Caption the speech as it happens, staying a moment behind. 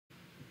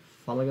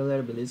Fala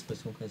galera, beleza?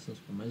 Pessoal,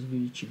 começamos com mais um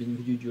vídeo de Tibia. No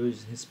vídeo de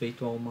hoje,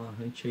 respeito a uma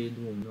hunt aí do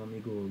meu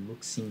amigo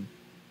Lucskyn.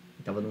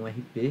 Ele tava num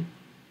RP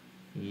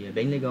e é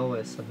bem legal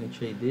essa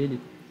hunt aí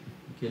dele,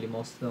 porque ele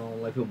mostra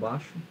um level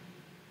baixo,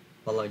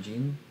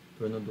 paladin, em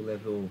torno do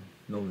level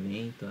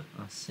 90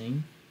 a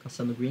 100,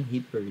 caçando Green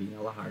Reaper e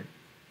Alahar.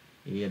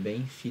 E é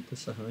bem fita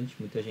essa hunt,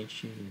 muita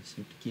gente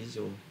sempre quis,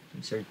 eu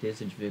tenho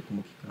certeza de ver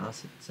como que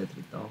caça, etc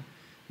e tal.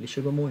 Ele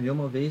chegou a morrer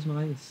uma vez,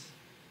 mas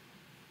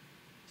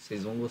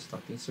vocês vão gostar,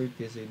 tenho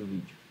certeza aí do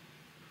vídeo.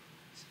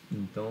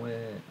 Então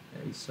é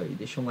isso aí.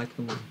 Deixa um like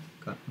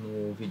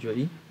no vídeo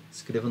aí,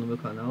 se inscreva no meu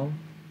canal,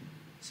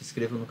 se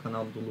inscreva no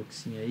canal do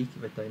Lucskyn aí, que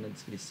vai estar aí na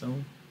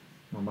descrição.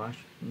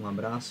 Um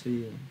abraço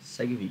e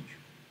segue o vídeo.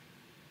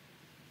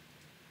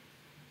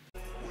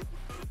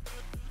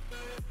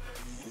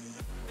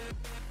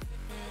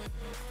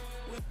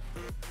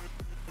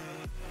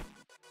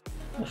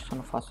 Acho que eu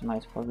não faço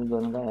mais por causa do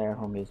dano da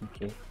erro mesmo,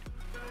 que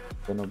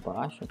dano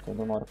baixo até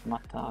demora pra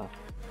matar.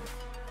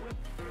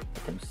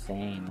 Tá tendo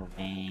 100,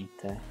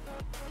 90.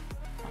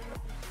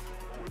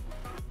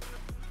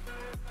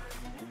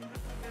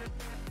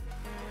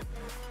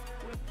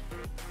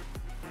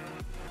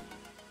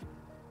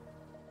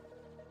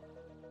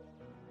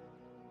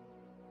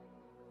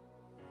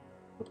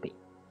 Upei.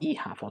 Ih,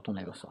 falta um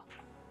level só.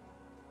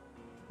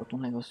 Falta um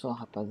level só,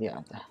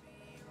 rapaziada.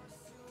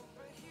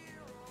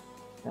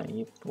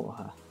 Aí,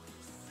 porra.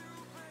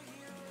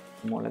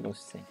 Um level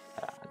 100,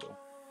 caralho.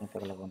 Não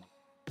pego level não.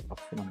 Só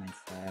finalmente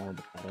saiu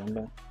do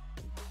caramba.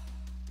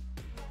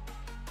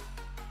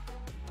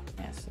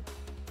 Essa.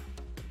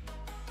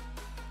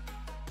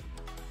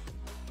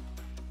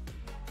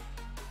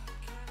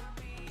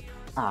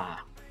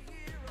 Ah!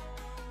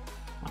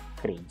 Não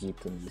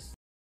acredito nisso.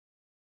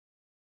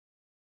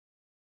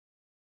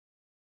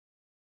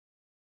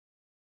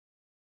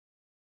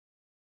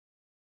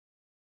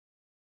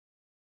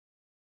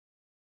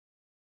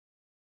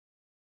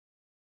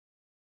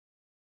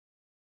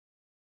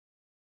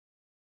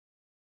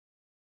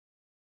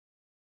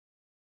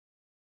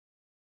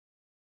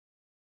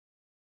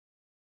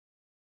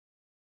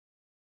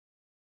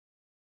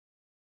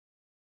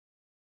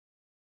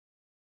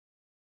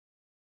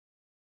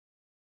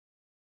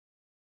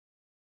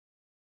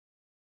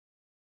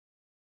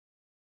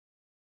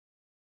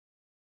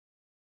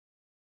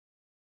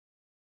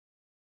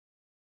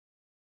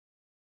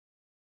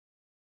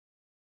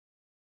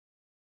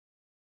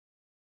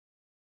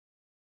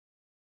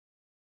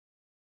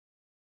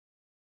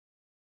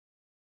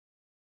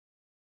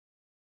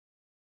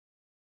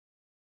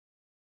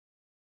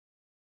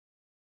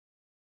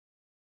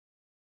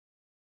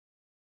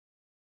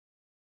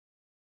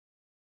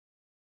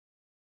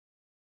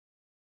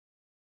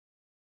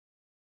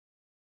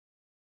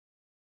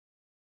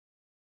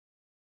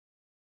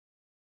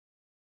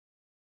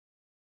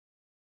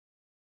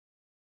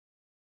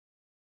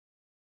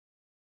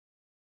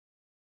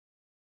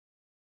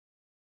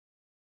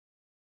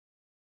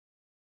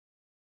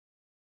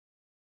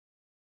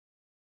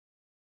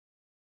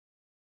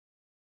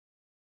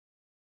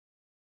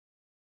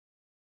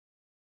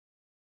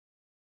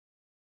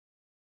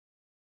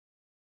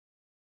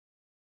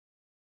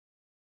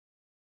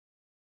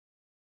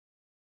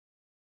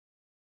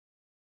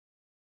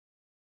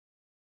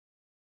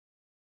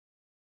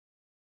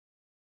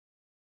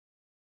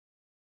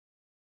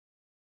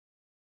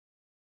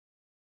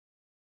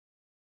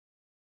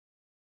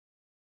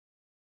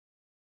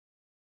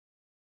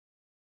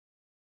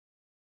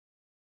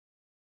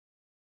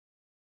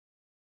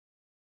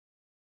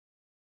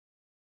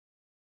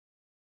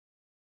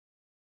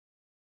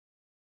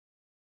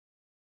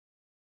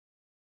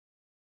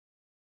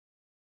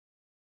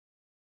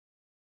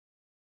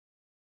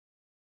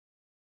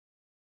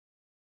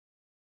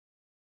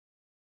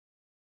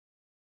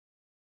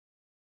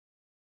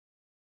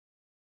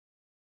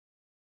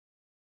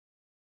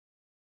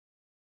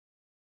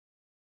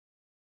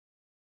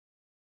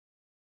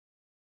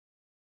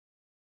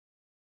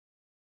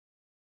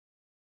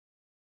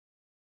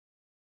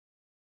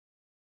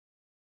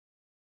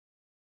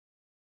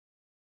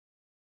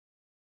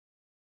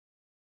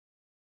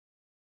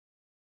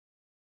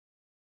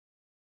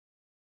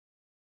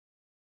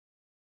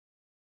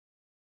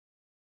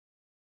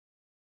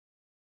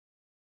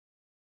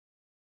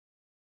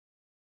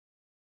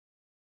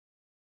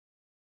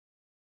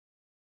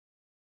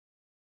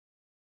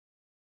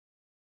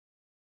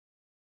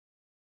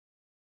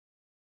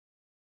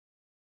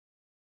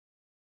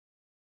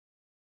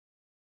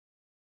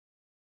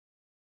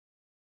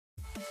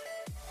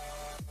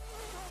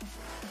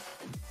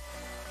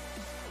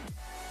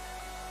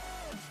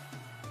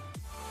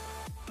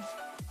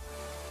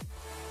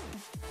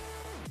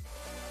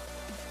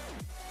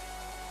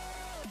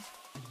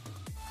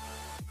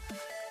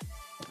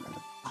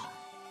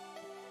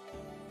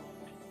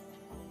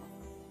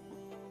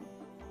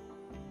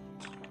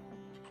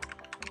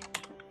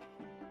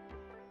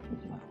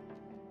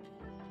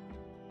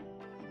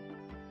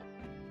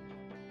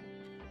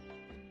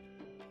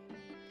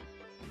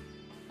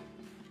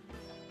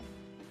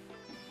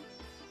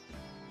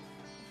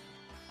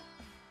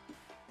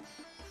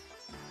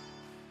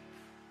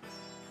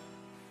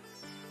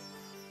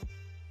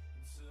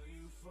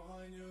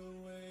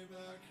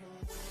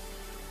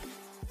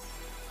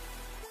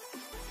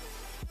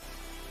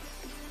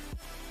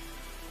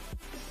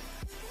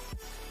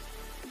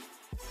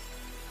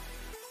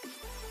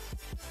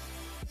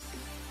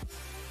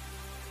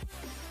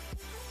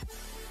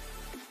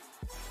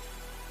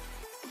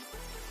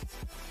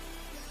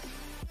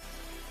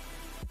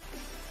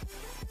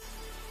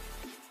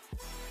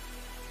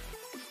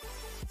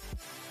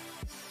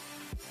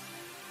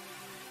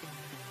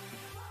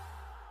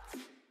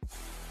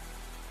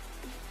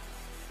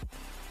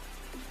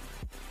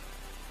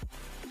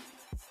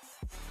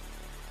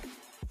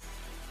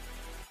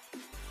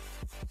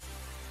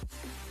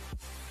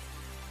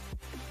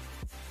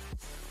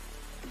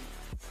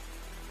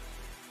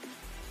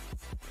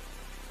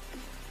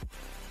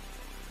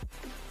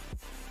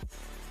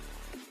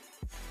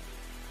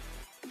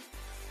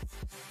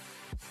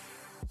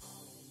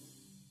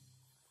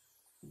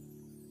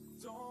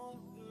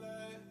 Don't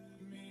let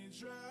me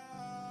drown.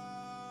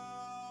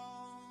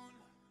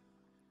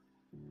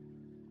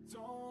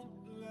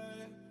 Don't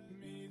let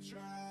me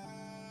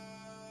drown.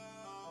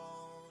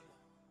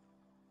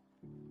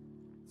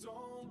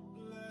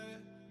 Don't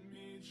let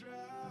me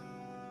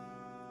drown.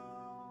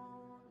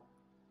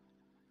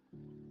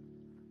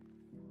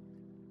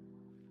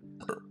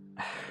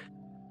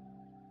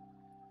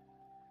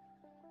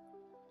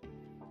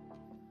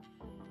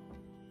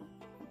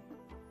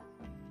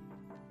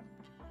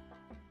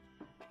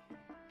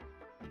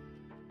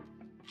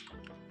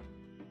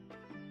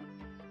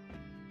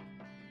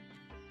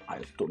 Ah,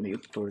 eu tô meio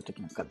torto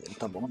aqui na cadeira,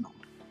 tá bom não?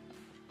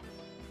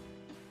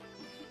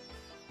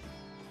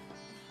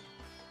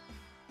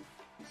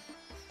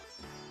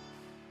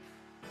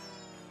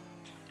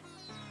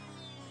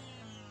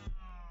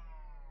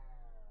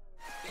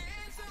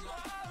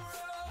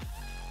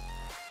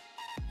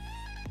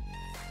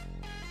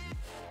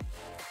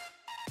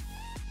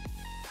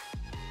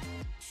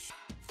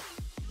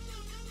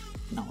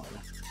 Não,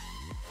 olha.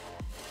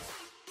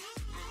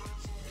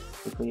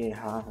 Eu ia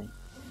errar, velho.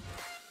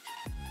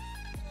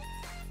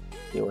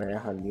 Se eu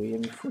erro ali, eu ia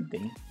me fuder,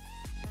 hein?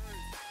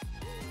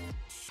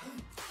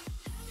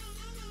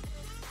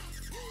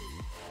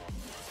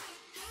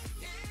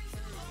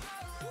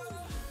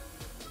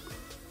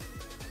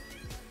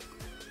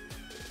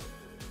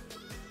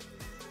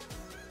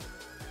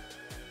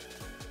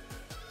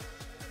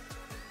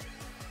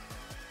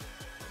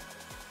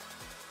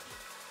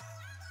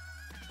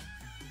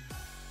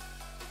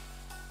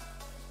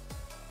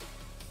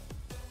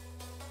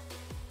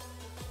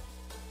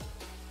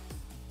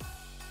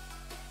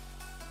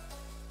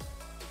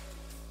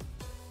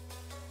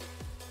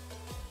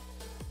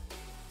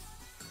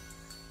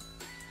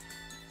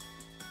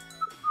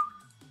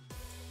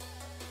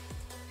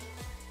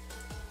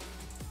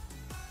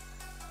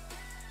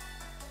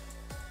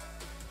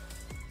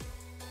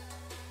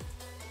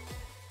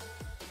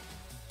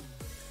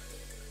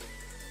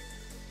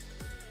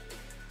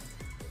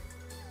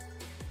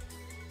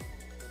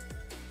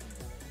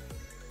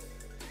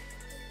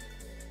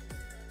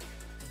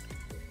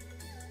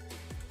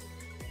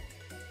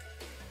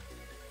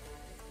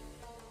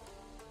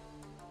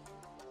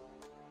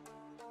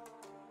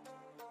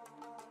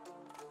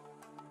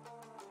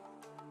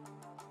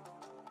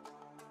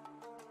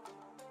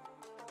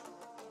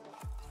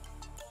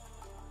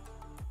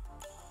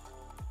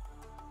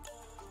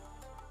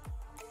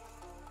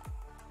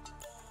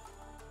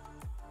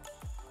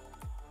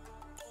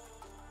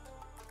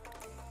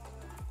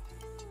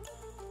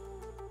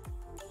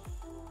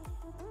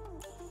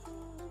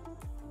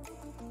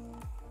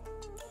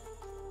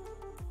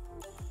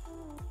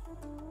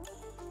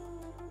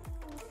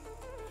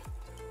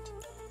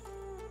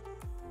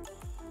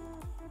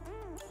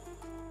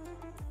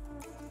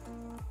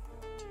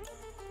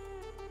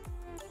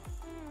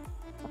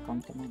 Não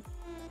tem mais.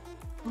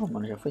 Oh,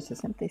 mano, já foi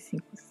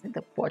 65,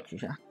 60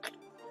 potes já.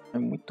 É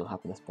muito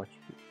rápido as potes.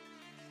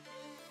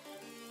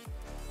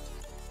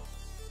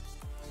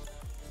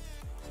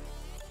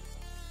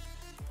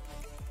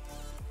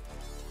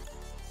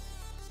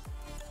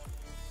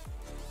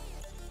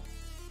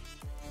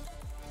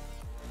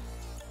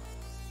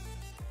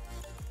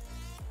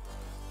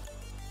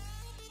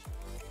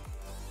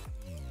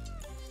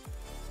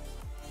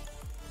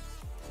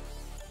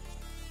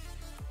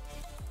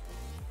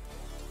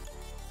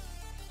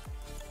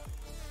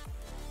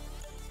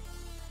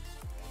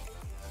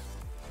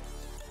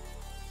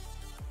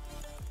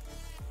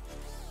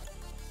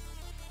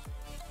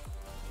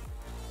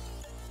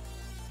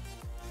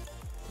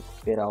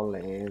 Recuperar o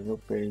level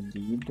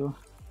perdido.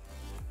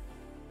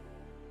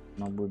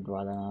 Uma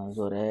burdoada na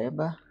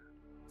zoreba.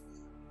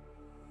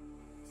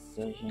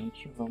 E a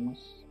gente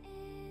vamos.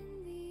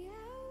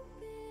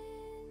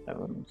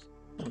 Level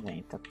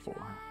 90,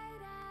 porra.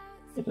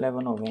 Se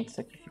leva 90,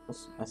 isso aqui fica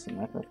assim,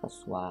 não é que vai ficar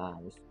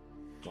suave,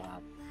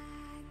 suave.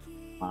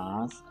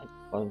 Mas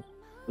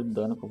o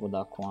dano que eu vou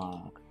dar com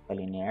a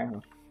paladin é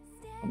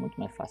muito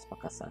mais fácil para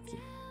caçar aqui.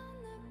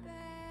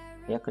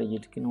 E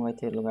acredito que não vai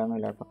ter lugar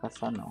melhor para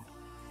caçar não.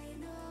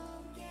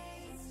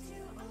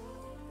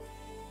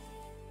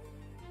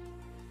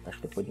 Acho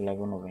que depois de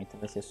level 90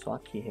 vai ser só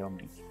aqui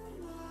realmente.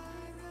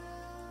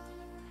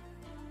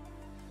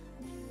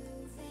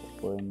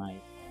 Por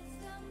mais.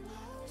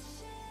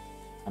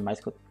 É mais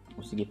que eu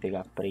consegui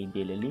pegar a prey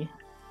dele ali.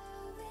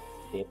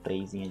 Ter a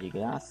preyzinha de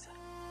graça.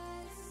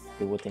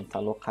 Eu vou tentar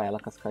alocar ela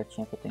com as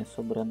cartinhas que eu tenho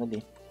sobrando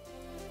ali.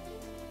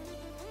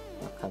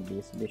 A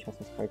cabeça e deixar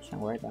essas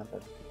cartinhas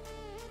guardadas.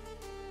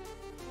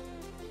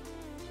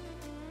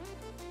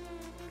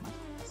 Mas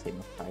passei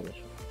no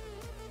fire.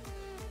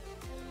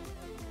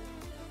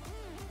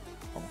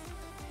 Bom,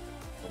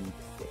 vamos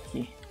ver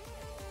aqui.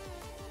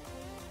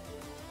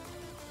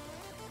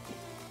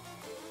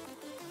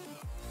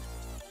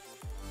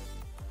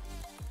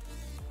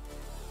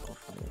 Vou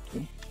fazer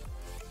aqui.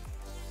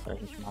 Agora a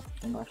gente mata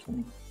aqui embaixo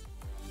também.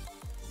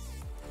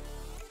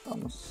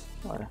 Vamos,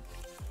 bora.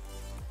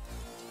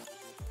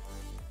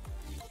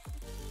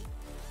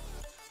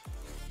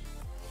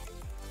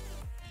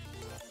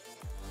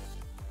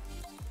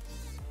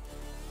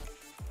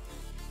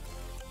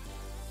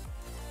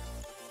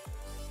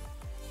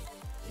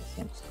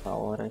 A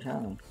hora já.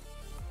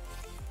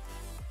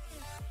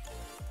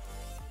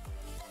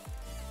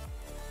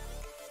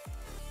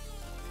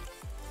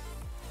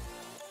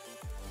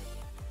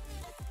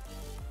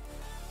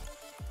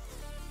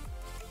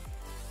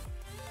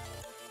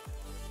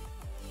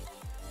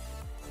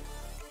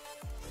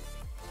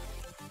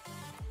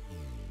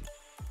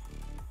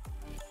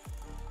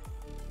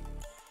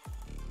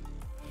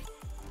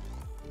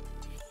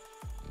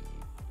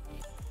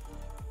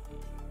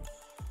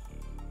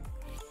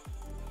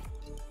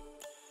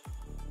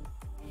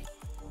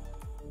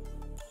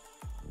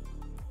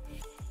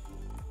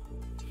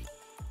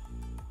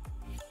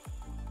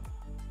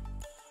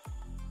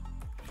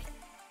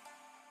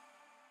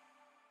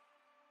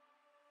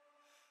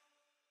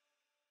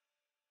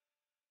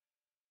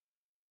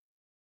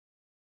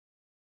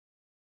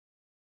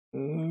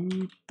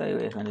 Eita, eu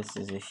errando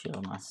esses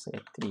estilos, massa, é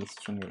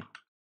triste, velho.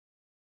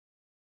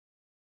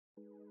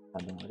 Tá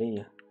dando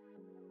areia?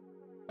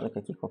 Olha que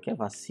aqui qualquer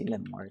vacilo é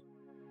morte.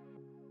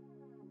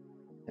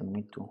 É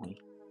muito ruim.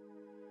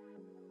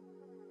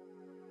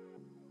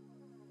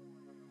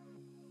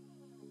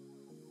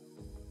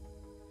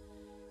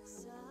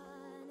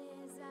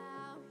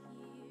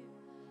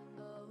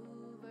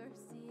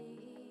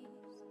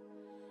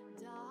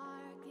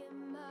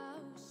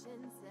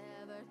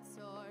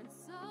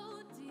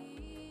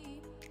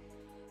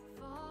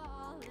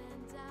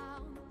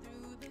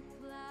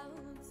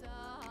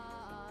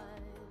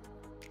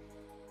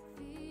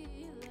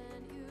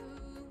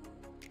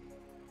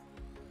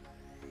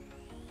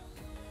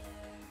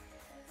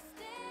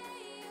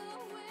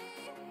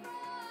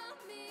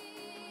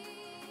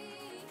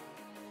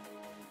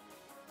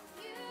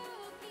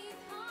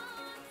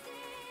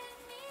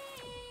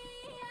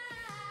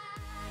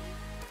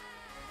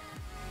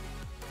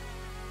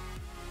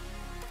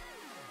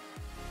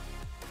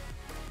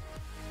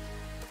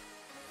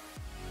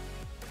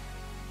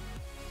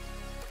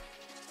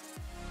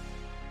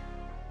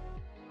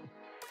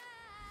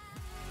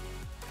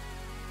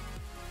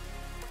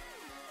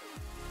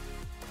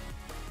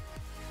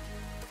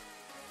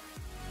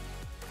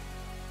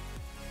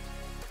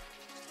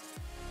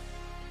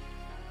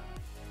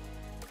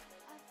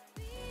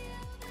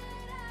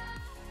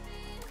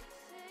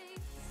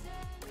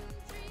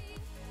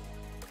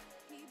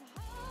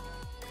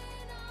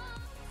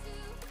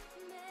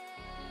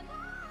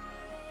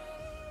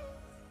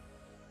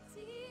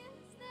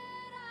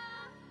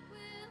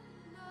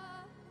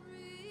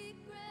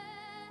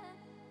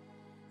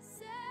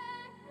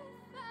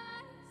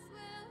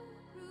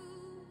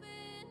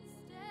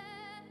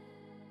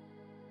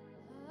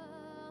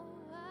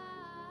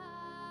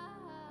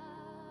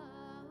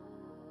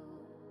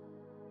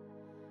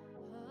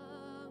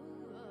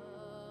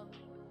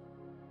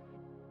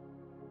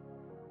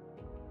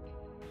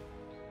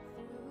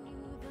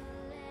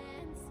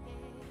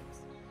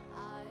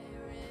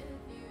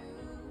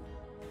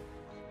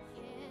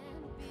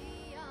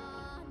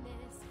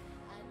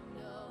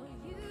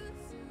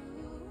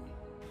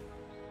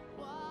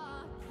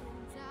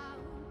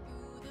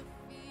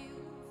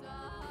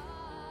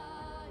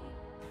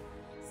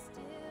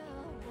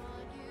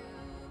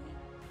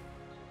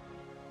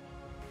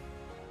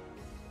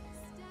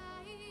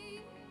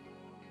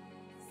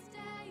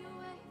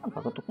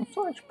 Agora eu tô com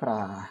sorte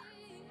pra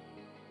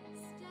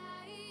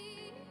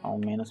ao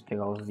menos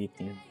pegar os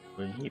itens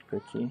do Reaper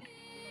aqui.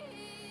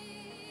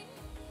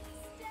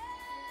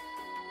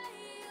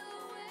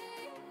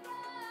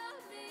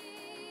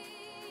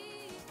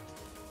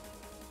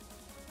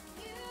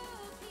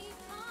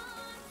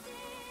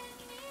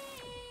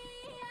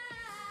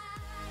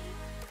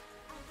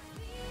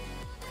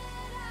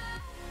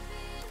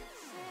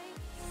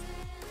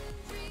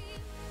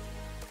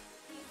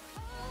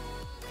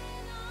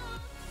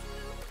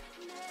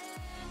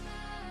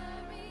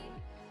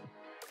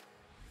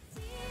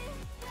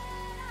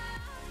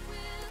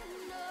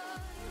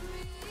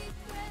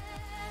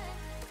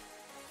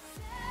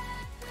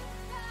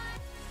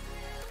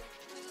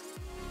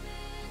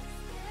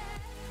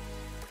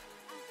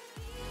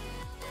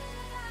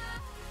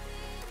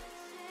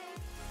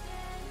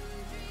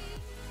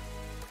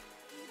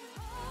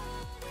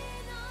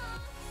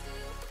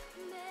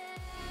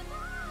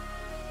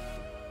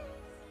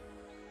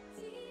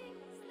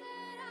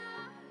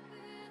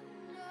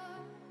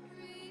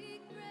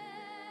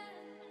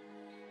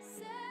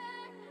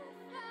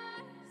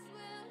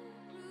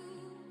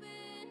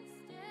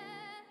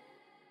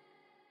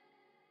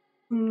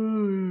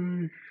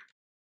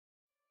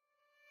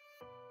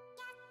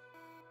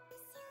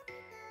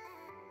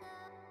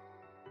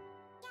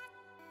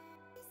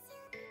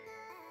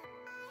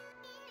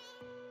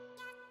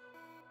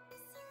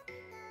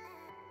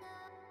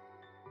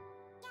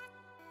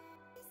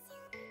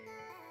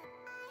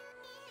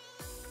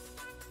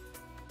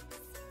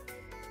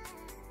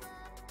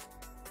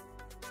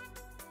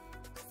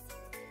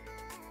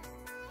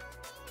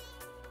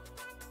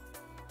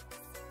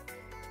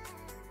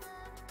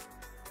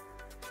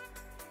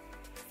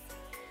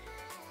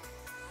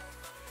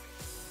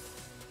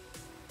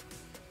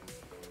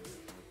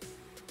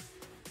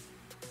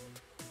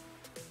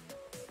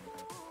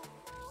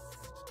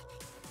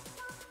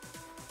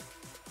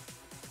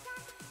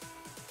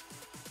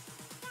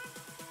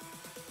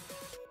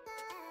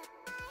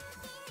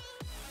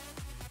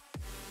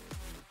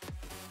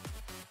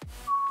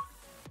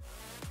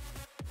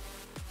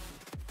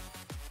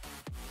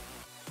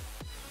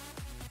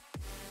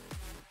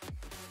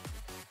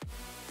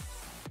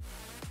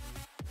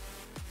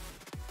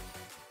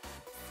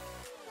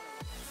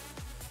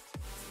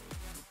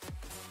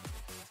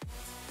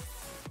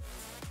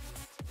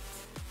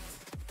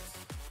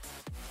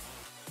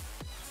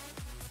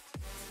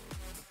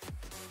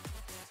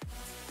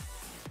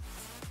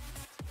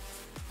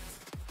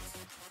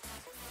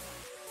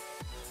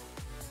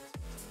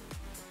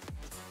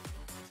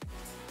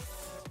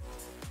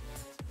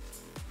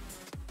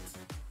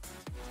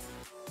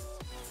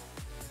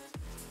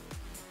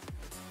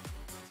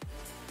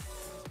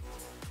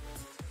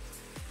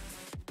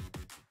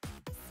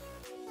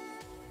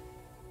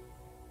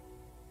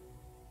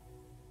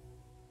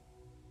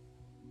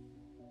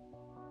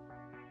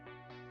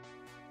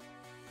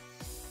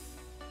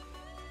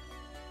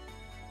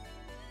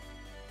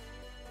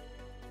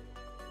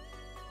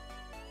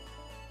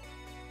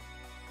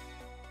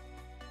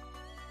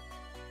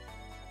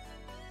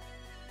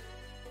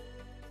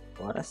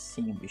 Agora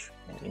sim o bicho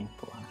pega, hein,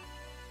 porra.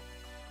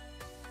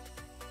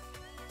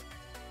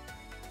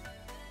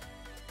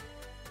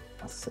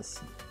 Nossa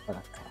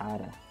senhora,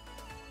 cara.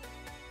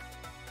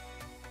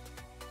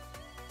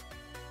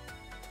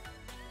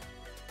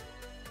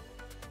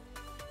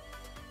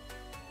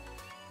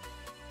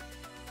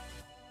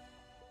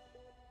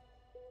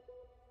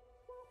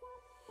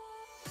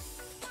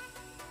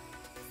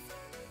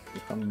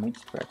 Fica muito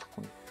esperto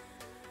com isso.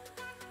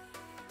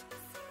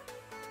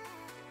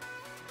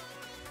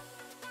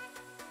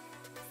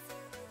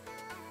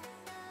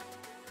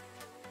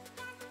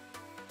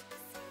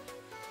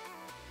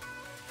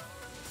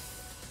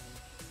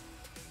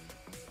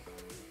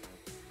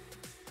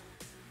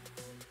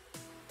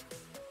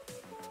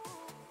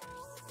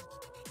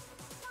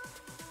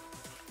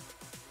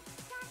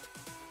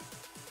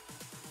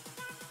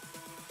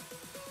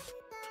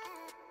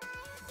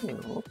 Eu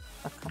vou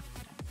tacar.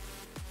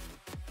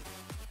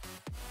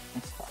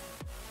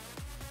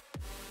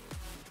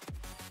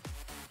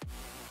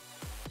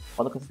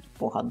 Foda com essa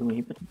porrada do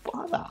Reaper, tem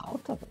porrada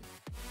alta, velho.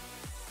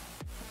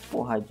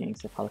 Porradinha que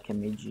você fala que é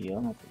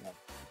mediana, tá ligado?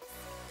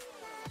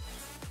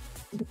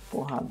 Tudo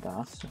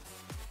porradaço.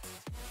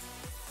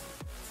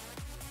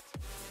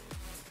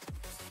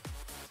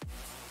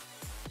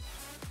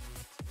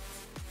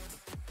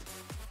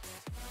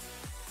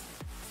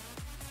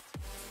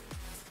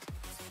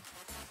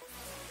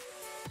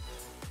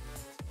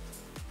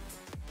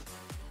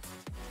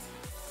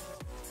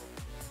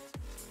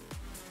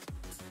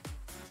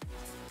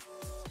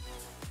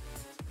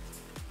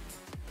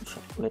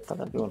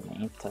 Chapuletada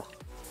violenta.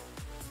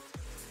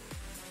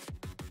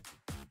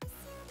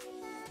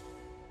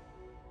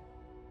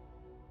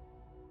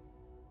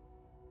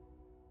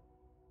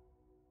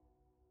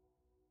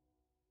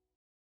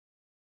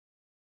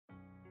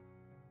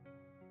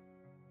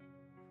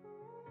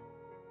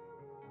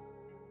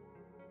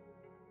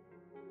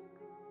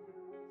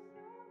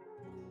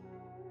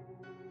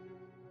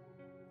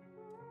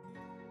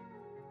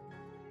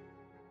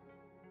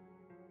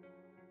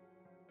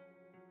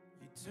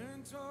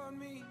 Turn toward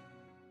me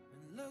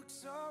and look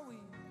so weak.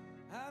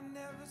 I've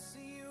never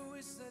seen you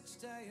with such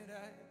tired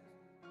eyes.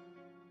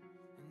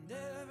 And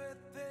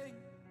everything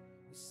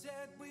we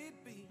said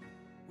we'd be,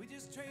 we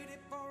just traded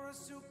for a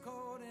suit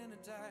coat and a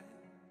tie.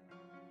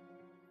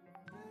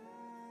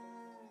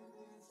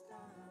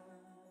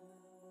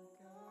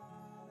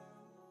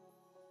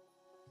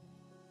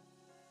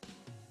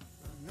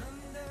 And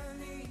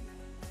underneath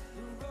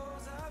the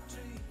rows of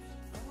trees,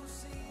 I will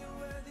see you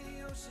where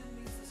the ocean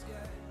meets the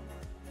sky.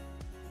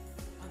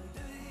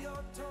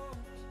 Your toes,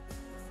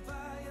 the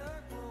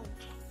fire grows.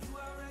 You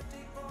are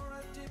ready for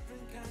a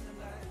different kind of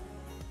life.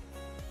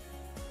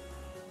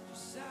 You're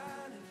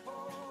silent,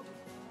 bold,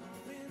 the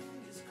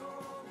wind is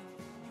cold.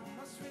 You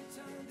must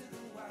return to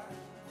the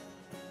wild.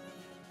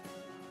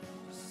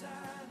 You're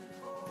silent,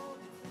 bold,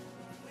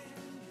 the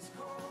wind is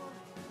cold.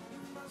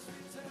 You must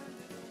return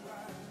to the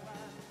wild.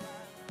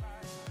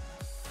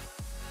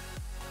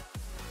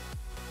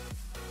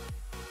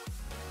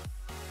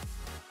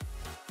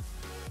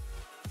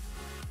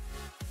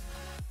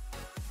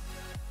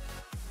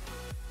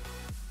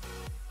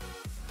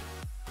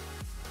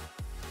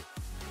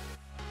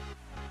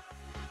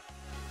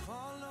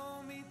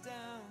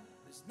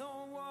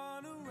 No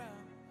one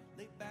around.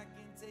 Lay back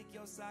and take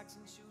your socks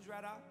and shoes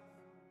right off.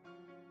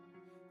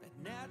 That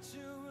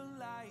natural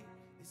light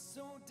is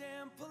so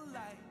damn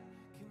polite.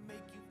 Can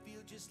make you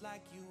feel just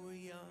like you were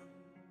young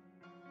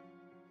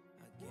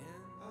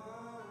again.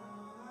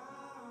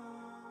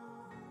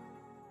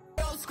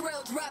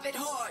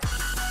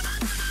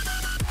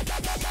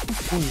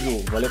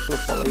 Fugiu, valeu pelo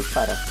follow aí,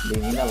 cara.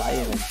 Bem-vindo à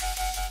live, velho.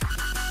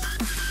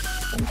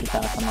 Como que tá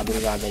nessa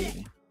madrugada aí,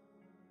 velho?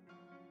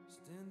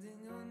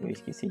 Eu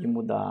esqueci de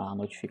mudar a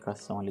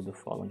notificação ali do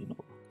follow de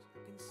novo.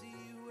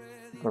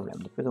 Não tem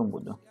problema, depois eu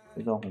mudo.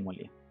 Depois eu arrumo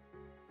ali.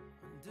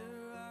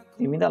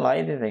 Bem-vindo à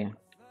live, velho.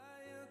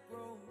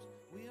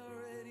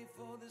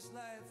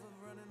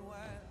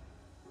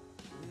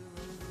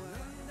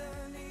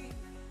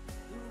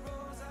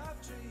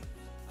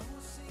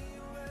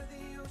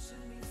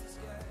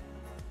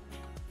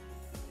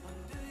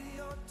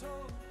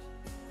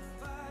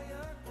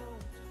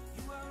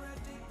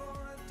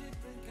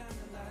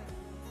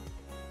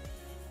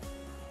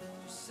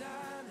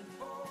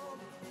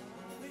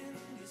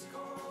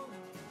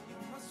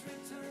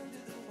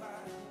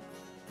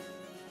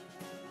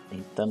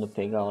 Tentando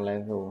pegar o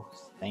level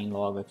 100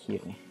 logo aqui,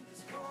 velho.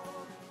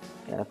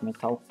 Era pra me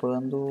estar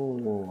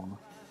upando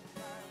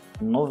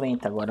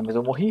 90 agora, mas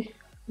eu morri.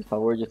 Por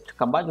favor, de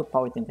acabar de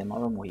upar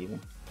 89 eu morri,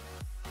 velho.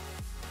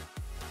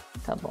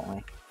 Tá bom,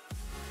 velho.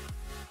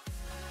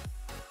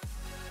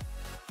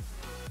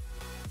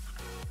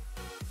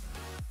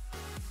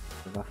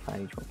 Vou jogar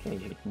fire de qualquer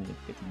jeito, mas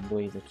porque tem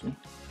dois aqui.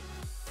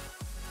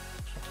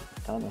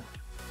 Chapuletada.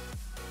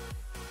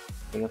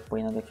 Pega a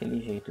poeira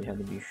daquele jeito já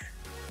do bicho.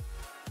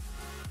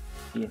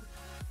 Aqui.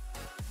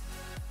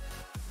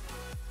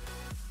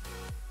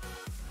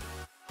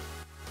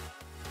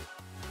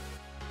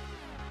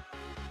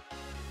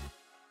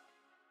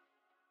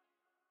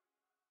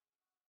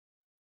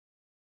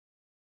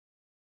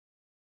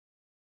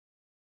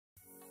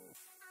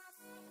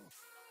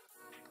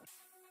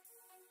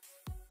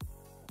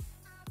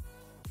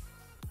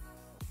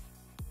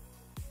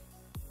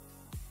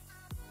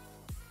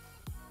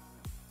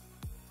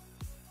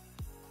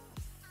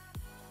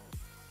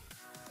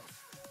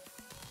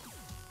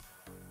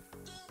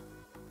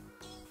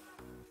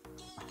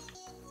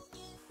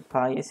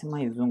 upar esse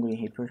mais um Green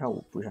Reaper eu já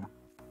upo já.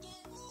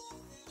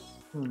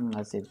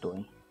 Azedou,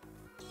 hein?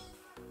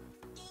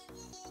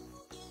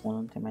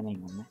 Não tem mais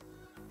nenhum, né?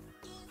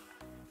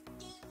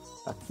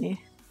 Aqui.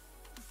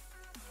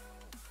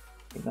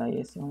 Pegar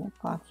esse e vamos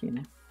upar aqui,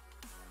 né?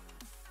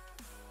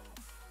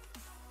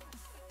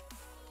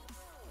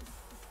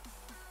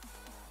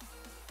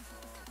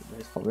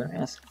 O problema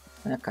é essa,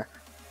 né, cara?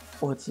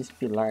 Porra desses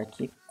pilar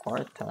aqui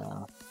corta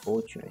a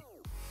ponte, velho.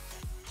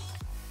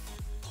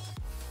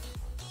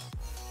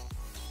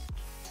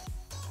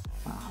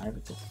 Uma raiva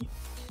disso aqui.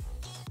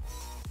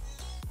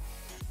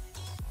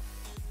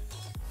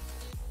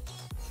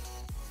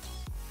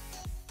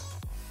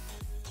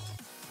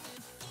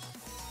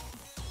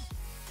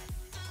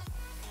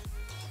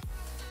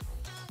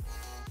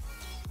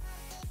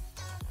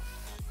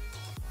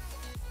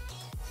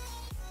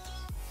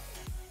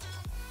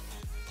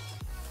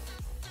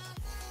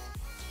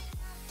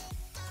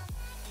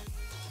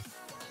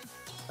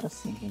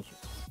 Assim, gente,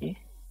 aqui.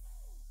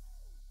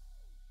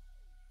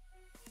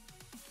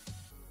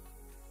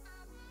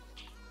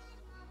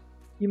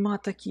 E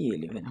mata aqui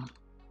ele, velho.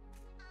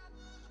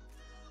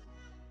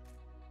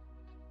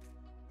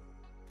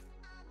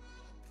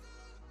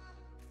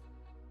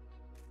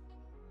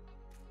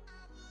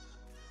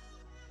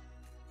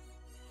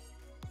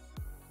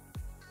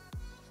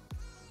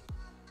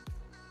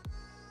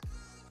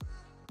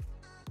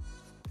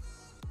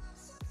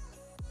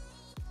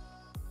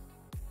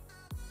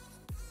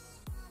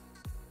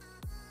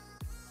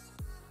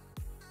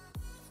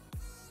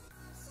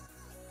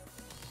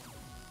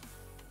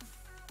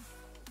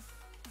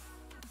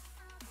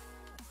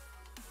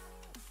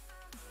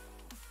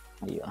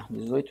 Aí, ó,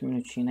 18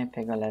 minutinhos, né?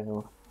 Pega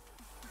level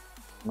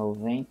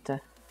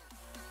 90.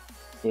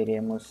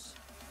 Teremos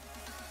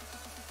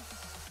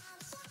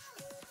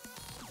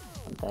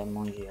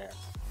Diamond Air.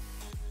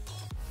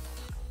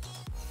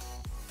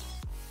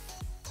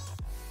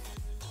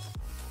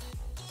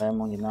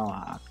 Diamond não,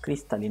 a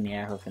Crystalline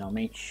Error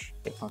finalmente.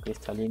 E com a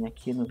Crystalline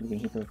aqui nos Green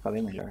Reaper vai ficar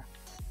bem melhor.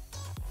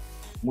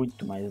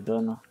 Muito mais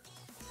dano.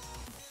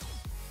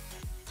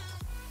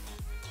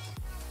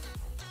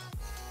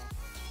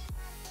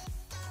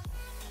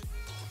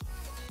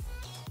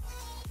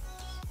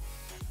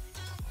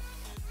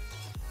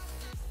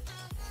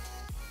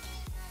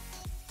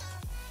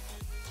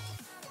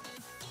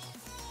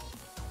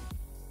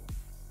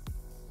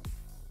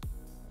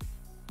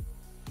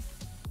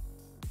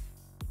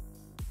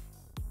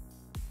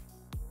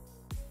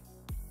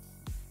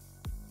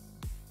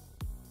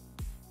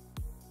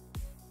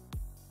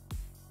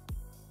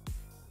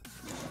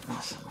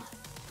 Nossa, mano.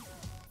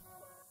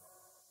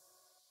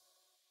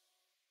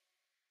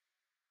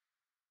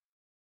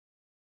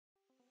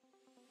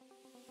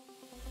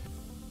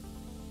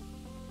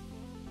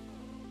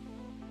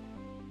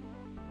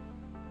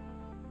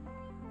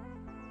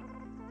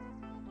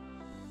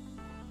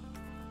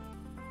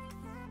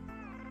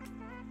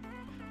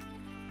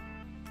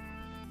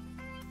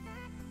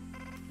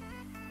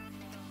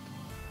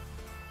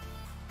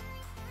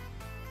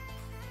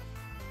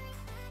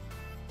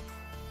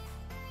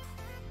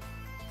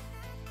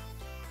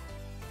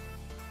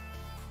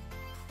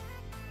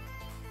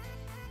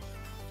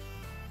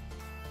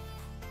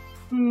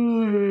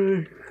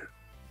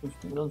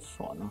 Estou me dando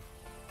sono.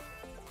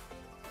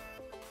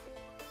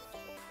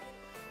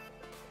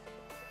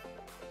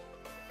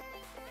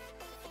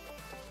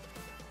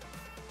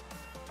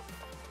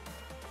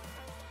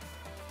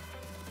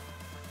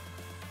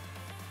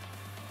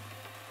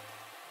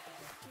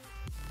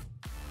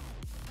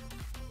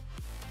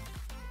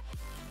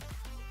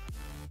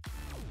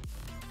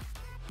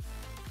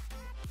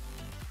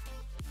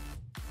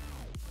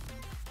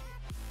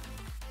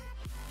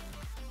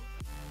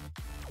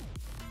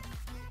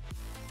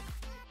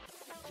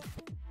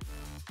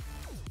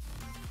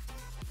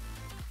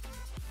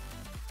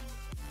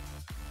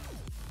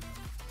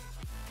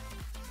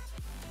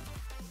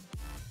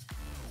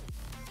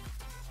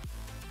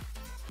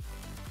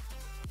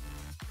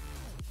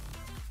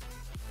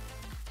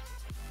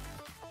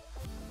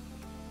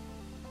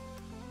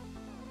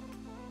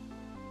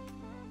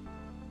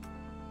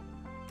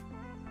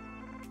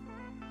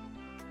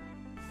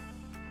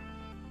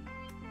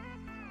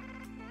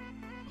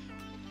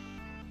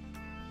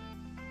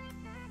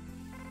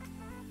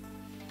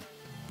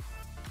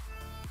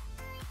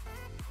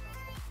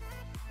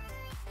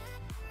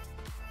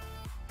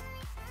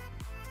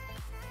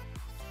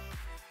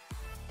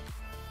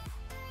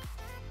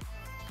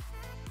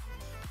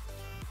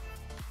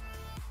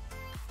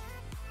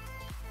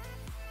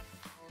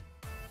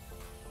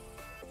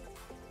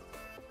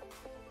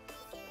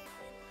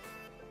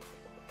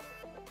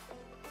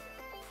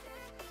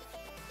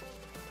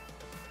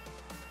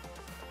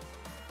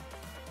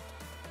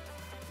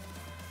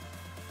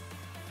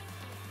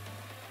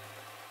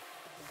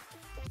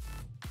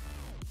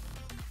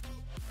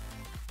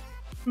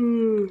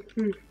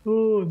 Que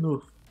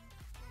sono.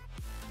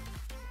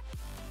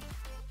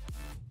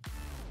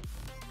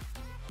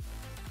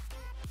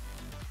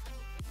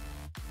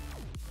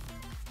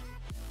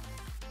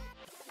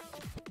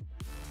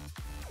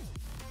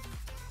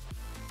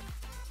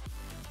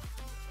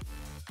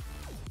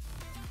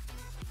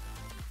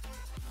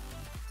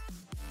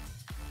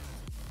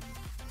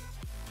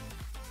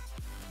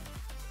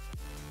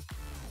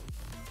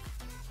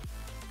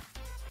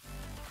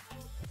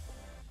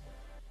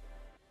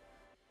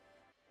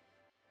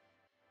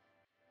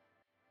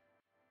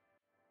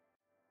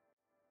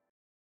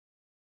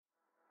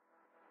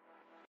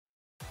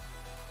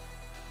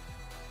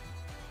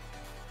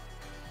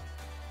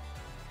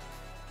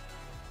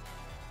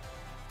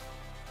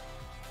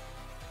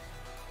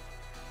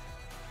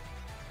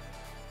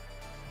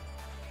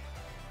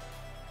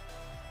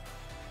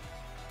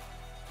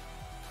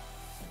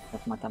 Dá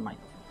pra matar mais.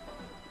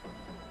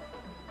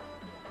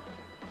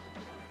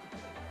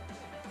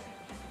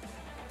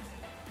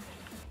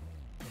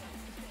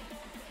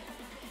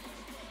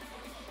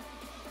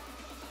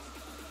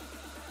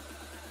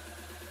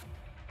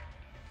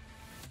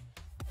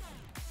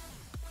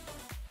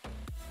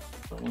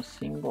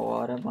 Vamos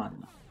embora,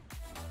 mano.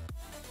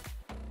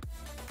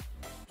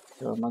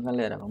 Toma,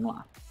 galera, vamos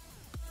lá.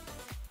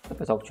 Se o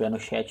pessoal que estiver no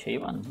chat aí,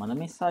 mano, manda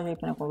mensagem aí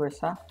pra nós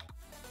conversar.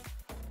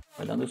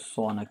 Vai dando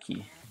sono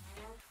aqui.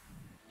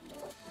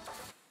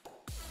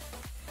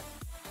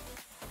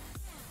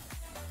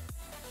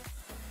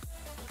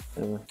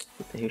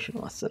 Puta,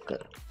 nossa,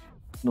 cara.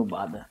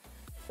 Nubada.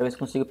 Pra ver se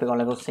consigo pegar o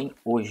level 100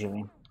 hoje,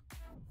 velho.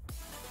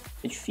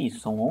 É difícil,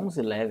 são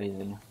 11 levels,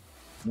 velho.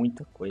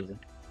 Muita coisa.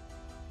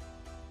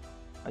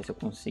 Mas se eu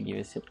conseguir,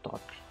 vai ser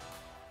top.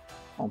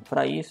 Bom,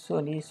 pra isso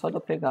ali, só de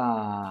eu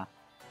pegar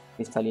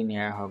Cristalino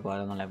Erro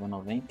agora no level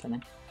 90, né?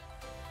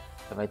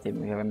 Já vai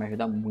me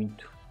ajudar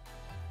muito.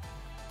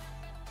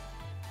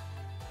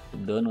 O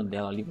dano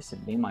dela ali vai ser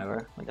bem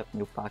maior. Vai dar pra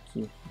me upar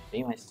aqui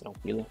bem mais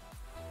tranquila.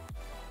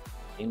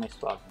 Bem mais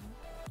suave, né?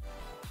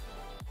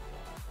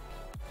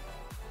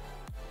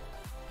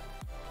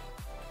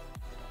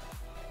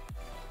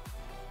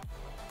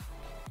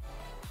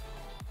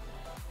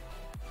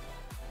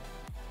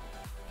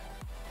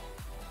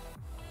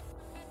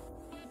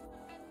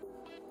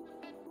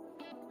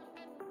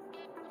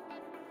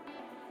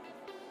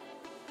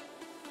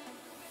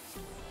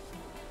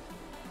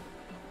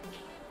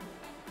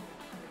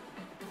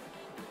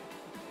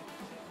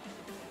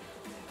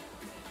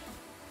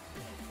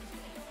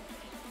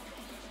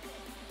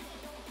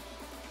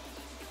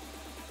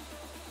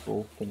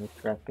 Open the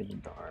trapdoor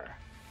door.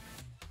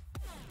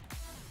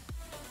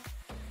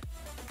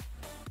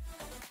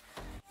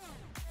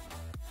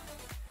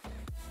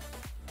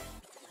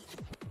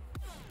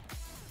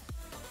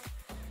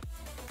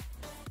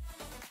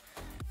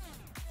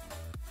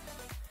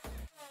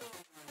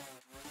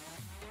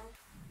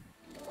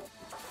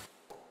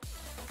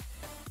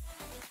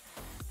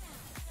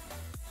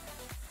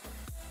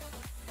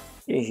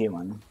 GG,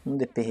 mano. Um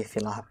DP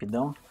refilar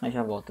rapidão, mas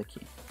já volto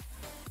aqui.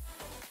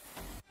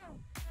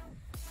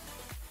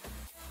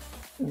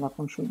 Vou lá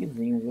com um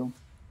shieldzinho, viu?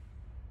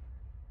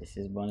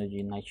 Esses bandos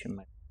de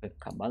Nightmare vai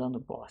acabar dando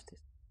bosta.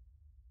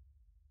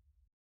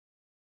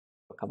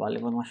 Vou acabar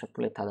levando uma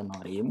chapuletada na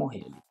orelha e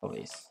morrer ali,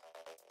 talvez.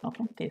 Não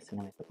aconteça,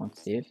 né? Mas se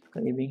acontecer, eu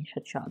ficaria bem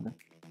chateada.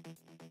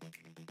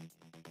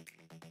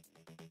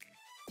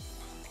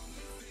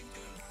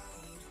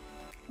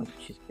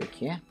 Quanto XP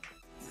que é?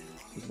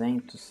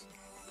 200.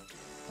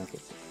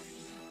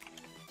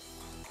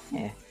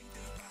 É.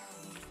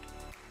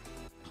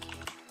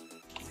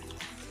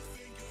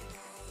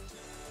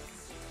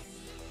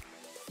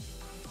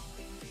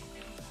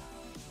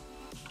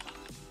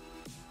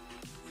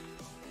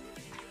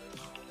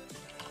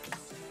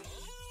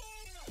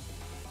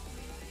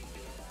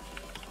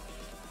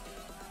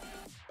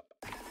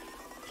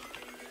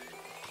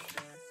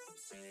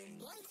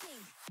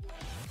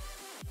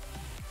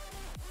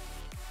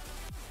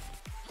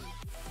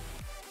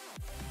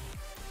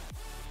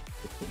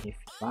 Vou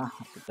refilar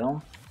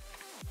rapidão.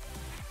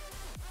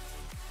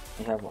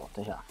 E já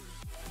volta já.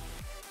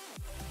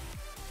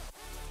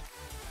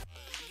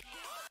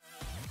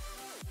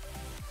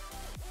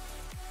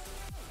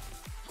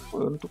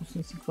 Pô, eu não tô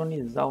conseguindo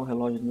sincronizar o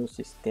relógio do meu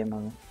sistema,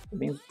 né?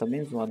 Tá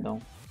bem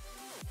zoadão.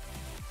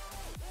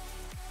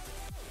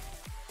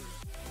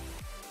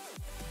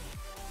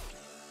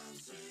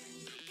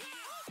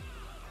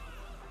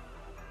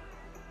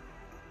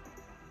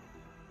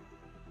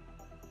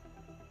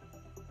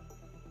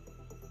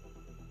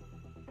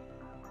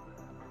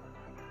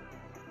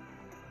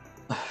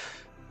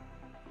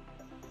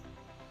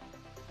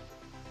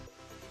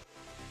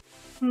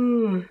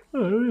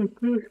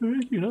 Não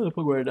tem nada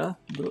pra guardar.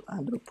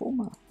 Dropou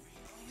uma.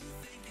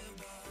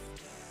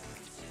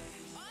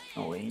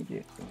 O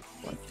Andy,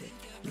 pode.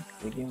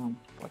 Peguei um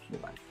pote de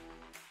baixo.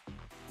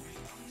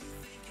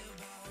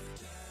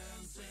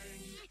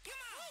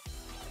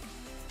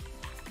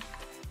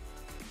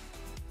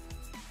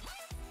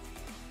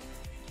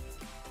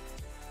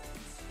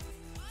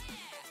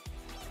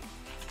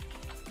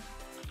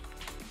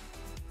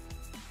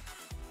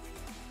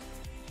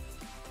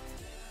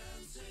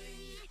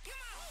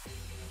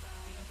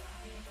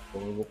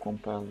 Eu vou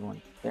comprar uma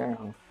de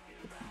ferro,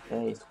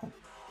 10 com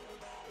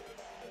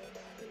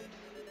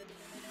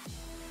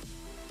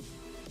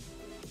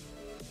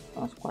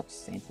umas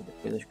 400,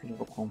 depois acho que eu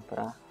vou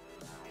comprar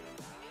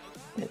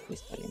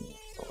cristalino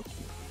só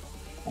aqui,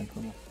 compro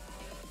uma.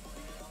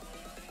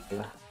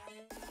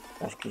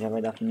 Acho que já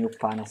vai dar pra me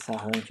upar nessa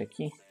hunt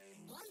aqui,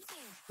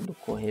 tudo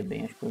correr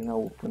bem, acho que eu já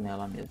upo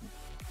nela mesmo.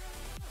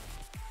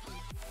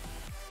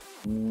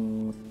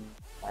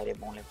 Aí é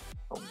bom levar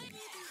alguém.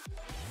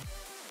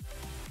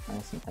 Mas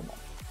assim tá bom.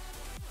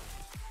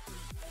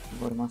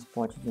 Agora umas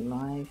potes de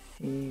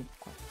life.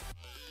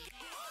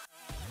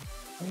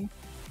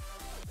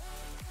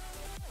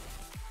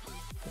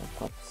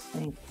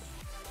 400.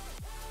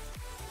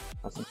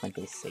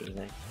 56,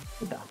 velho.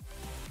 Que dá.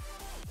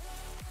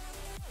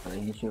 Aí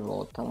a gente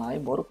volta lá e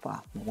bora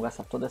upar. Vamos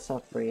gastar toda essa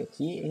prey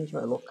aqui e a gente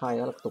vai alocar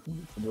ela, que eu tô com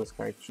 22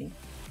 cartinhas.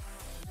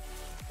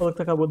 Ela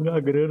tá acabando minha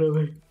grana,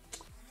 velho.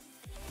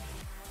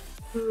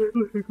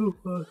 Não sei o que eu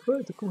faço.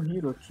 Ai, tô com um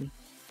hero aqui.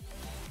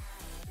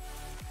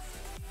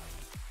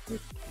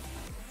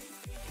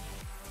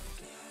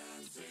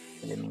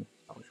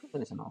 Elemental. Deixa eu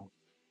selecionar um.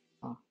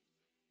 Ah.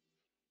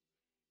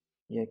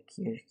 E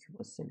aqui acho que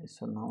vou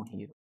selecionar um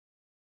hero.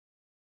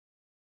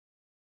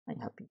 Aí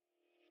rápido.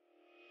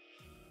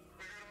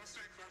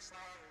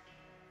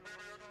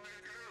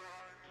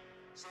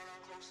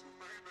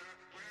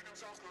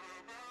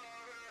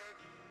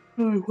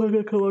 Ai, vai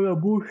acabar minha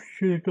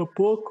boost daqui a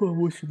pouco, a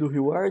boost do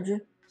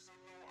reward.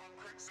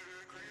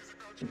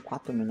 Tem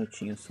 4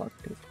 minutinhos só,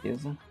 que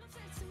tristeza.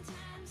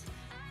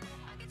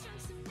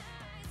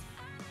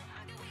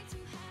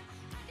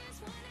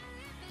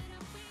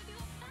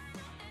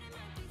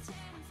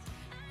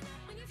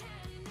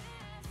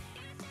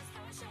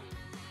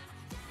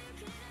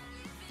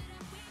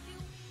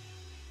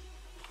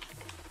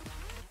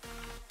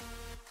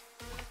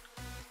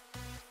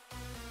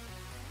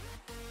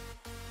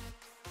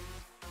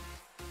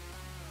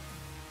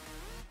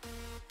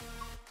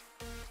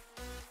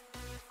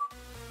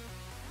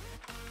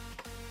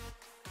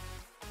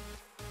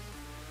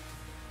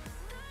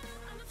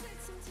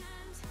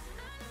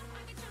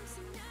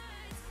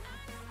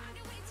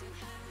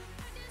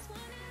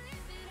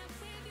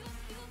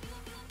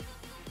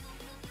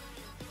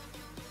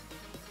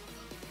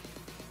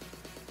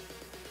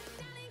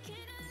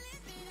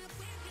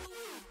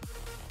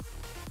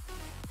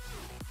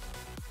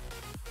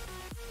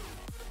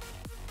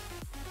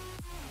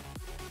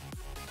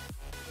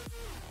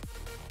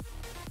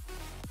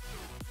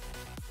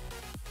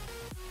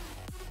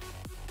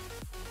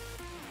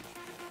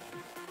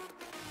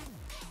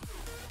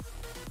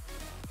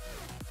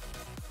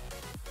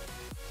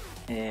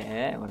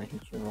 Agora a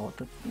gente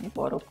volta aqui e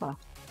bora upar.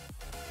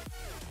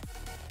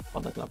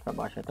 Foda que lá pra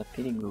baixo tá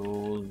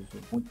perigoso,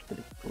 muito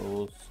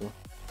perigoso.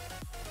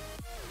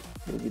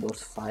 Devido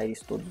aos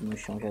fires todos no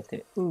chão já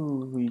até...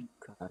 Ui,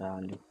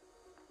 caralho.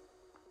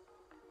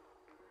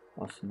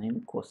 Posso nem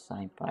me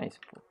coçar em paz,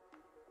 pô.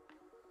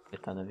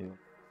 Coitada, viu?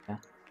 É.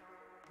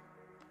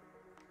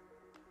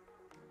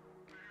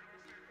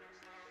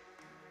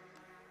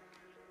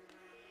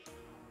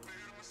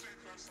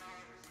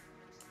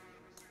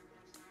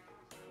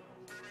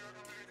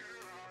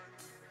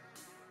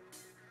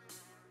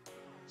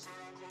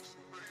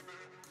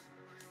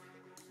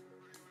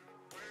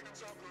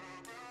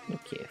 O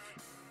que?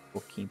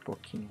 Pouquinho em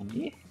pouquinho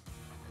ali.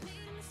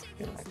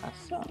 Ele vai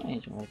caçando, a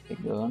gente vai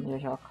pegando e eu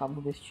já acabo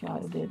o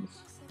vestiário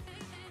deles.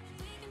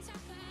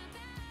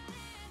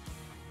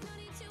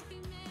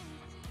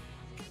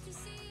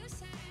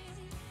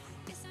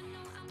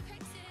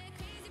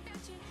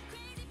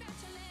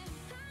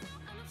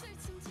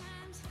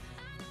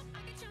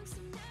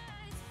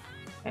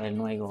 Ele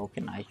não é igual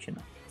o Knight,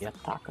 não. Ele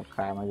ataca,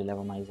 cai, mas ele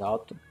leva mais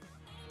alto,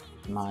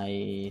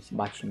 mas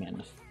bate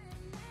menos.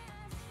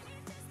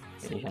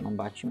 Ele já não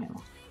bate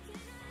mesmo.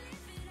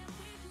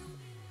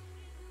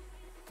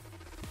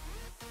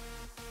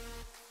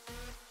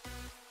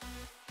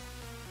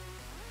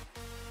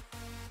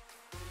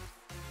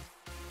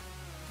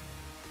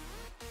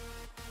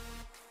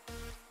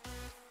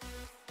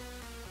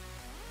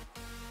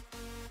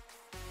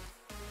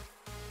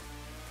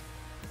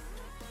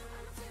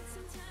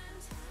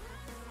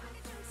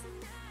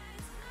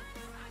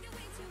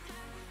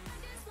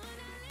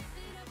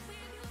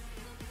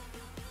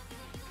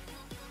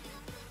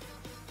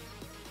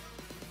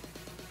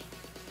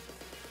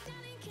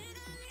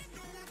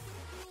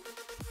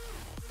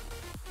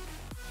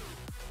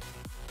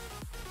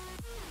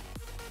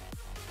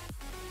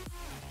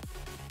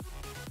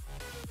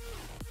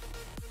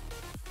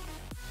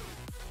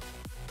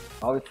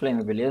 Salve,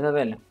 Flamer, beleza,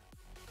 velho?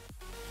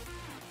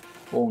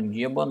 Bom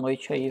dia, boa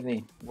noite aí,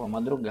 velho. Boa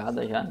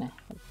madrugada já, né?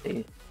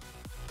 Tem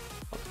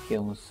aqui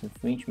uns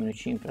 20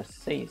 minutinhos para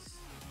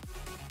 6.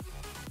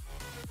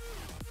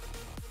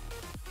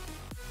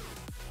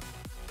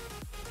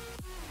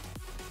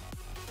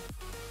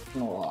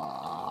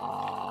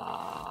 Nossa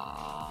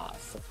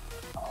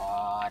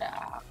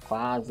senhora,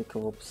 quase que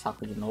eu vou pro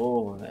saco de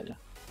novo, velho.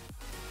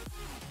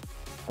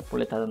 A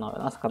puletada nova.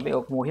 Nossa, acabei,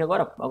 eu morri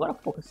agora há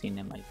pouco assim,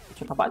 né? Mas eu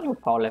tinha acabado de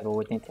upar o level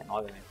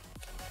 89, né?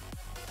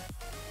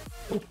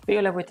 Eu upei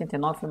o level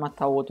 89, fui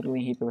matar o outro do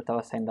Henrique, eu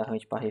tava saindo da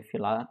hunt pra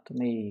refilar,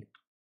 tomei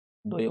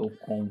doeu o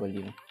combo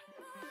ali, né?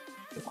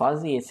 Foi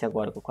quase esse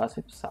agora, que eu quase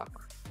fui pro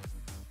saco.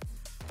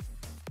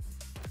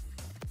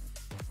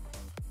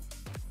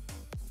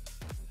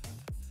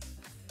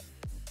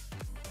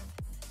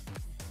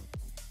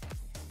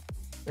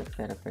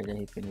 Prefere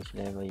perder RP nesse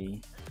level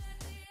aí.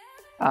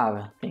 Ah,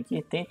 velho, tem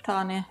que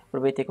tentar, né?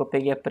 Aproveitei que eu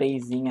peguei a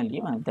preyzinha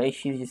ali, mano.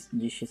 10x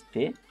de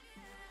XP.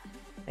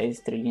 10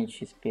 estrelinhas de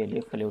XP ali.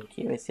 Eu falei, o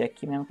que? Vai ser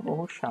aqui mesmo que eu vou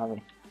rushar,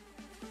 velho.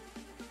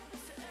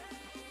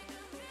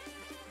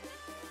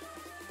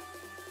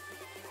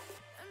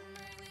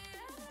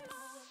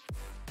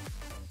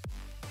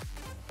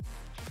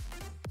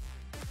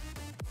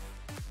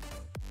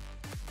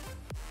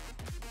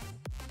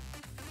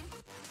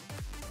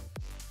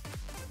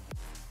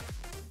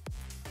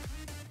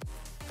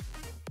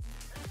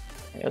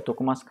 Eu tô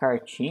com umas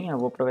cartinhas, eu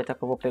vou aproveitar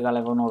que eu vou pegar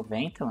level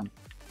 90, mano.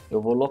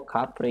 Eu vou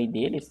locar por aí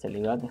deles, tá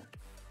ligado?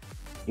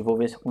 E vou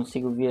ver se eu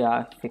consigo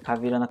ficar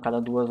virando a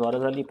cada 2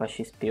 horas ali, pra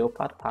XP ou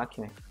pra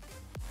ataque, velho.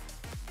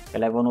 Eu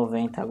level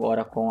 90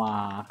 agora com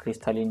a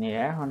Crystalline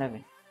Erro, né,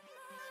 velho?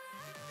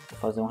 Vou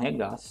fazer um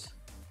regaço.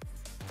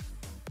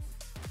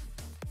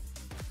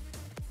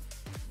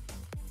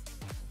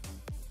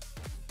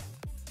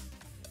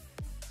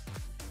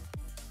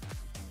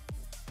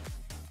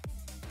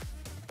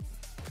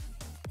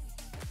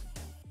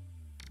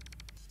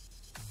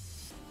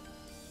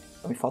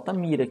 Me falta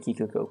mira aqui,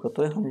 que eu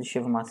tô errando de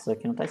Chevo Massas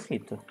aqui não tá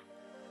escrito.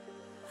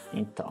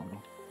 Então,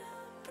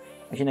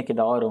 imagina que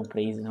da hora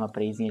uma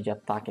playzinha de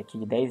ataque aqui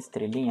de 10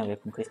 estrelinhas, véio,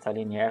 com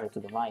Crystalline Erro e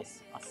tudo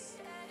mais. Nossa.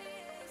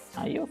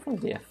 Aí eu vou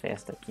fazer a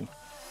festa aqui.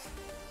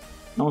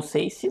 Não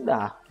sei se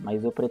dá,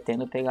 mas eu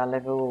pretendo pegar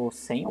level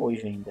 100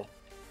 hoje ainda.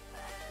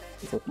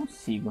 Se eu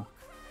consigo.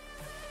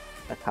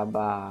 Pra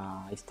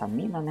acabar a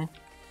estamina, né?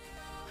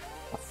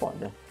 Tá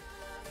foda.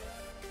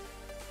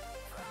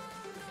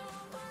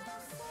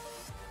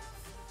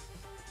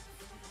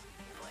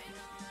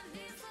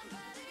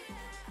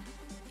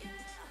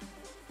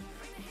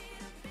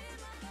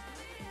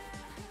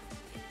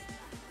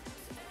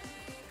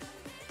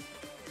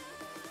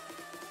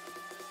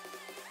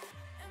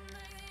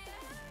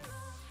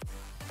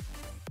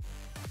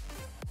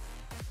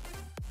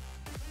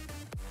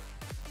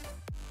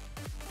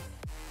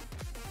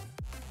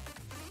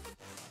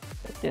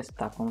 Vou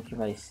testar como que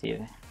vai ser,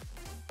 velho.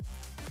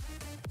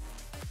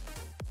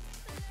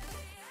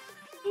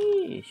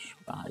 Ixi,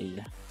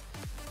 Maria.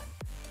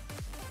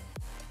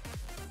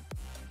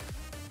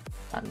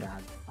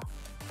 Cagado.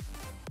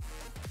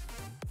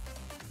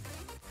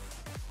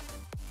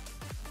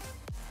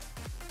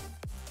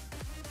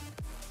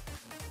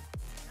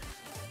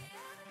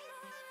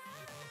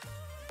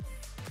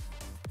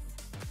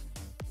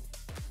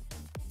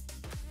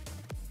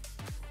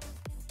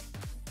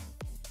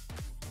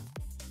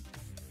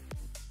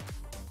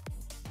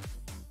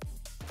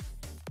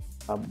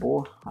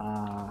 Acabou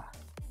a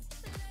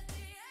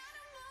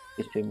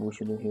XP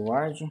boost do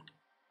reward.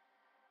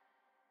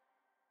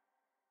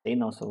 Sei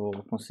não se eu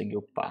vou conseguir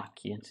upar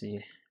aqui antes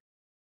de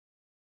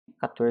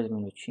 14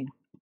 minutinhos.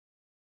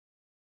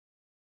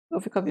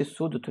 Eu fico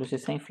absurdo, trouxe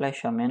 100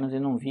 flash a menos e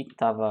não vi que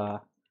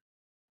tava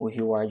o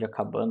reward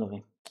acabando,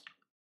 velho.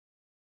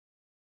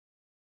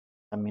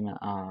 A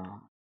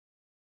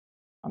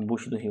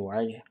boost do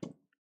reward.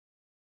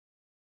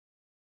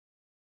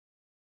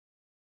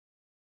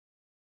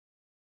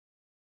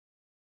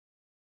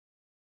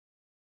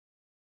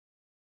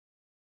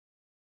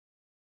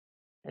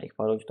 Peraí que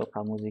parou de tocar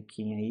a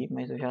musiquinha aí,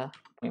 mas eu já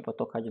ponho pra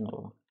tocar de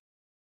novo.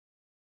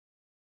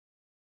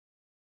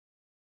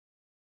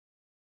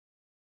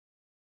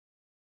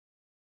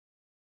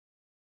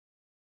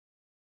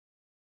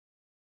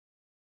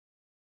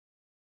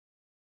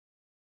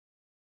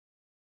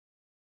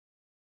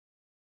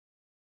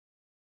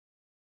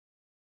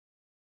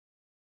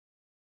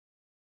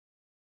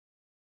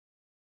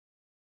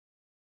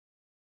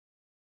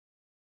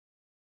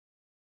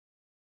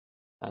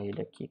 Tá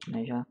ele aqui que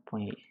nós já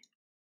põe aí.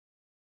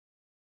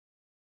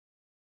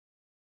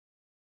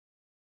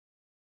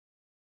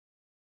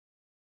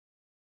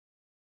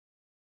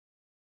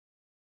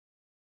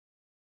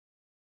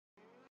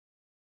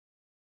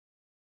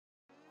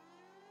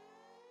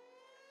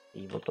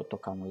 E vou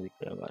tocar a música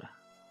aí agora.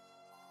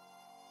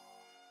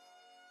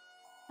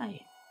 Aí.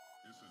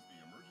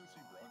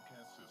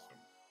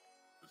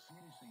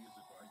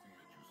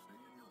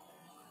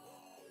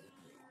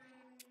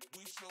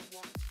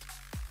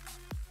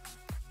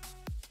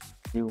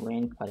 E o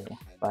N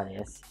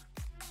parece.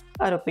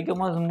 Cara, eu peguei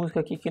umas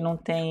músicas aqui que não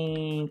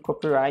tem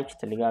copyright,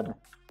 tá ligado?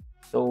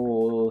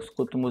 Eu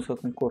escuto música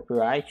com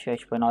copyright, é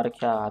tipo na hora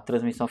que a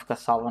transmissão fica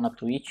salva na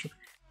Twitch,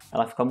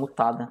 ela fica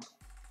mutada.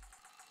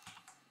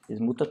 Eles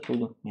mutam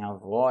tudo, minha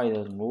voz,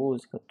 as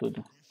músicas,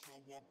 tudo.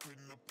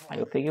 Aí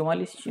eu peguei uma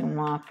listinha,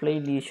 uma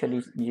playlist ali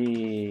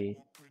de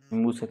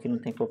música que não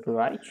tem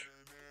copyright.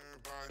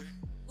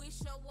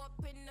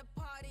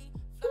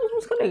 Tem umas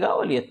músicas legais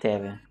ali até,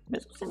 velho.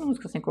 Mesmo sendo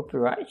música sem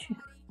copyright,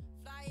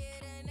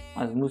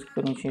 as músicas que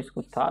eu não tinha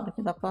escutado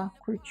que dá pra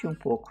curtir um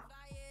pouco.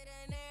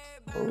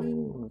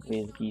 Oh,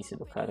 vesguice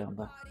do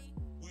caramba.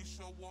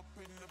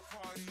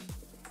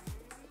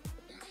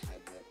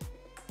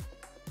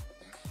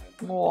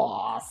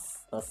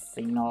 Nossa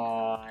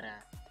senhora.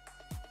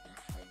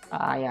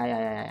 Ai, ai,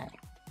 ai, ai.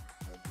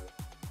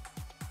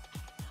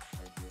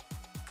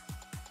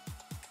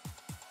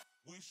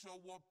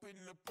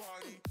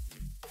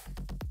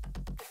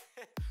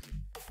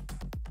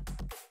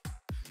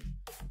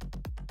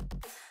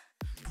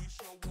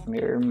 Meu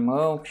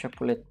irmão, que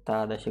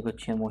chapuletada. Achei que eu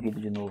tinha morrido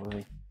de novo,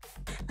 velho.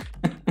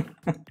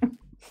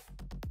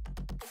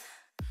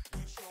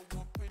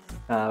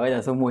 Ah,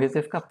 olha, se eu morrer você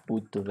vai ficar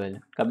puto,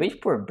 velho. Acabei de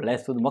pôr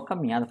Blast, tudo mó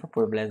caminhada pra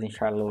pôr Blast em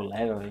Charlow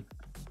Level, velho.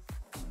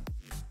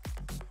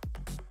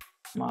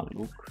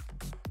 Maluco.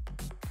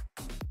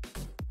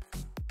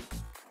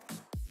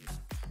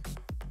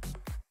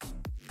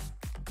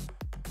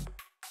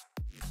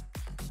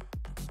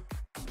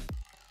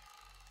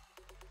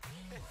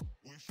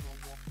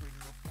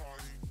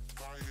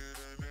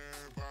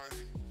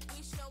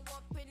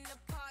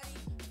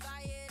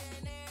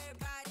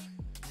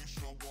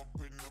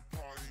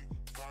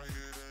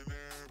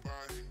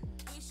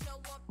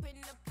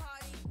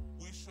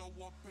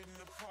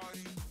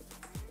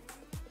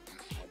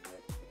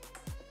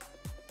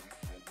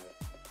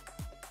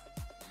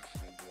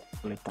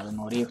 Coletada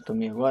na orelha que eu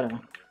tomei agora,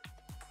 né?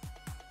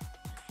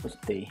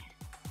 Gostei.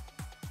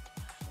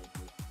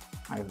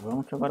 Aí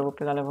vamos que agora eu vou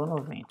pegar level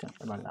 90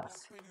 pra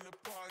bagaça.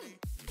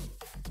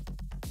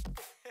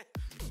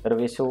 Quero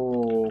ver se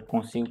eu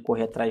consigo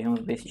correr atrás de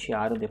uns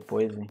bestiários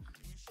depois, hein?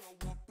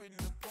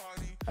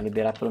 Pra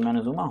liberar pelo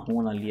menos uma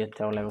runa ali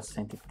até o level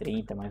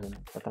 130, mais ou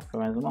menos. Pra tá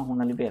pelo menos uma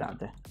runa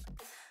liberada.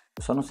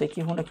 Eu só não sei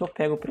que runa que eu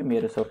pego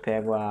primeiro. Se eu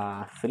pego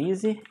a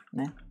Freeze,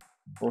 né?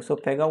 Ou se eu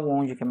pego a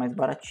Wand, que é mais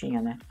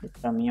baratinha, né? E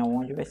pra mim a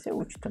Wand vai ser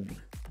útil também.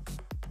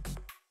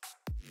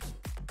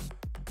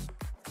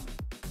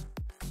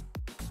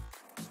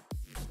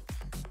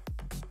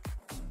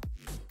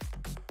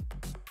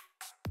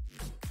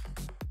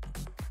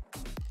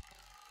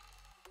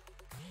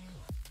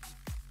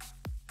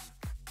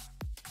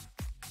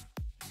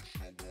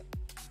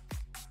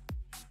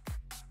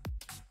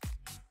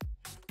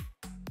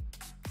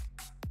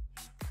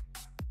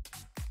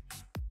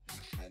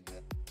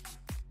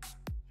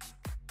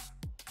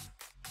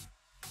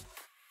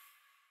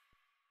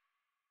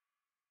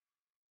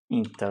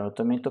 Então, eu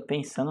também tô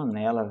pensando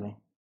nela, velho.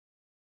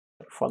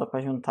 Foda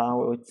pra juntar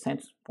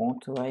 800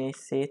 pontos vai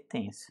ser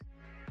tenso.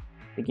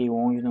 Peguei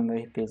onde no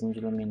meu RPzinho de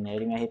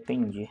Luminério e me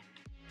arrependi.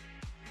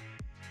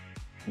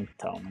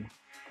 Então, né?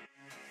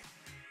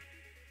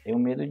 Tenho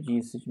medo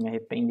disso, de me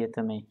arrepender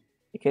também.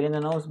 E querendo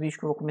ou não, os bichos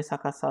que eu vou começar a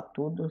caçar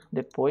tudo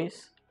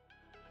depois,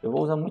 eu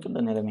vou usar muito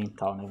dano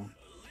elemental, né?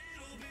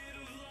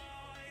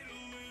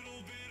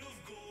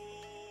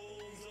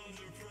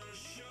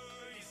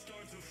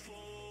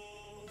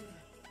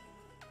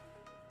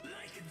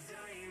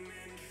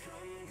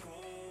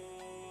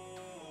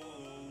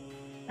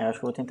 Eu acho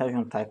que eu vou tentar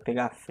juntar e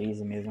pegar a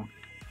Freeze mesmo.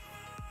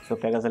 Se eu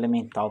pego as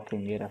elemental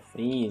primeiro, a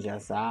Freeze, a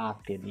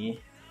Zap ali.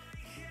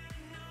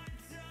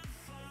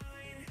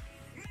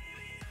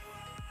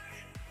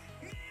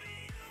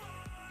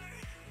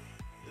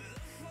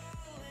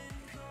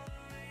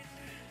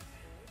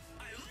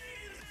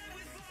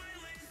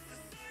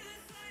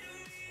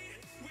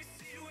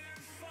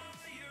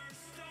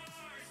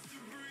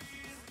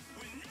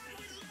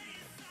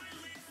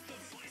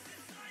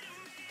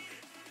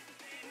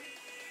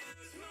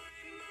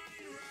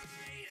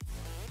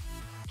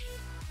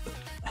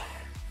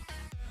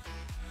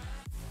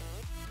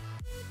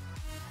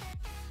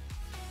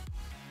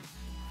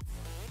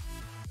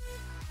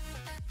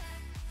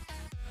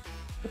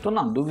 Eu tô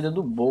na dúvida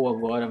do boa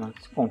agora, mano.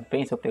 Se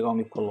compensa eu pegar o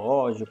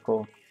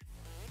micológico.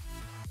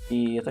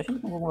 E eu tô achando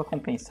que não vai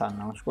compensar,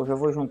 não. Acho que eu já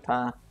vou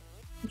juntar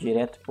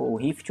direto pro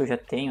Rift. Eu já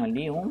tenho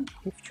ali um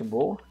Rift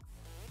boa.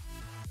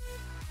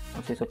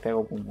 Não sei se eu pego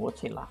algum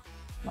outro, sei lá.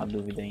 Na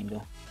dúvida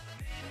ainda.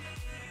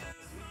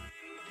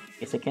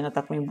 Esse aqui ainda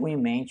tá com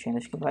imbuimento ainda.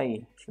 Acho que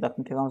dá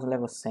pra pegar uns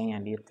level 100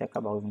 ali até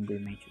acabar os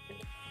imbuimentos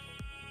dele.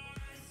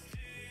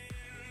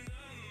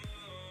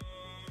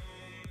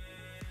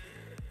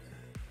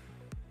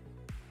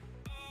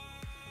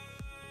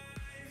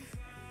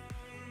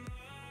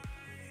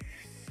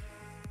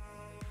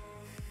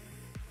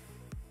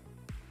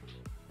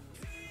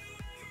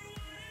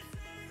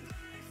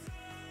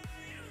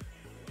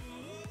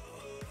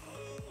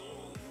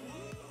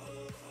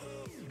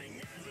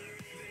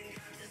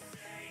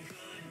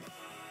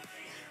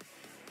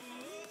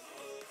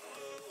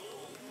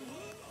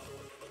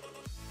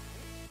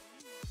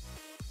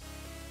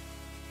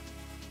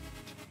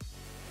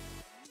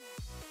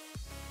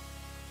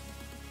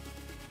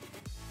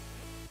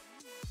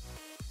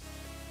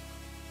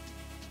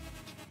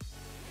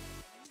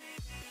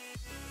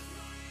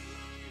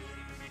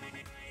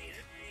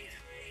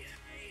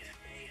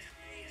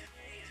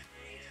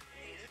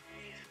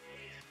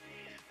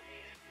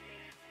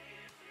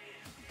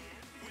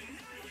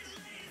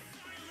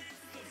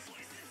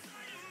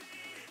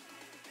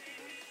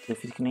 Eu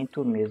fiz que nem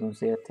tu mesmo,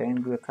 usei até o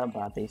embrulho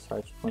acabado, aí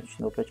sorte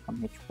continuou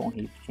praticamente com o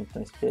Rift, então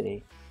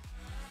esperei.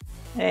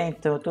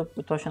 Então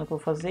eu tô achando que eu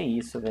vou fazer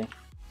isso, velho.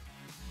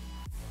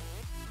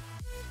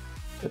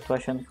 Eu tô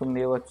achando que o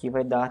meu aqui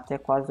vai dar até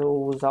quase eu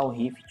usar o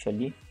Rift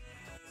ali.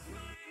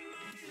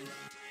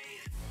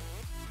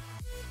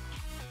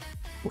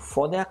 O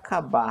foda é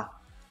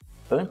acabar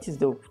antes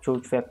de eu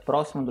estiver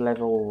próximo do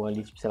level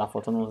ali, tipo, sei lá,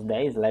 faltando uns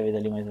 10 levels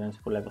ali mais ou menos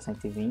pro level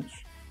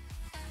 120.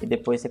 E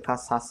depois você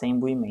caçar sem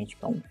imbuimento,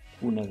 que é um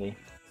cu, né, velho?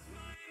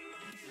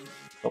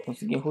 Só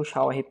consegui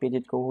rushar o RP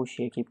do que eu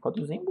rushei aqui por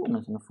causa dos embu,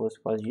 né? Se não fosse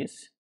por causa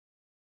disso.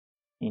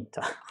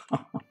 Então.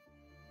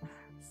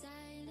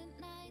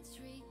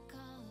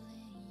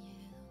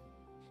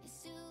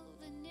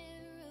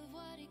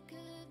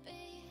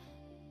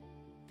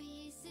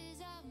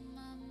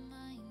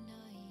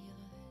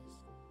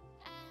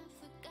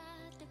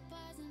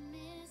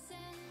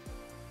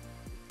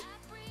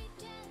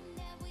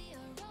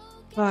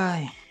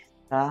 Ai,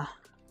 tá.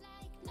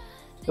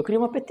 Eu queria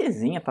uma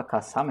PTzinha pra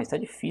caçar, mas tá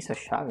difícil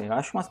achar, velho. Eu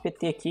acho umas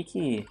PT aqui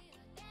que...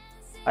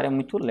 cara, é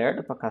muito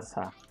lerdo pra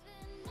caçar.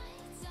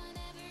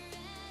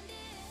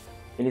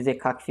 Aquele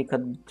ZK que fica,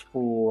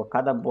 tipo, a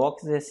cada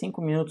box é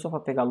 5 minutos só pra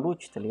pegar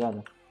loot, tá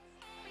ligado?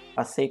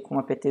 Passei com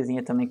uma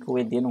PTzinha também que o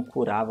ED não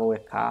curava o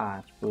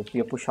EK. Tipo, eu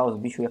ia puxar os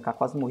bichos, o EK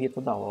quase morria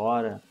toda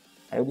hora.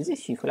 Aí eu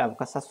desisti, falei, vou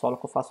caçar solo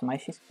que eu faço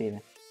mais XP,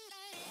 né?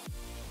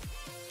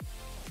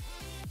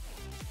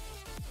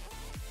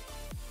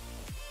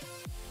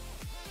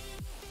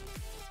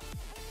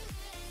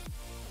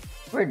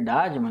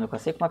 Verdade, mano, eu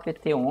passei com uma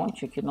PT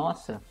ontem que,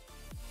 nossa,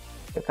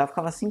 o EK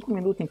ficava 5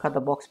 minutos em cada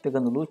box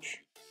pegando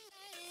loot.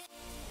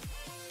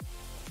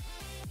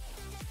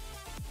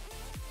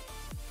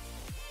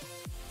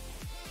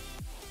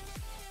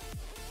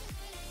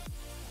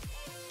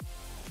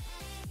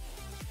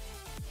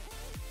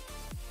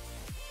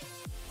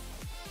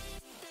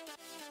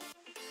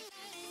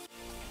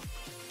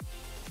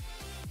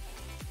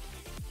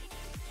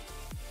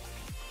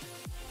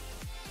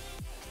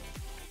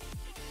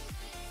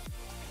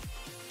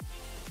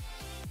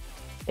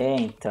 É,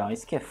 então,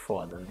 isso que é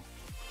foda, né?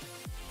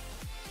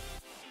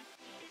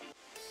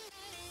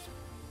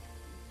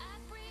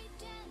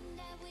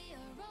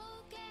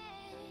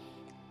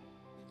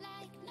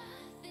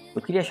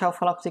 Eu queria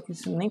falar pra você que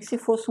isso, nem que se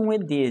fosse um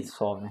ED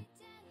só, né?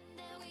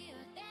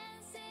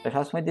 Se eu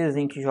achasse um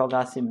EDzinho que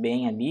jogasse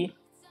bem ali,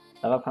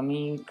 dava pra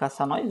mim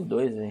caçar nós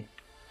dois, velho.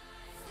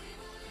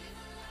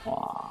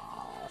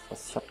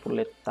 Nossa,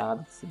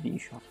 chapuletada desse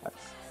bicho,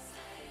 rapaz.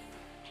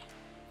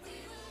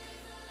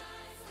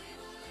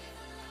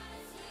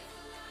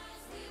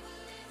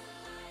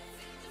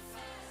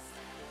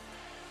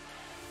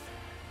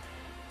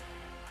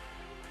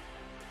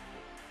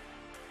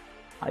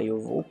 Aí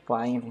eu vou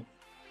upar, hein, velho.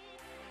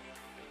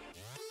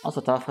 Nossa,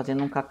 eu tava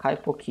fazendo um kk e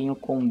pouquinho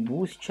com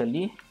boost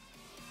ali.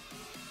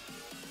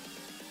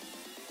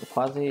 Eu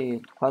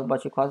quase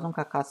bati quase um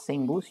kk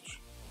sem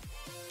boost.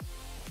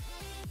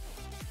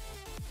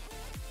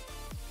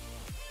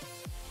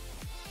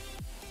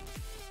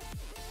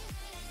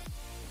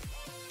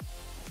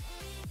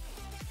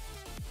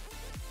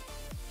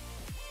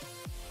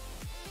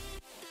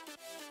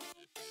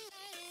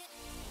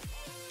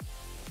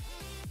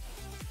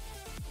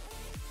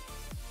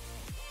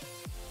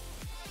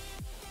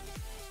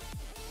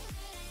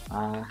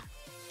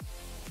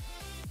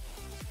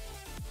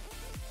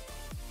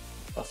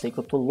 Só sei que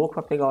eu tô louco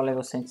pra pegar o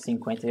level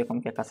 150 e ver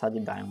como que é caçar de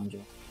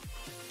Diamond.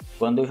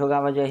 Quando eu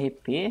jogava de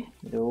RP,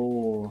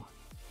 eu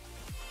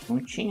não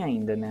tinha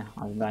ainda, né,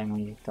 as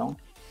Diamond, então...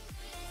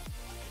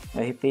 O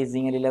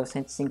RPzinho ali, level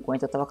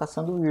 150, eu tava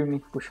caçando o Irme,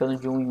 puxando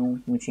de 1 em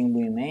 1, não tinha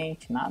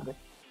imbuimento, nada.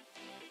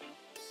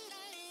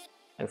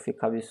 Aí eu fiquei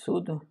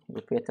cabeçudo,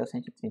 eu fui até o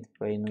 130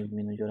 pra ir nos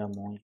minos de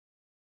Oramonde.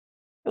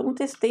 Eu não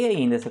testei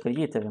ainda, você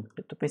acredita, velho?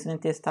 Eu tô pensando em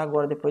testar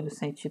agora, depois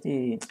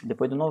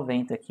do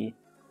 90 aqui.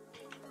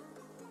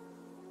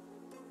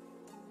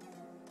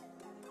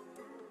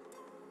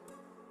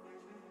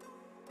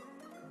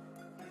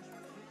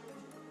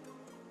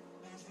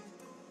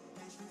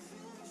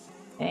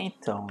 É,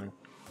 então,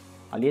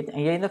 ali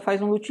e ainda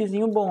faz um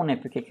lootzinho bom, né?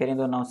 Porque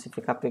querendo ou não, se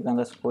ficar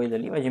pegando as coisas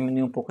ali, vai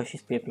diminuir um pouco a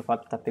XP pelo fato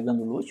de estar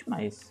pegando loot,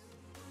 mas...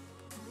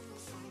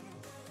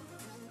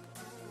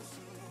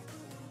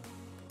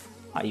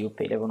 Aí o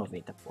P level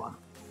 90, porra.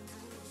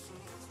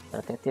 Vou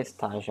até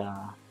testar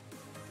já.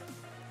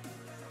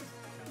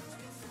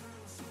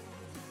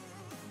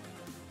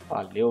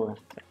 Valeu, vou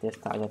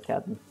testar já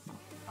até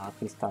a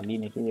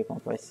cristalina aqui e ver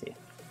como vai ser.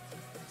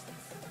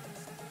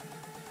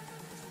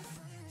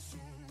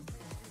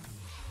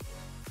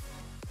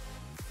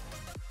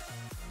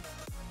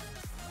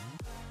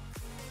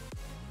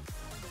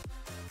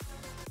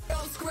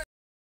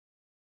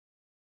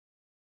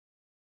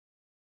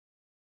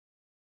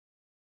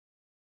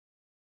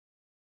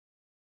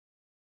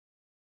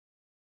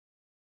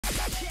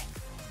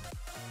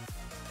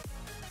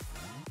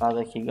 Faz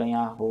aqui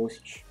ganhar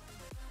host.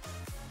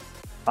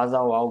 Faz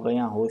au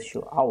ganha host.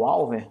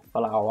 Au, velho.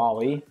 Fala au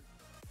aí.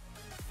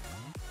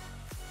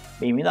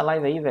 Bem-vindo à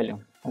live aí,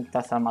 velho. Como que tá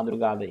essa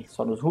madrugada aí?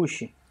 Só nos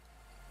rush?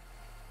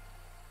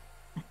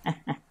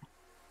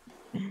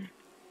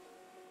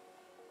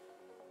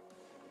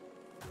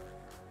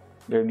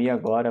 Dormi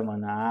agora,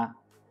 mano.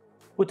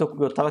 Puta,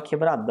 eu tava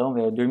quebradão,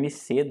 velho. Eu dormi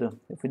cedo.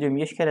 Eu fui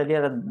dormir, acho que era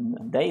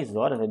 10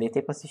 horas, velho.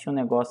 Deitei pra assistir um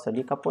negócio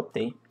ali e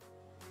capotei.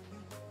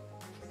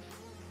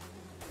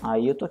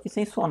 Aí eu tô aqui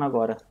sem sono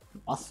agora.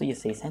 Nossa, ia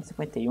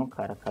 651,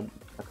 cara, com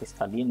a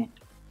Cristalline.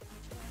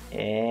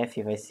 É,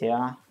 fi, vai ser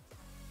a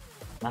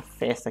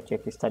festa aqui, a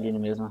Cristalline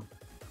mesmo.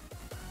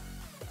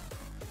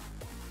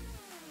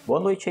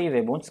 Boa noite aí,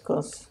 velho. Bom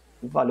descanso.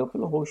 E valeu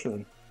pelo host,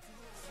 velho.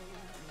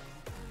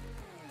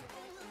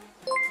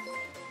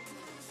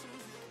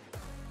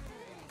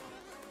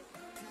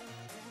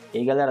 E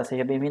aí, galera,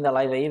 seja bem-vindo à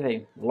live aí,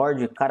 velho.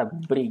 Lorde, cara,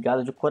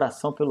 obrigado de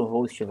coração pelo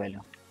host,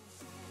 velho.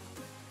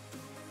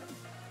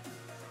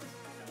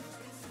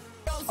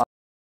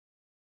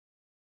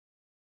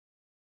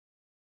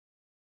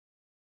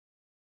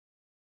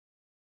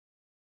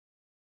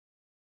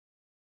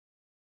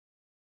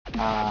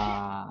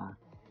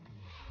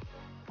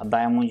 A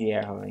Diamond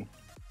Error, velho.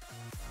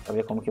 Pra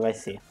ver como que vai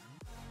ser.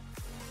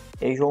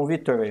 E aí, João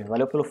Vitor, velho.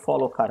 Valeu pelo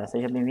follow, cara.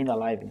 Seja bem-vindo à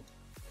live.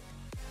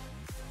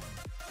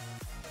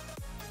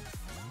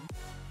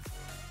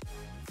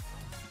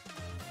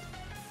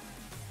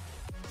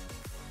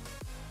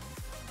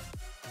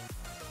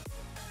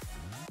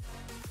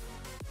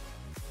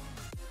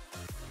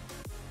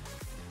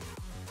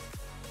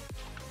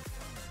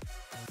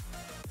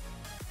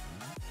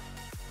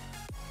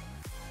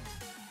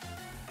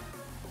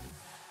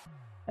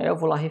 Aí eu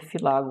vou lá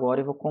refilar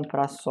agora e vou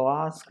comprar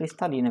só as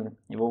cristalinas, velho.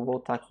 E vou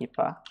voltar aqui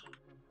pra...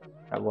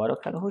 Agora eu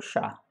quero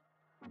rushar.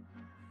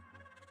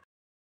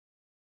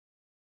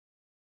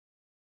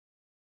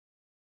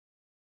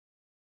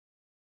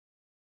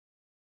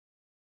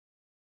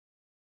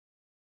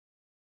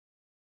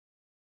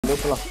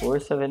 Valeu pela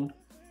força, velho.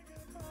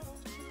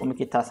 Como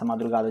que tá essa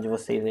madrugada de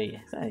vocês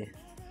aí?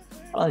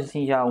 Falando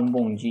assim, já um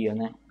bom dia,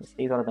 né?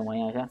 6 horas da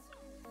manhã já.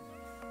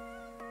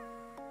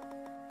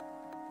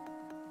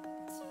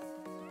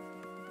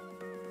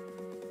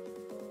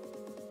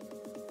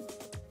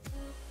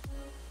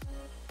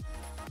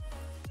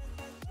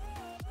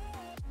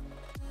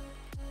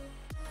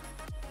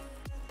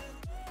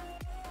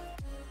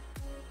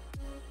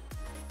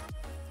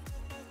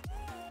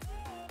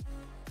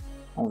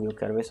 Vamos ver, eu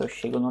quero ver se eu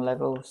chego no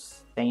level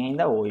 100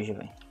 ainda hoje,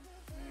 velho.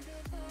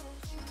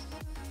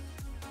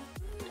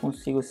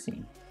 Consigo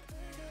sim.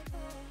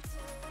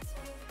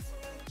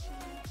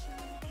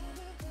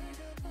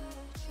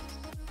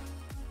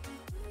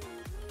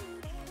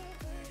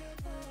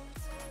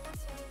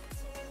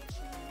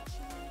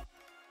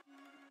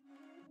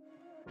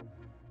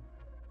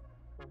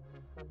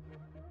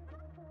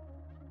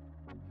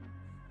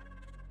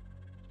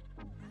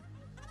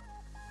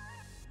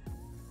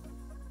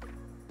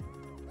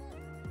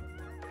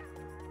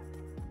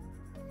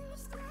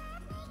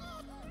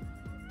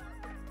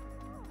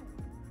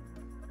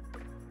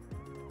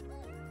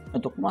 Eu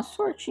tô com uma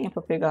sortinha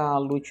pra pegar a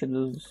loot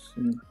do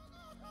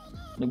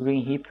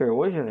Green Reaper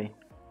hoje, velho.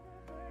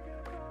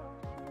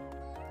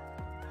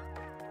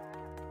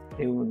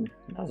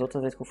 Das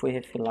outras vezes que eu fui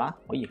refilar,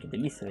 olha que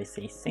delícia, velho,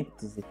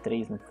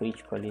 603 no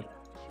crítico ali.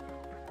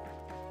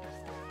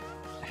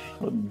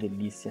 Oh,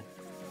 delícia.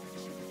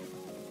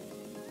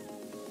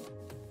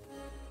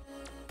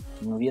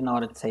 Não vi na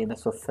hora de sair da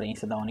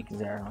sofrência da Onyx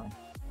Zero,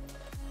 velho.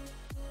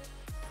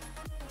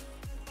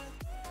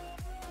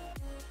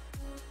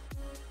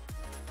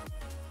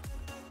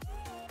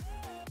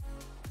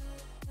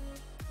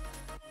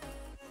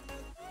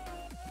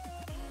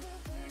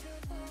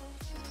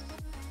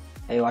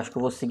 Eu acho que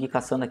eu vou seguir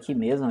caçando aqui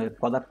mesmo,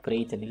 por causa da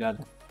Prey, tá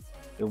ligado?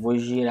 Eu vou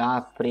girar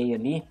a Prey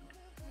ali.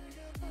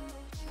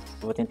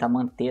 Eu vou tentar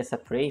manter essa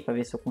Prey pra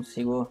ver se eu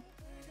consigo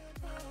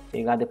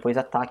pegar depois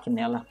ataque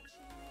nela.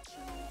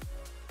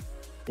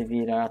 Se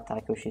virar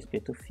ataque o XP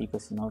tu fica,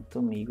 senão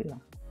tu migra.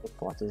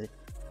 Hipótese.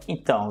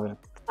 Então,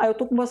 eu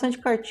tô com bastante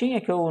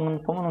cartinha que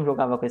como eu não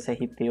jogava com esse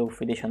RP, eu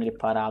fui deixando ele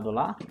parado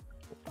lá.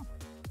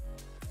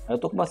 Eu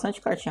tô com bastante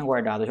cartinha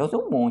guardada. Eu já usei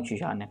um monte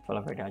já, né? Pra falar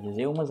a verdade.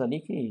 Usei umas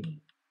ali que...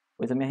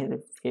 Depois eu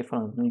fiquei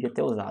falando, não devia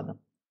ter usado.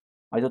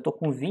 Mas eu tô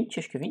com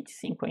 20, acho que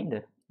 25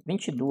 ainda.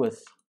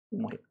 22.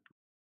 Morri.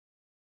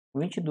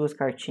 22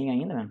 cartinhas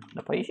ainda, mano.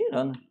 Dá pra ir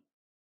girando.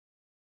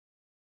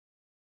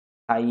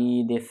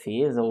 Aí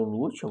defesa ou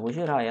loot, eu vou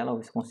girar ela,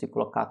 ver se consigo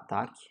colocar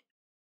ataque.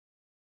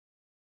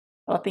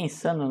 Tava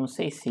pensando, não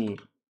sei se...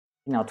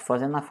 Não, tô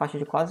fazendo na faixa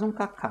de quase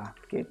 1kk.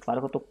 Porque claro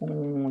que eu tô com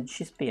 1 de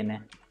XP,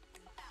 né?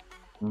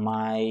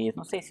 Mas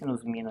não sei se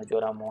nos minas de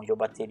Oramond eu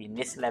bateria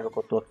nesse level que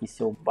eu tô aqui,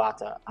 se eu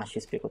bato a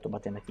XP que eu tô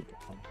batendo aqui.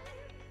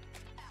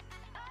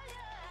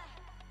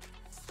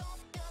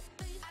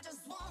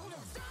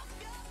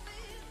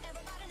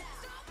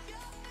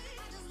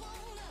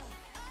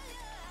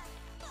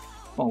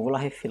 Bom, vou lá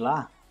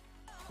refilar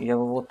e já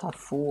vou voltar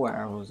full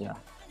arrows já.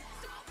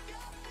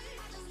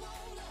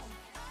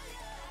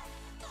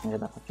 Já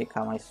dá pra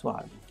ficar mais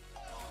suave.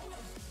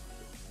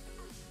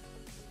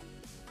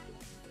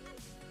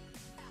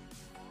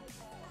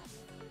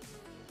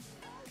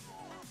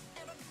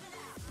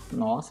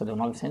 Nossa, deu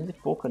 900 e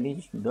pouco ali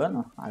de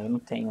dano. Ah, eu não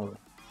tenho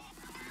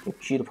o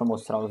tiro pra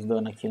mostrar os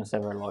danos aqui no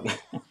server log.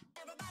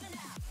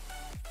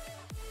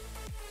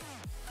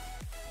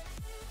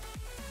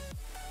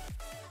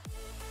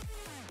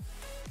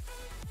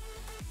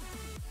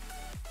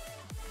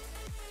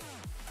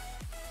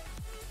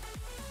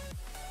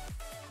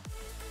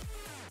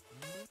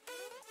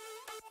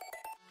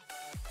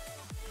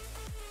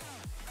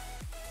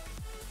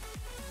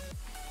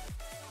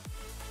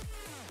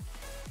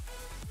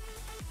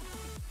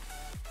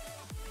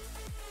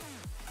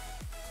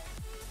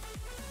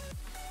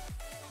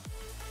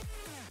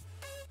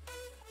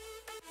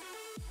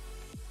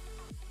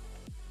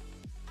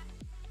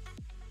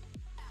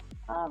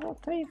 Ah,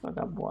 voltei,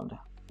 vagabundo.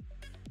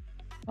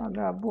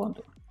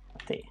 Vagabundo.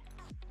 Voltei.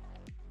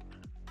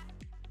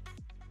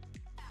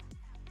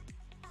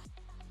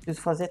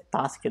 Preciso fazer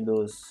task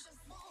dos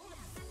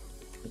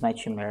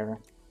Nightmare.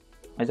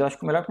 Mas eu acho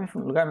que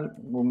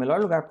o melhor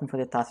lugar pra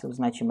fazer task dos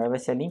Nightmare vai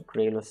ser ali em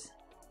Kralos.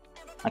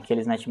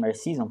 Aqueles Nightmare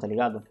Season, tá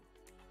ligado?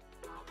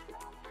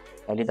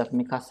 Ali dá pra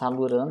me caçar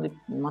lurando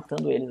e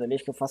matando eles ali.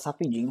 Acho que eu faço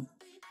rapidinho.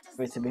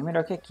 Vai ser bem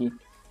melhor que aqui.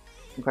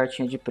 Com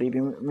cartinha de Prey,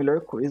 bem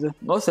melhor coisa.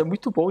 Nossa, é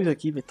muito bom isso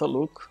aqui, velho. Tá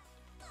louco.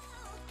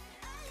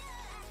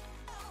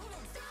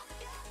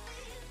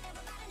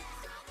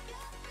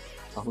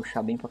 Pra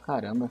rushar bem pra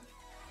caramba.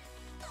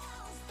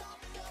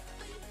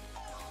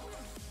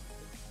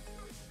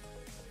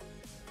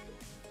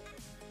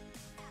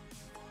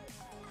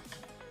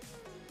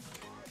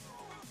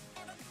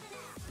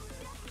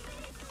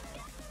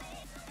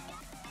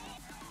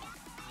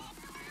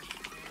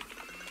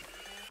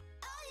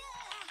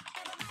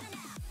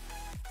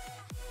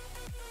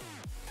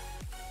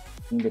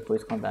 E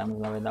depois com a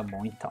Diamond lá vai dar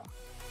bom então.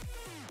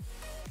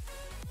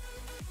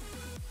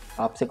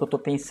 Fala pra você que eu tô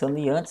pensando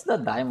em ir antes da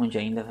Diamond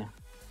ainda, velho.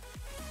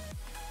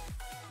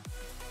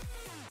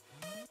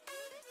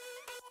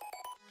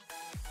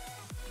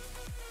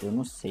 Eu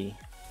não sei.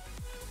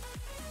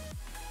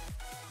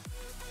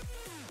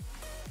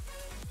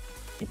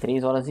 Tem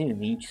 3 horas e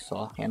 20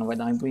 só. Aí não vai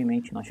dar um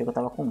imbuimento não. Achei que eu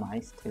tava com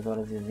mais. 3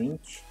 horas e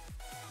 20.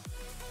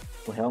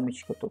 O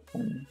realmente que eu tô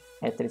com...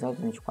 É 3 horas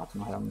e 24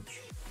 no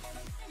realmente.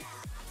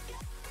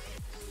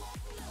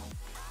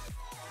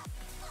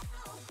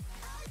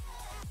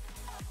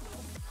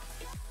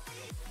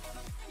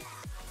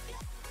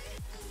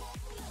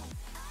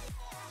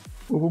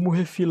 Vamos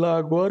refilar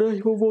agora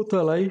e vou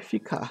voltar lá e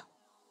ficar.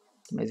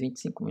 Mais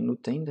 25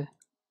 minutos ainda.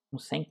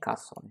 Uns 100k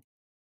só, né?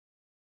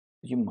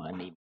 De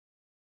money.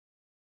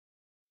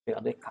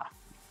 Pegar do EK.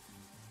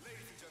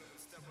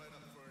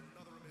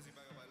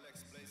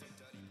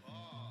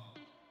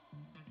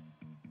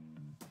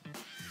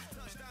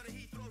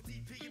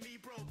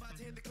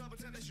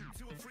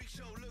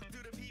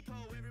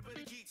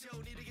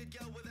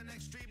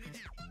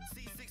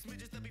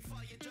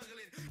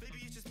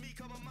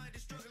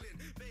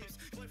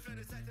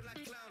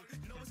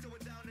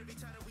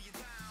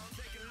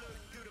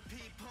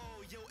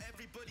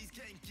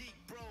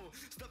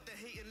 Stop the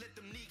hate and let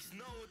them leaks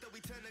know that we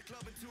turn the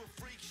club into a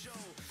freak show.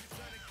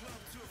 Turn the club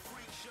to a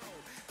freak show.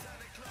 Turn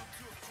the club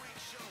to a freak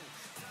show.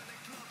 Turn the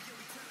club, yeah,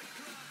 we turn the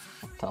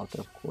club. Tá,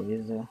 outra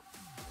coisa.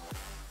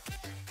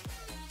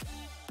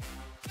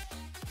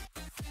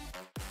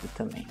 E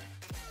também.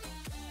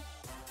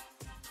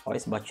 Olha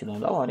esse batidão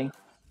da hora, hein?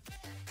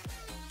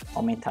 Vou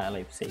aumentar ela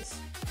aí pra vocês.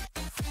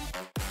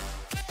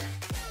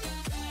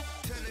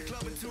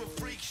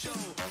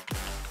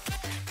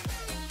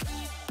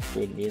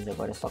 Beleza,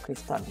 agora é só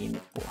cristalina,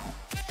 porra.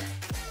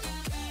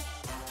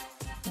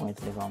 Vamos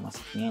levar umas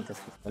 500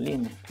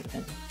 cristalinas,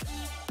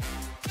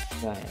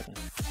 já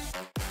era.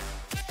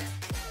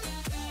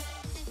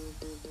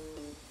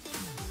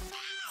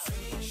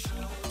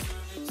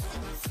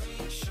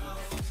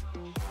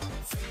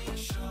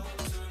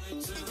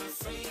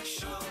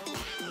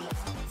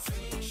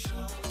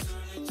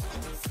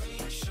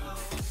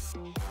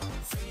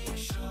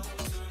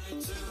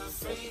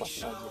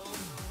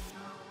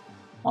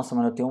 Nossa,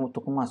 mano, eu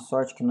tô com uma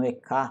sorte que no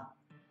EK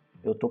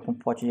eu tô com um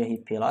pote de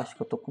RP lá, acho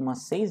que eu tô com umas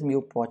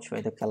 6.000 potes,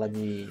 velho, daquela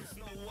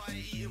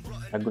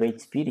da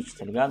Great Spirit,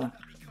 tá ligado?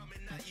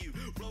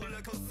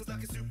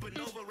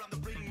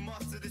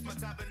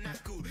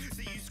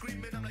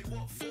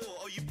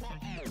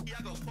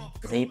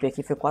 Esse RP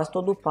aqui foi quase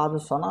todo upado,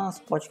 só nas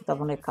potes que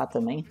estavam no EK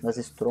também, das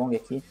Strong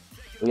aqui.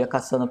 Eu ia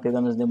caçando,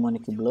 pegando os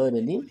Demonic Blood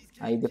ali,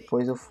 aí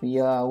depois eu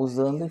fui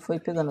usando e foi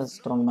pegando as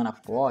Strong Mana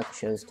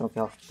Pot, as Strong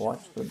Health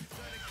Pot, tudo.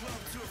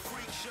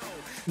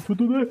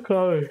 Tudo no EK,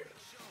 velho.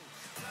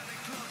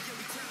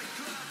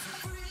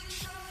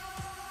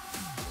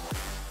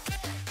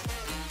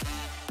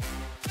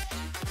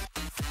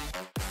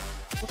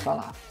 Vou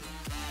falar.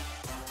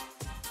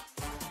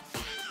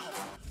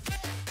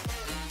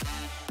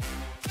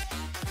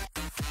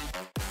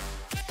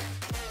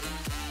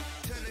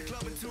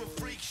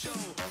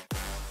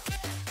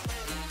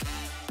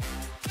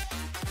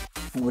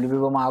 Vou beber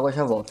uma água e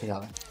já volto já,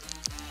 velho.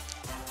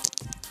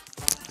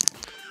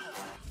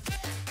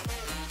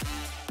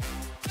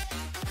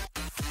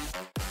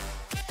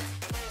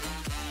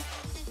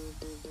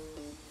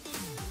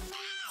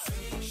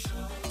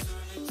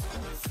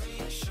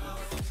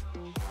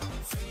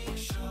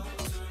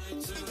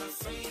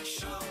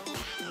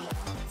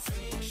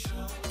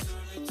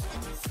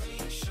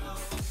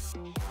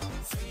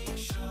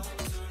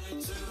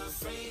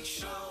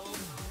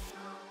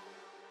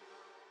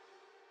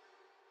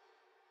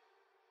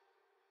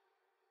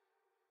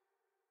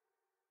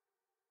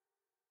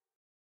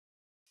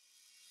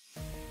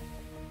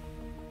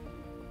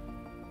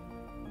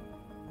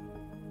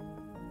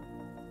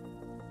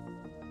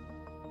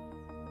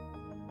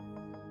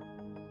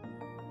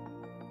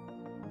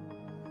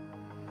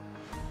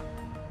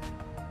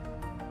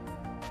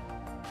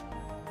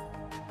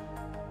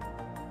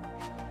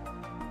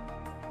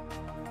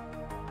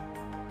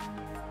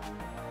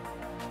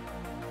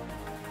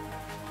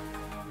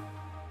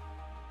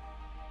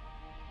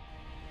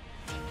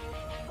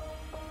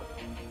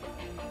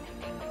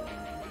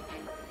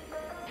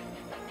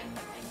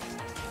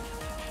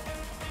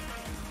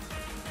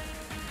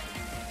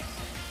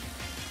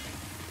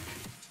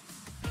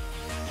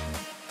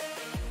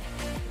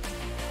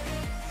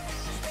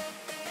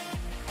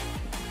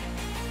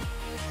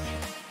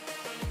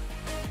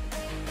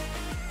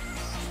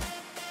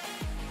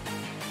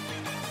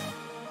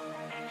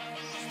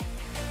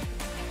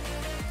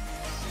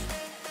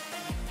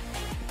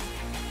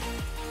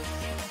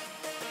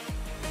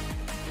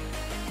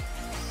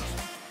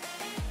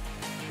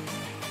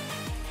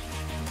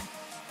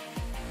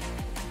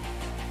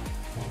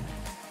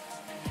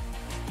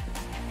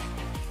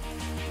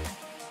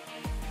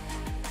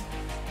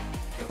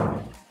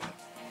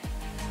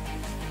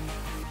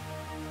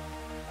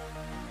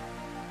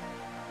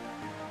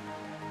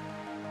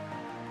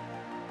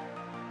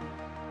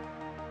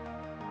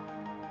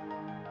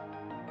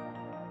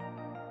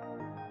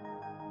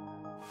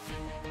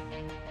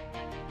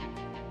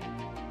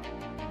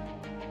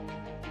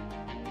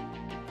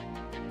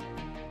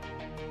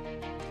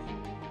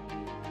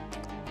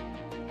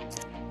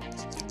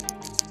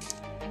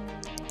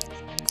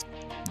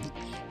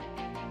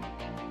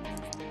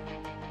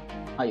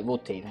 Aí,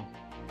 voltei, velho.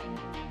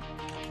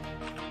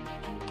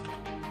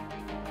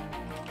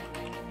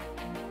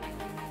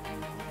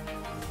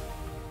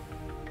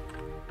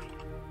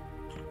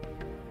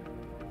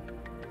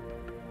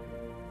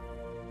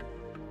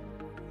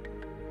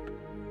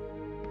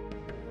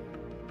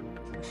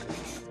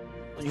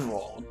 Tô de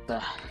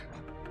volta.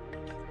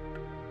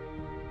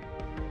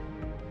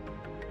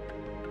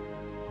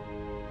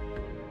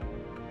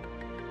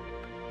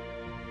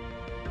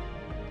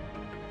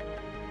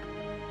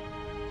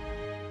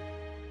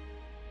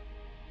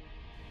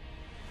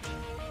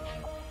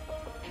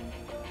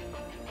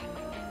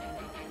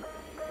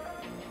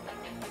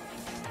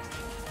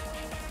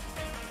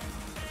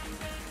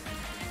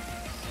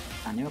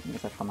 Nem vou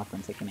começar a ficar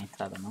matando isso aqui na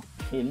entrada, não.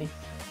 Ele.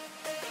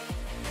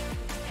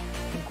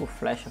 5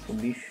 flechas pro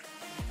bicho.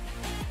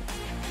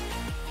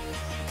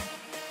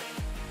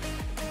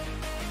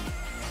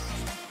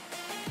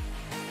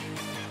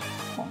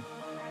 Bom.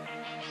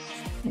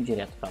 Vamos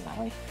direto pra lá,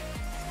 vai.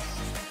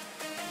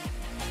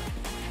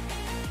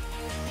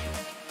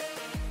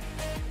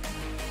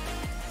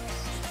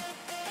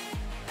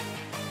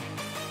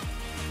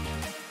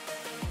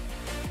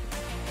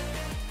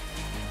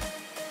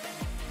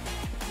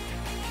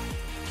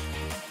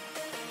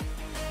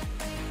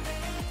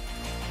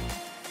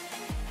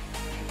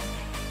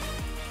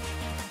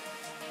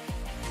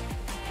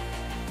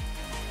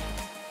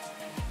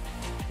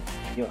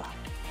 E ó,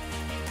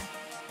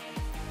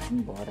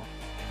 embora.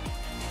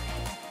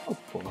 Oh,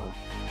 porra.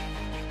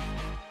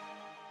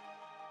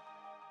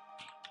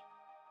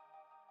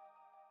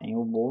 Tem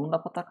o bolo, não dá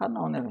pra atacar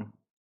não, né, velho?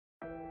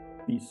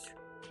 Isso.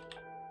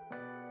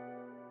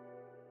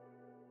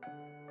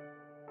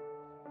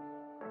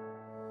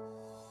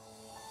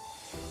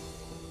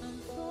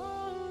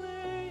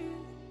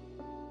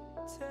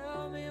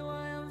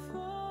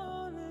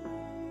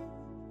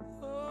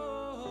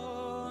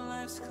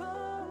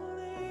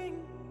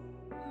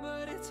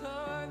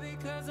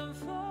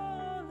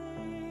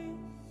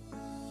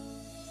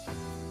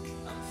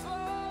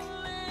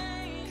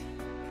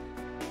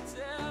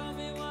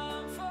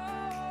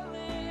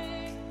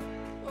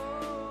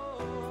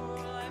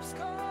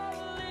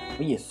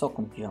 Olha só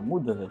como que já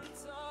muda, velho.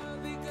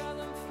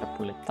 A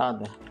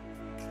puletada.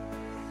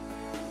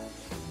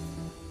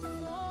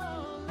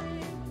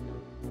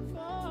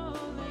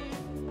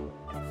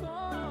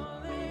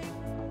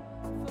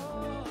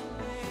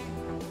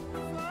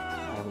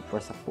 Ah, eu vou pôr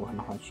essa porra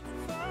na hot.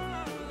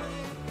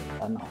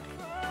 Ah, não.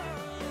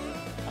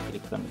 Tá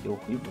clicando, deu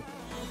horrível.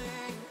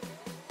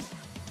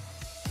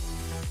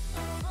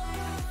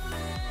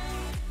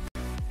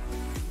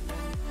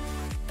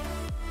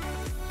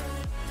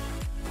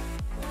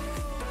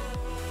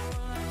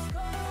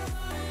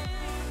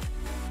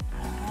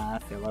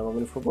 Agora o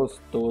bagulho ficou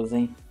gostoso,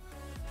 hein?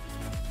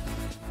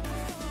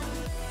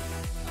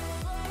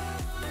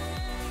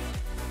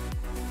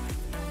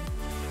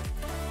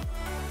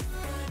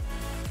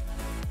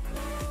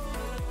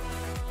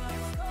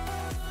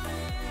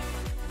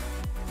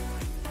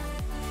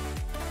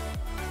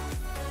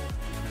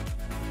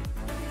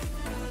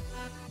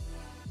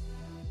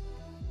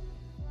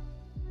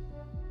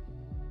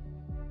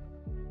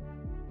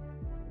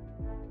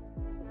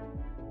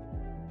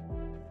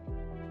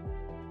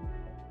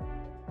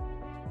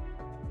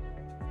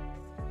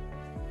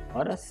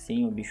 Agora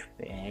sim o bicho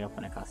pega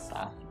para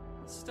caçar.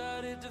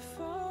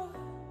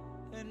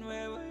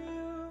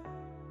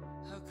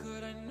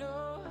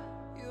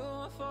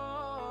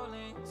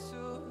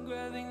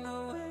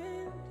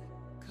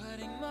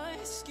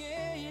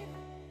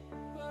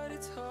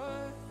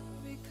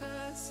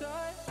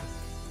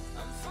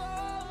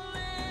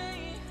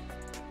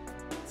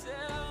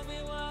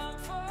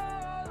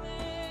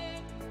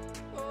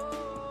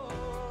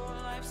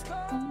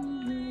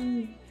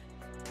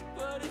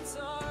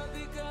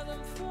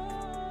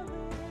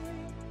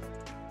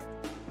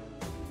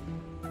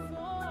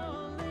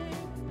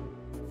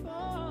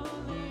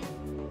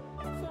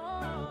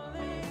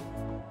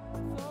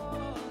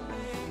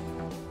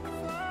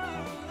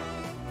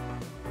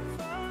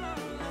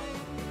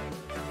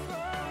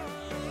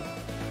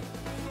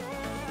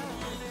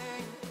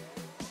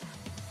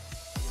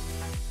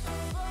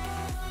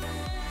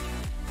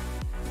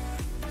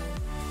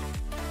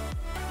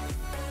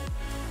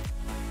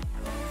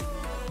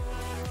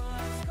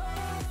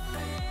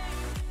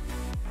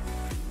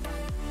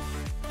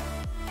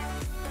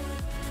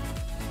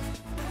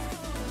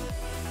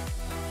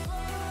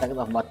 Será que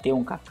nós bater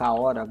um kk a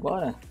hora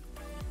agora?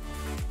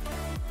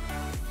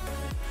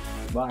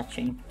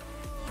 Bate, hein?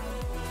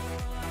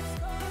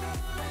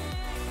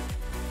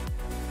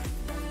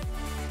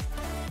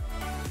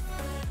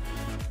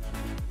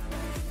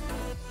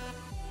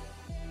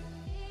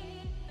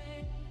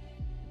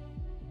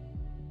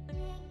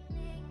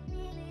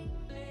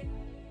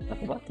 Dá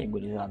pra bater,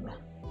 gurizada.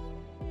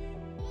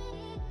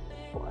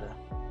 Bora.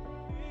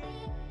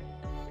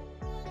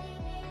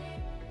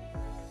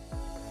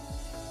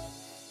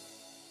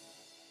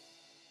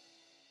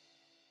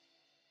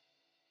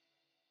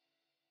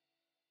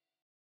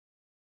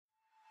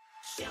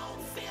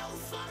 Don't feel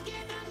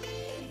fucking at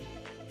me.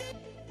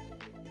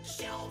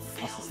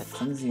 Nossa,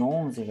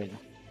 711, velho.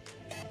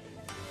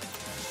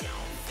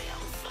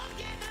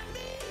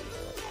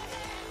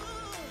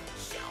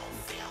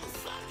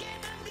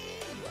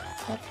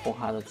 Uma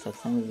porrada de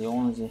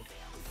 711.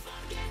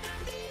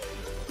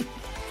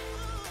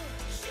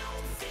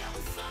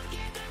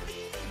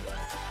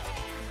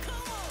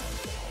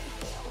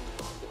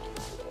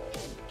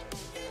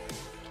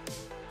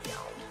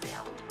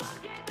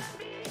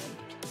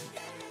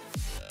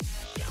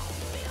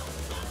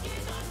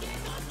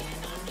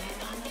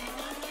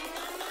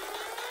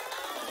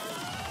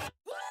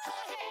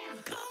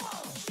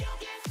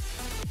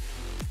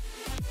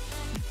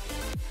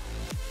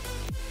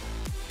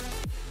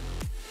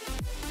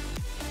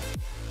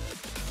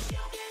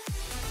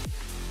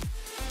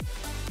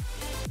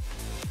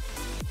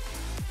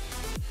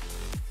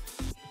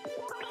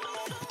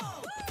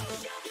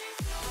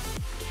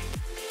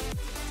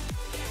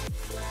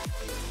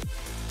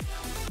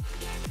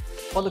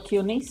 Foda que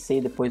eu nem sei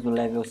depois do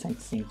level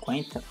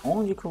 150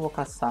 onde que eu vou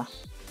caçar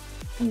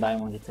um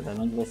Diamond, tá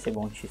ligado? Onde vai ser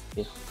bom de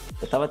XP.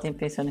 Eu tava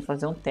pensando em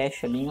fazer um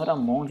teste ali em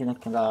Oramonde,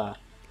 naquela...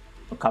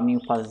 no caminho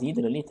pra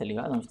Zidra ali, tá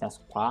ligado? Onde tem as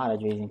Quara,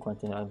 de vez em quando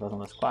tem a invasão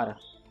das Quara.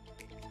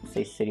 Não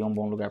sei se seria um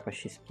bom lugar pra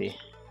XP.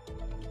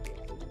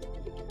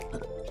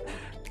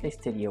 Não sei se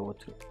teria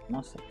outro.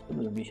 Nossa,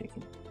 todos os bichos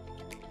aqui.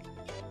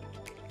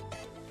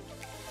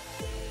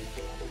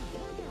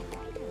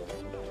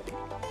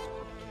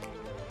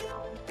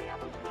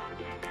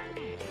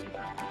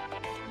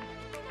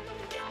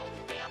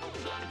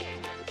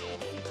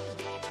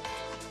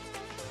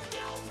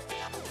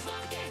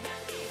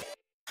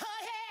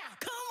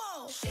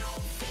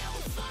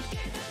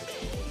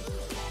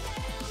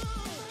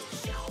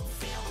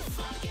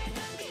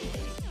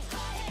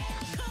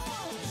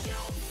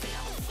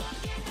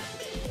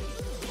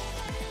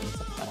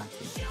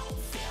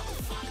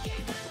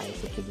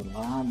 Aqui do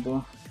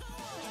lado.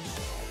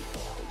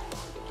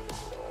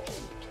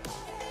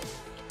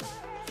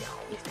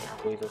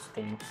 Essas coisas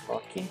tem um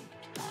estoque.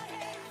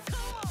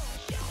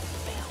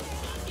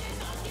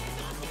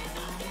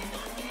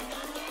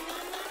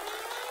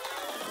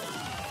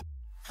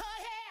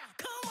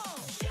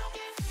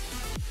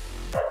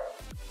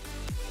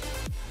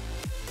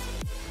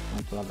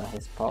 Muito lá da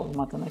respawn,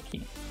 matando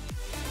aqui.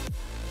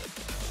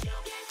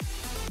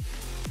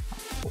 Ah,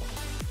 porra.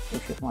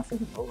 Deixa eu tomar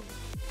de novo.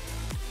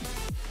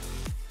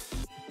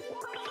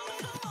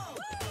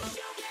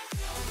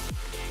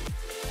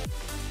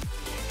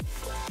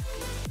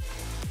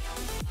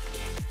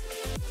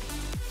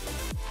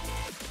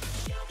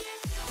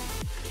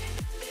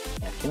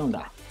 Aqui não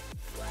dá.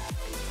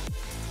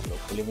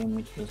 Ele vem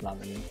muito dos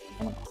lados ali.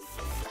 Vamos lá.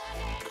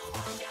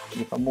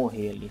 Ele pra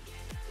morrer ali.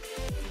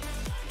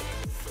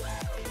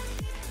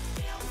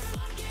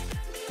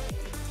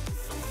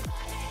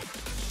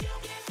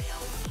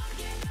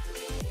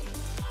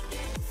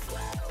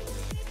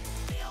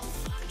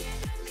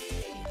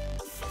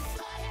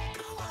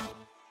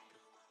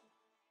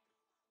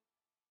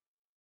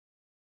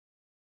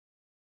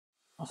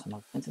 Nossa,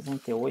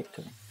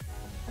 968.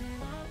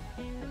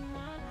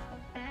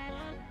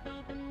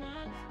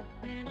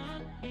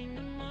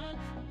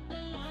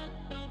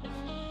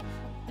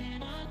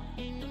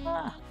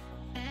 Ah,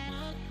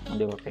 não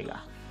deu pra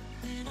pegar.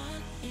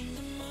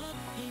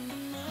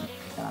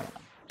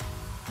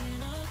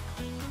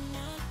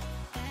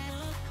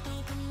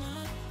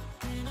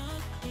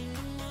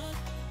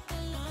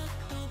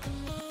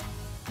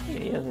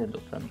 E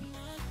azedou pra mim.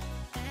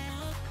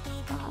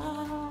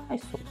 Ai,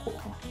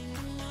 socorro.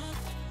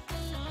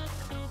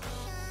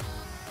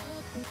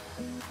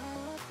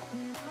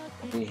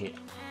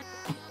 Ligeiro.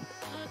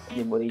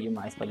 Demorei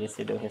demais pra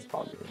descer, deu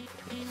respawn dele.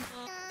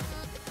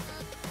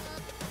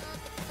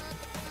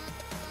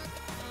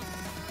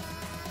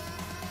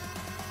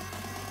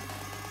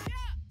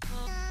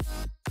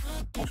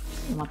 Acho que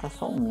preciso matar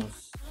só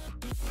uns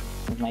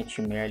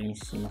Nightmare ali em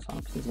cima, só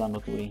não preciso ir lá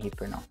no Green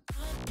Reaper não.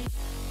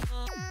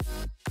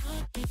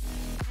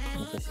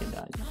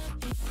 Necessidade.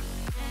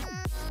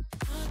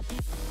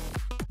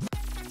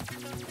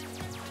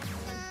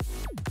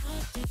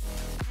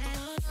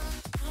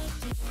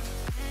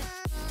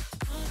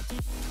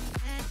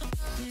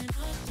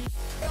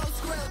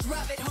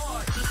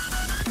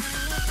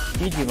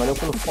 Vídeo, valeu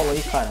pelo follow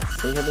aí, cara.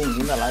 Seja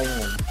bem-vindo à live,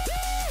 velho.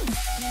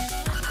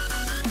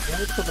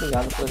 Muito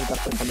obrigado por ajudar a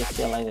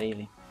fortalecer a live aí,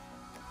 velho.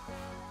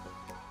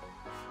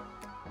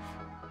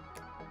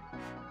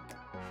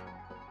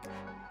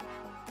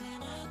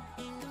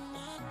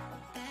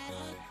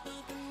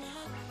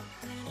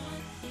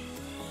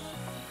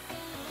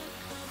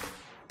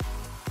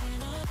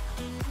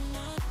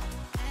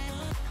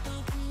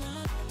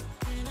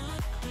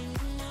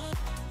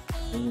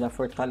 Ajuda a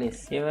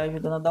fortalecer, vai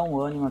ajudando a dar um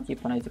ânimo aqui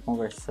pra nós ir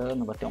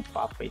conversando, bater um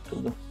papo aí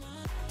tudo.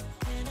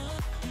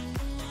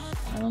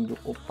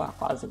 Opa,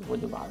 quase vou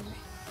de lado.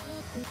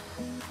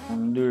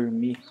 Vamos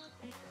dormir.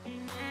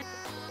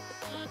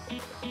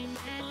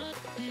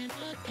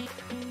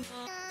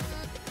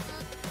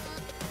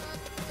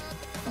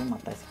 Vamos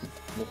matar esse aqui,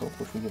 vou colocar o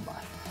puxo de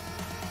baixo.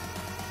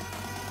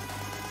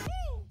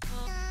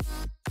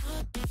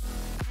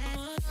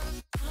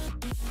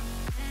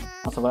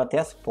 Nossa, agora até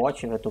as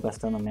potes eu tô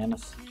gastando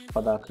menos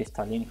pra dar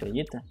cristalina,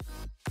 acredita?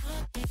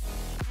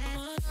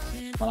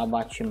 Quando ela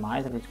bate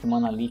mais, acredito que o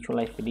Mana Lich ou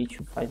Life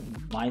Lich faz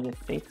mais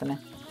efeito, né?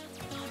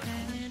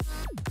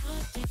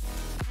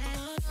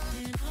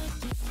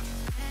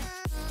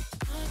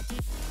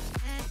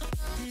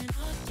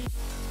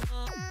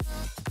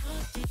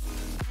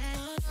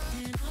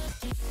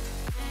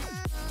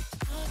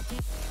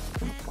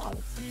 Como fala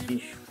esse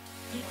bicho?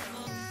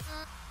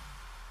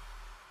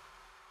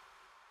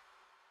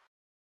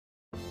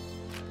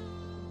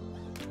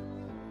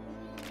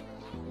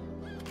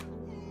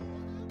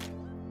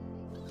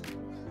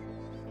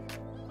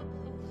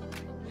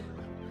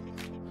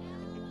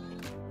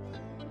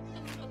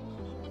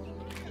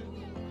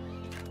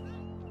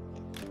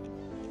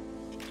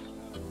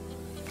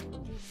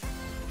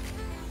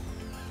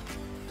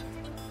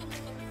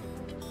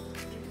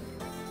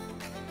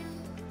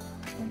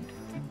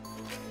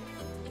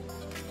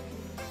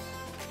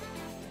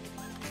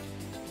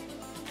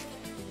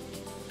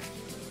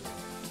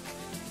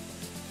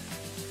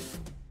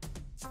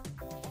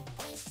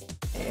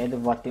 Eu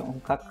vou bater um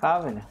kk,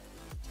 velho.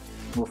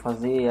 Vou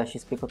fazer a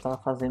XP que eu tava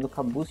fazendo com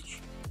a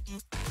boost.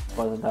 Por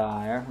causa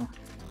da erva.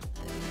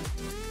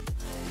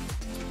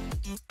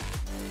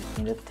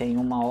 Ainda tem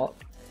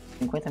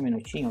 50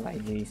 minutinhos, vai,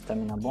 de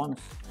stamina bônus.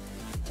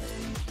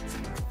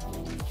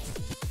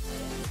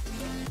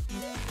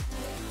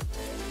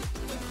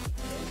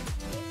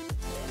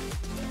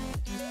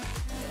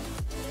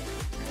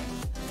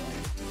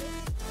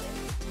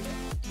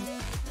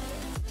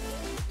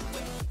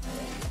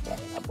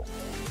 Tá bom.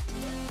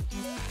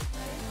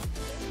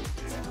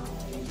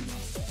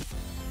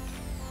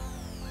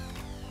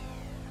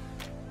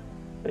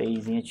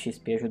 Sprayzinha de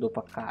XP ajudou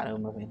pra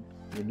caramba, velho.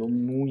 Ajudou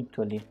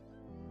muito ali.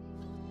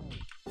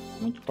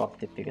 Muito top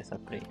ter pego essa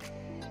spray.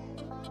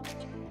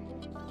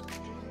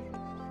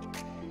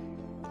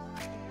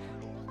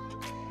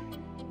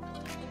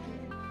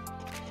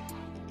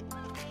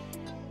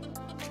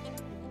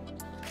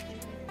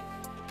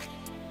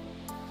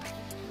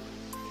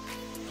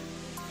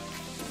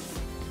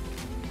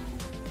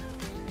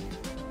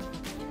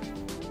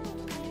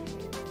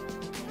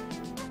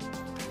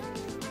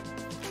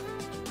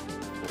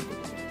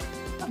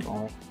 Tá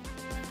bom, velho.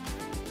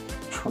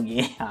 Joguei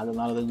errado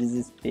na hora do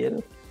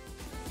desespero.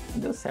 Não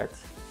deu certo.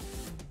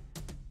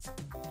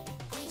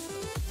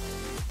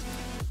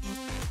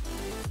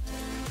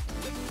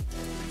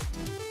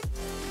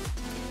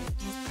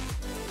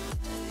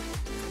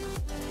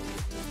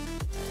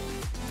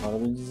 Na hora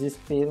do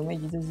desespero,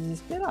 medidas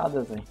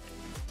desesperadas, velho.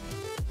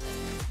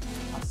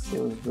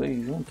 Nasceu os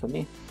dois juntos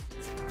ali.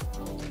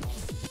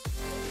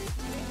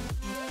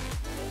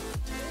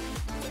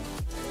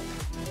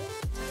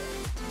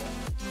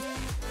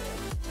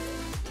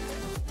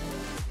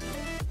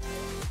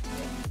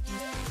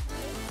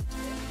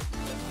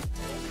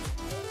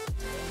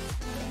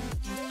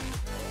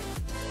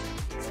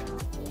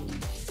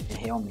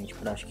 Realmente,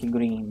 eu acho que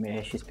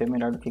XP é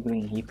melhor do que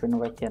Green Reaper, não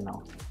vai ter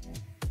não.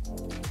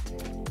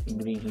 E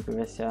Green Reaper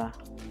vai ser a...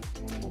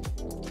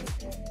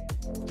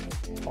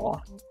 Ó.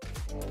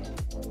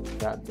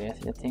 Já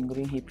dessa, já tem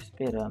Green Reaper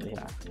esperando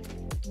já.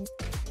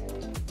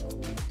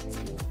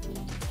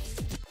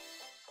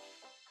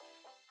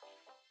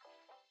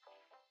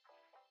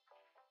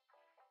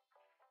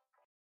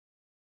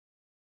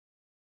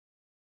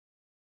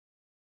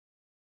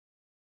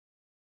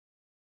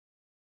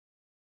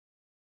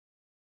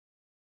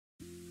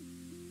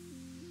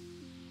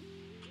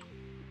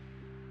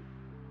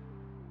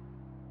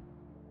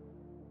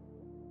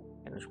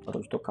 Acho que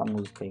parou de tocar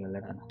música aí,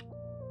 galera.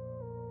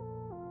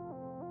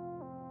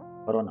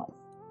 Parou não.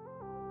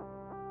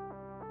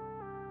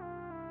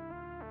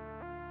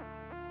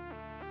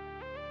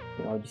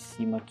 Tirar o de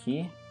cima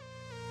aqui.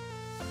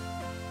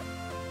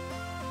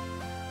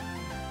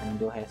 Não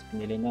deu resp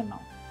nele ainda não.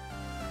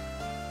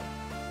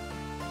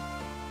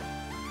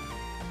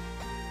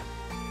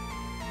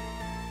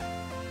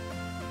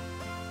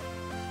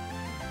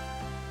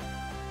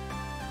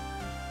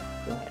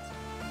 Deu resp.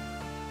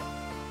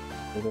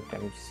 Depois eu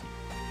pego de cima.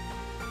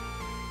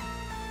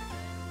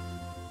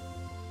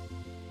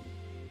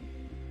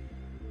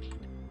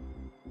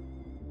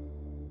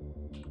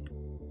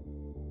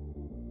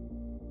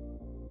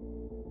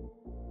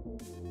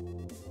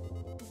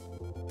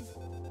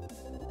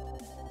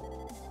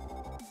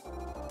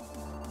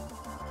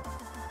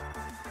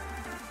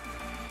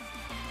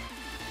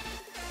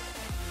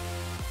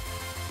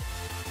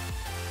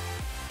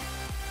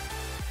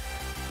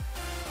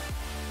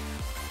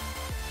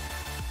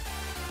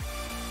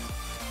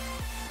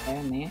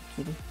 Nem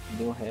aquilo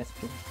deu resp.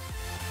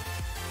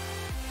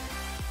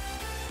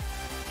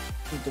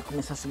 Tem que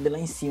começar a subir lá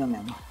em cima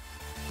mesmo.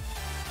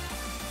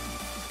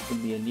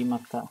 Subir ali e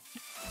matar.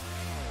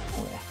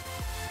 Ué.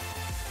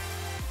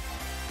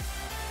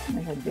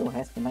 Mas já deu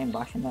resp lá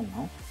embaixo, ainda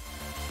não.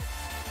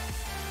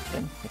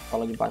 A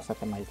escola de baixo só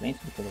que é mais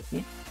lento do que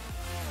daqui.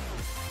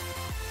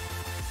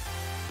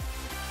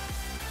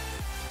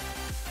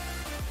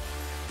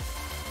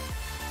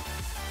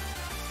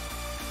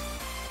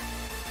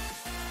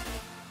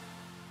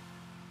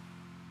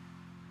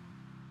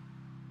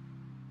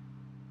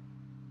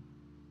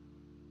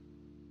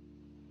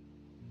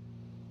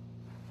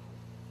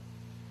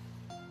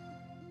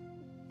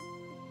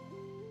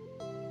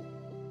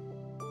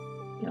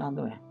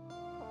 desesperado, é.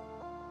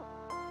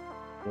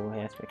 O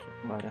resto aqui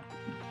agora.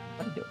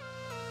 Deu.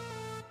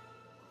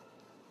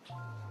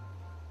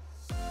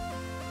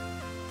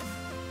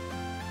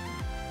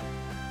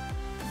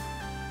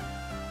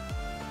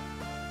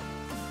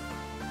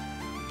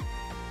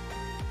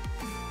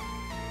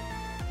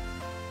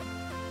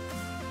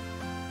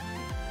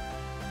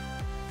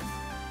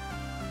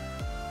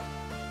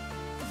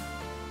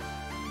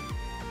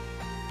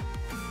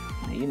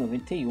 Aí,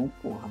 91,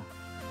 porra.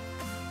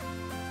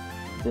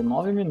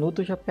 19 minutos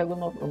eu já pego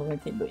o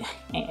 92.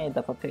 É,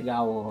 dá pra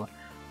pegar o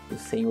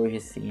 100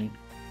 hoje sim.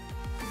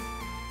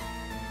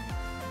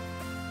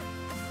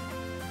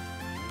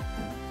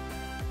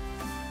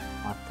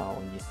 Matar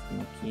o de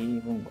cima aqui e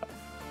vamos embora.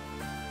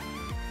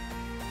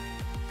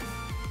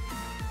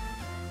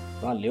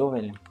 Valeu,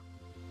 velho.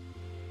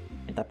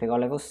 Tentar pegar o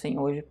level 100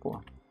 hoje,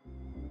 porra.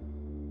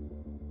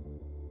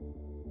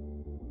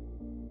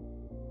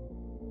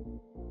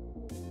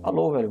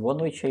 Falou, velho. Boa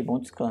noite aí. Bom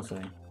descanso,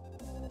 velho.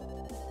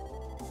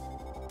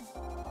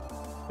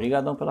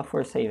 Obrigadão pela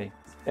força aí, velho.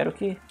 Espero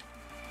que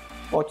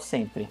volte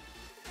sempre.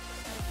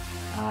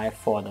 Ah, é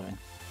foda, velho.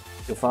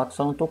 Eu falo que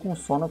só não tô com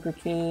sono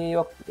porque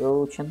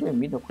eu tinha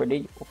dormido. Eu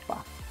acordei de...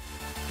 Opa.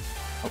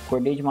 Eu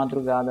acordei de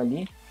madrugada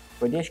ali.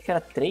 Acordei, acho que era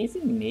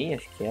 3h30,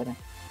 acho que era.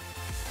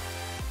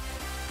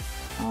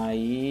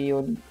 Aí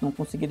eu não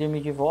consegui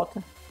dormir de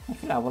volta. Eu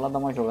falei, vou lá dar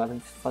uma jogada,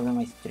 fazer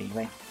uma stream,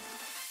 vai.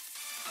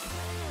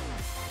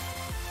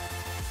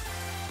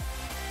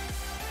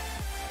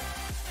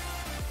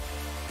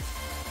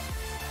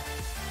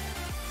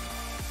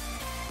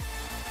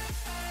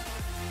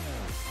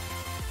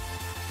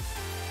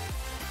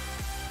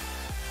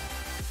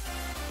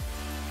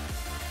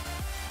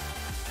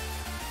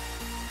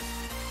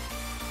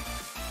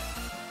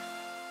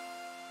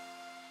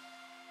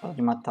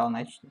 De matar o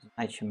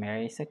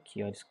Nightmare é esse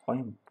aqui, ó. Eles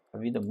correm a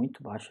vida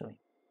muito baixa, velho.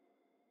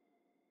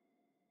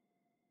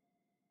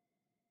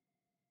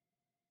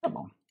 Tá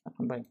bom,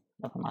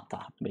 dá pra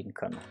matar,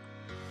 brincando.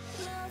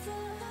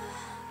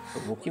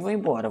 Eu vou que vou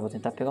embora, vou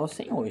tentar pegar o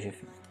 100 hoje,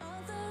 filho.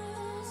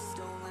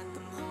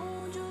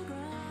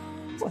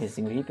 Porra,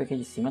 esse jeep aqui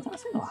de cima tá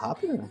sendo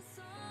rápido, velho.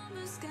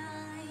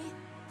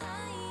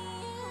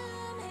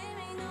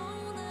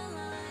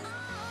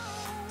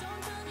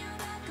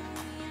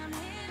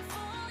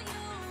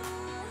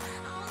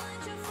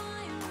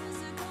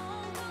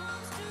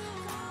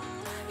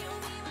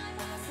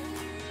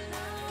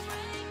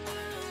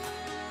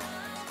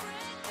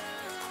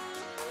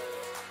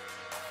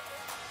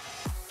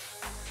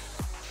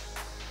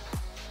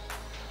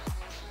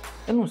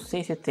 Eu não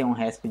sei se tem um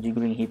resp de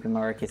Green Hip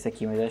maior que esse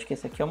aqui, mas eu acho que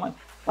esse aqui é uma...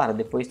 Claro,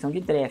 depois tem um de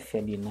Dref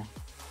ali, né?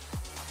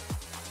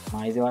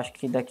 Mas eu acho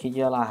que daqui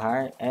de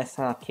Alahar,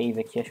 essa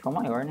cave aqui acho que é o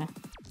maior, né?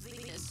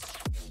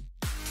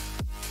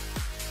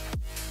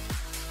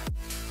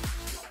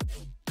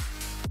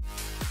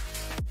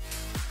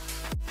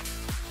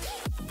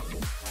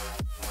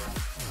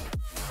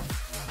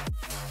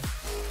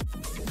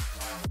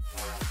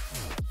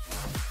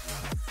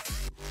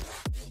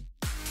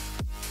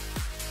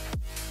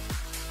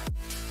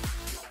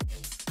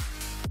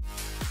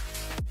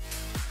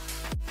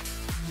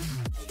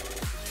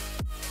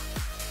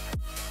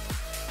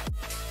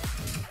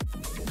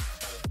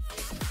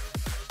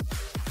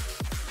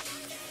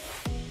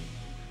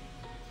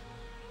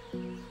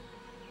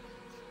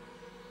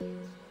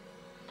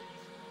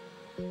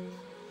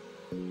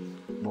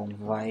 Bom,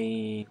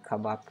 vai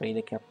acabar por aí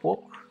daqui a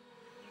pouco.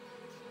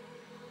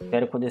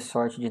 Espero que eu dê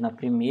sorte de na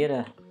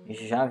primeira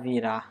já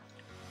virar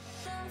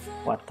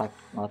o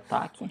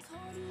ataque.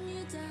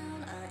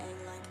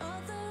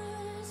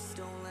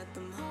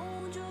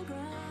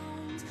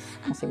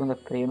 Na segunda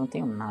play eu não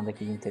tenho nada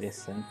aqui de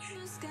interessante.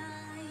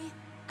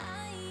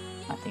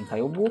 Ah, tem que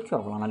cair o book, ó.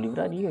 Vou lá na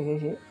livraria,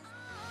 GG.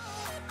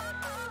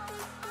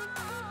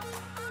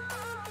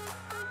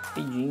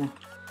 Rapidinho.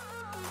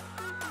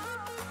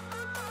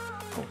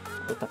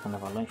 Tô tacando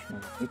avalanche no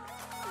equipe.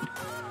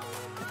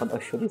 É pra dar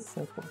o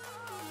chourição, pô.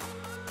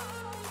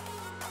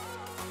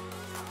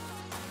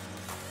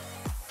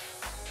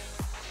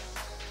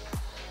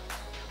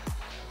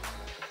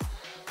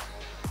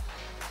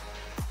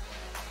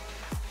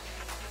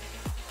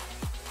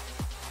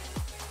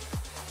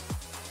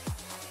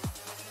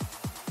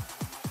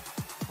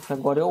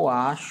 Agora eu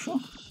acho,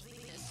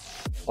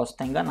 posso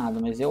estar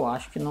enganado, mas eu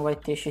acho que não vai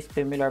ter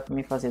XP melhor para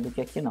mim fazer do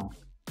que aqui não.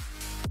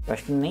 Eu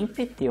acho que nem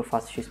PT eu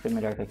faço XP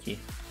melhor que aqui.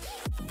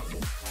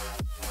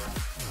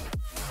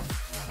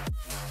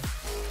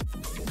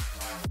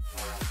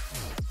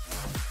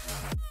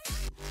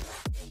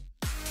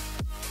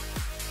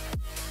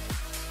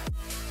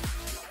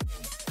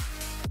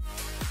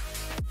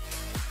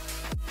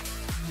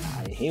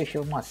 Ah, errei o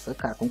cheiro maçã,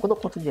 cara. Como que eu dou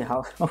conta de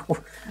errar?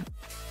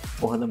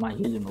 Porra da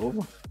magia de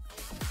novo.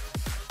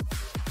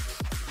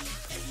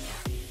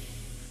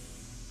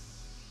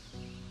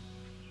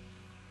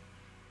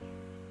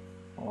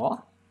 Ó.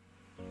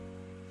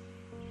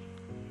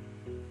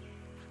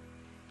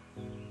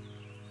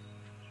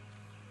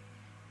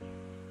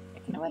 É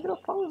que não vai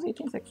dropar os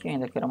itens aqui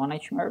ainda, que era uma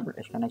Nightmare,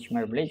 acho que é a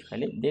Nightmare Blade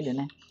dele,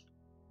 né?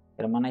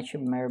 Era uma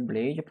Nightmare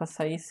Blade pra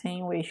sair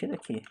sem o eixo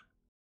daqui.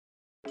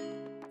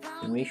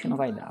 O eixo não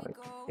vai dar, vai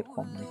ter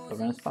como, né? Pelo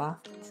menos pra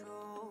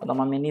dar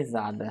uma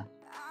amenizada.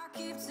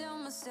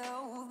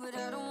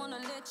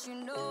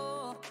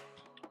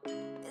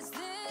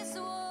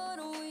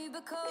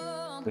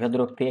 Eu já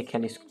dropei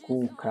aquela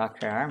Skull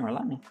Cracker Armor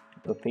lá, né?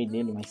 Dropei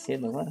dele mais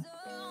cedo agora.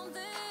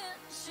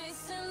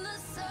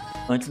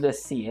 Antes do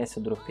SS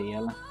eu dropei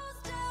ela.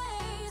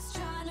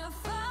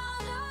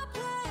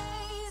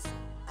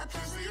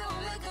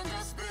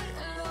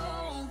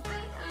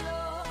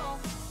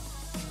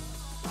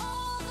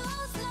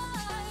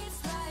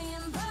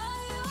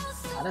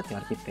 Cara, tem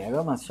hora que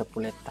pega uma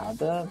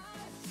chapuletada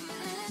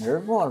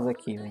nervosa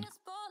aqui, velho.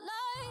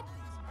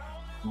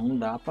 Não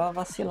dá pra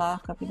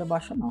vacilar com a vida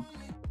baixa, não.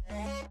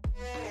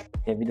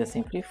 E a vida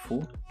sempre é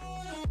full.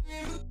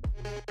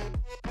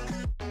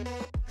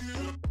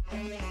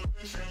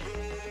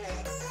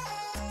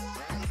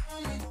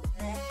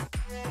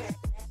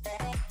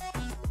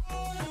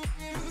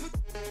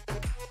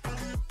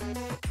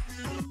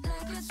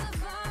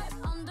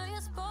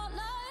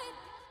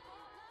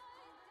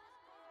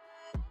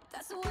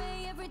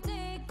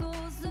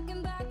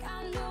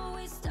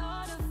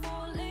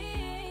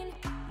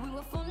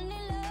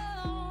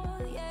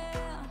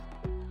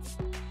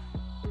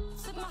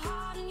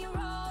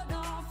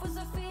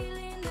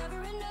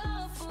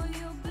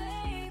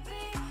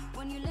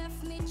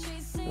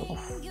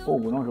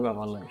 Fogo, não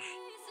jogava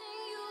lanche.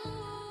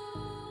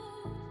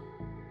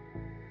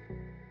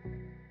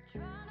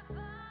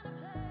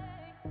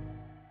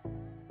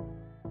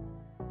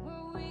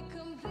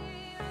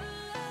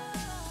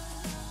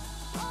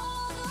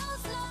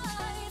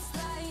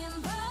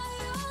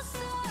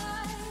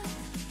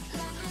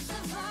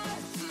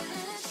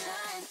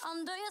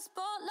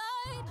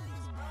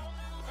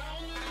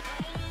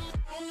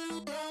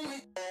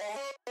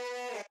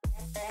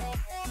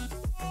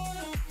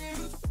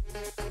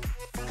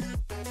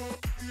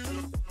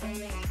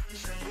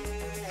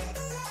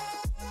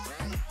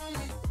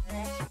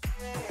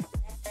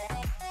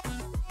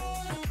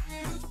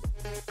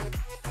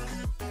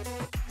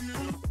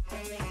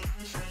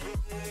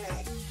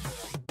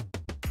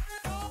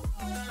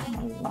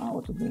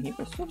 Outro do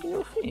Reaper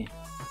subiu, fi.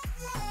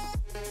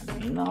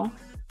 Também não.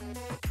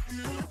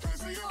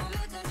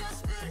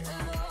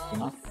 Tô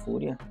na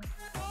fúria.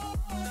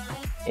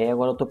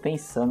 Agora eu tô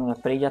pensando, a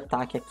play de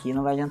ataque aqui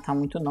não vai adiantar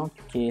muito não,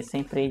 porque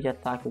sem play de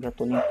ataque eu já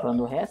tô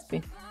limpando o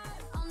resp.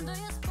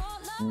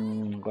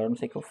 Agora eu não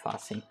sei o que eu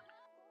faço, hein.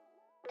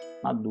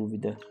 Uma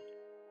dúvida.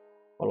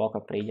 Coloco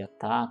a play de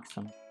ataque,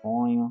 só não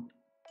ponho.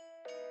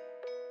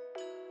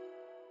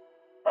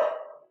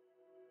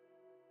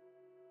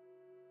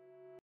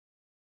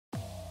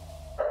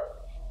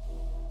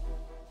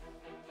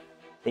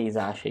 Vocês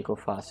acham aí que eu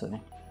faço,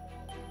 né?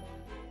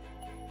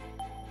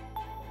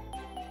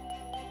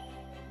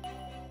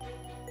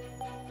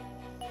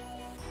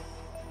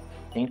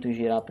 Tento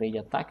girar a play de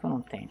ataque ou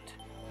não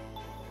tento?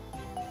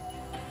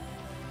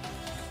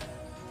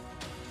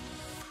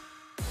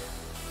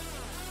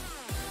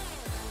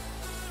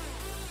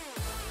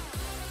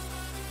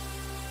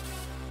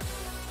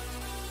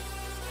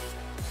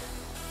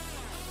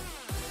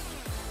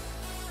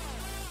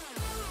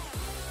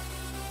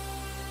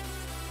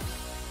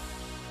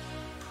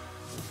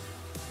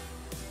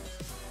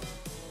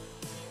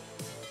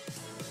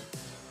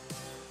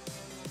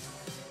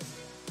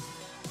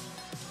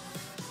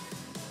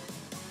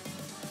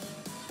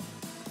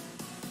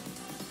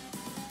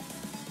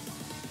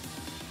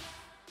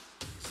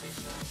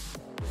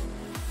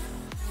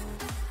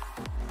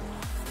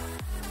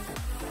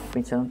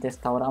 Pensando em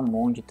testar o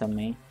Ramonde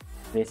também,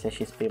 ver se a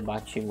XP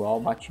bate igual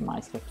ou bate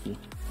mais que aqui.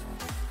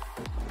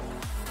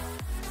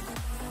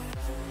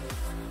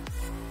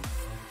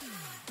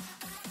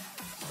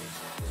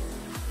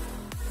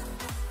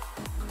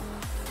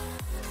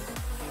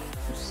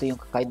 Não sei,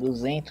 cai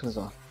 200,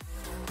 ó.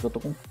 Eu tô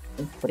com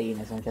prey,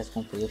 né? Se eu não tivesse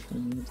com prey, eu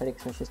não teria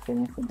que ser XP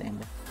nem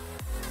fudendo.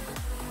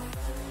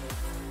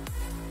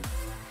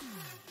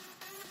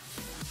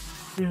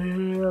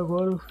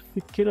 Agora eu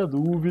fiquei na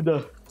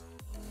dúvida.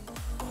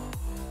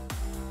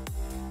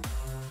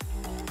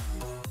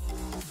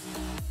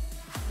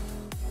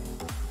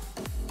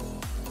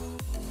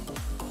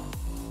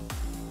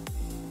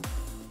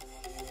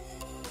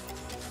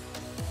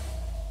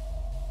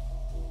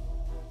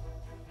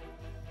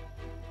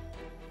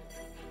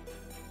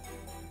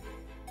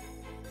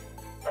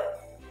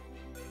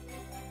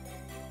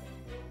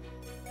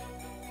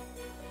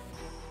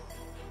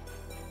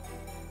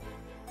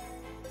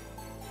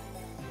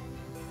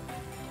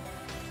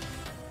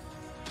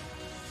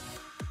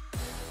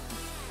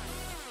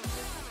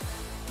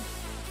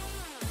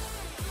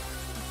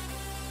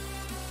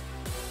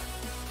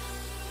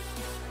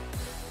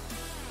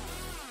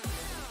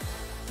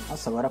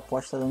 Nossa, agora a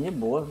pot tá dando de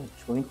boa, velho.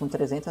 Tipo, eu vim com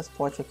 300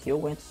 pot aqui, eu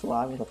aguento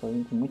suave. Dá pra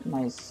vir com muito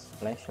mais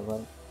flash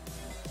agora.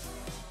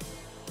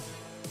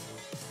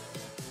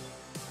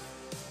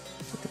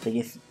 Puta,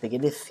 peguei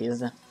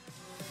defesa.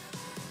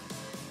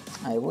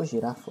 Eu vou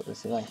girar,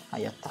 foda-se, vai.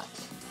 Aí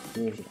ataque.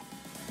 GG.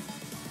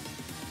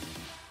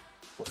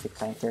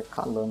 ficar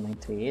intercalando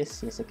entre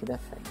esse e esse aqui da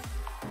frente.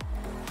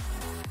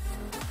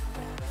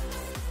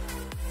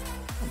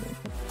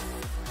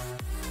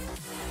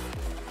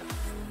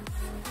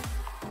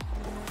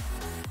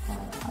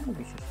 Caralho, o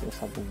bicho já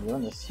está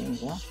bugando assim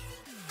já.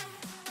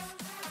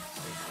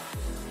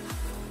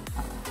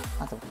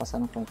 Ah, tá, vou passar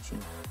no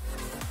pontinho.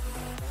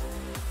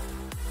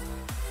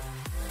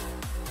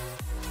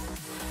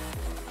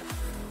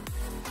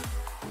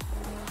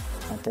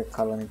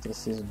 Intercalando entre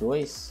esses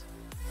dois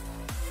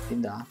e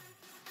dá.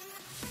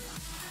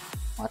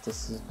 Mata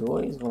esses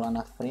dois, vou lá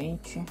na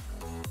frente,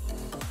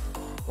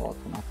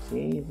 volto na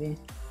cave.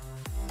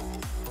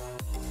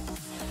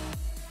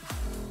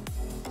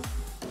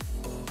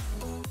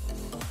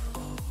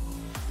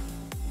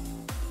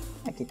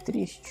 É que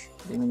triste,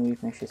 diminuir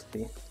com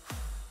XP.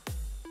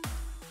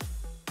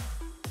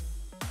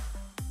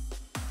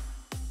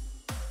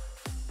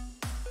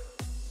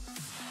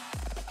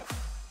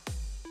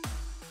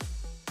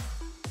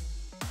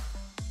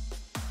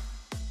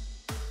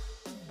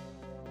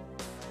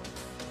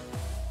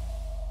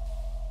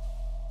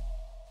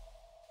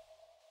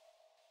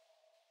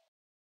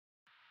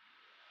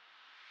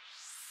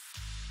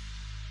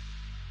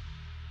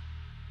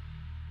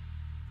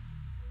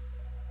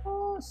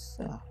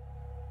 Nossa.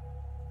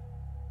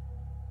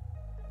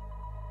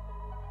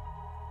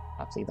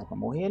 Dá pra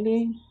morrer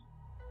ali.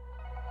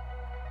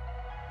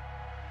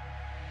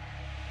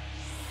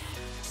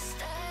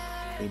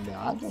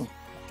 Cuidado,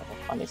 dá pra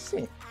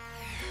falecer.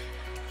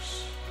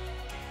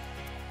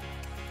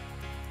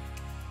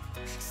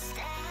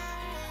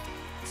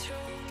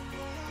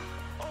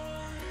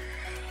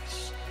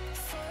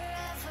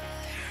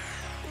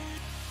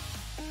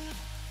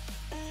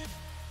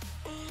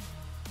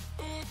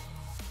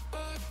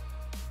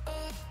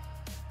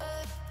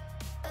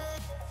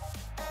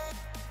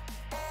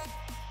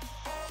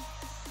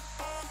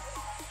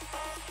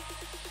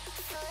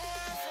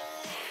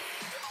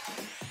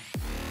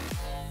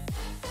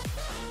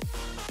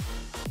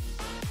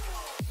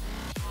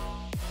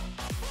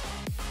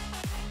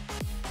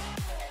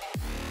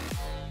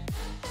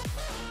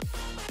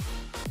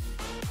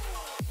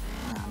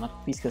 Uma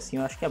pisca assim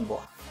eu acho que é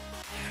boa.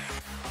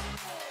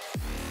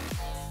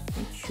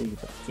 Tem shield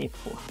pra quê,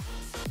 porra?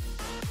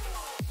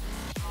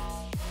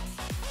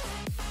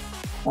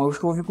 Bom, eu acho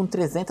que eu vou vir com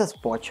 300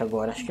 potes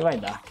agora, acho que vai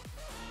dar.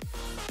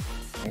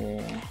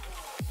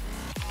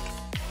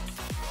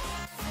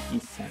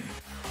 Isso, né?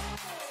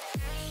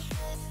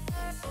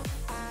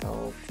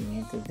 Então,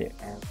 500 de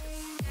Arrow.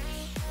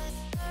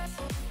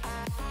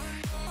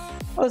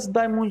 As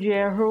Diamond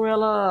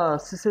Arrow,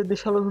 se você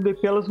deixar elas no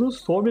BP, elas não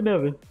somem, né,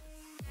 velho?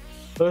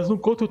 Elas não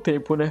contam o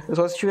tempo, né? É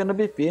só se estiver na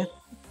BP.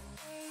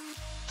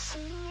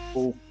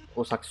 Ou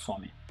só que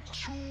some.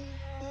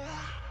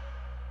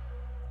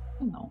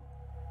 Não.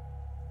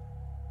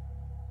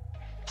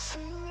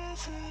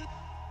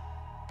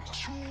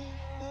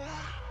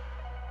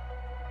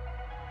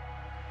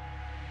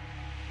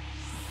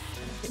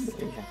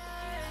 Beleza.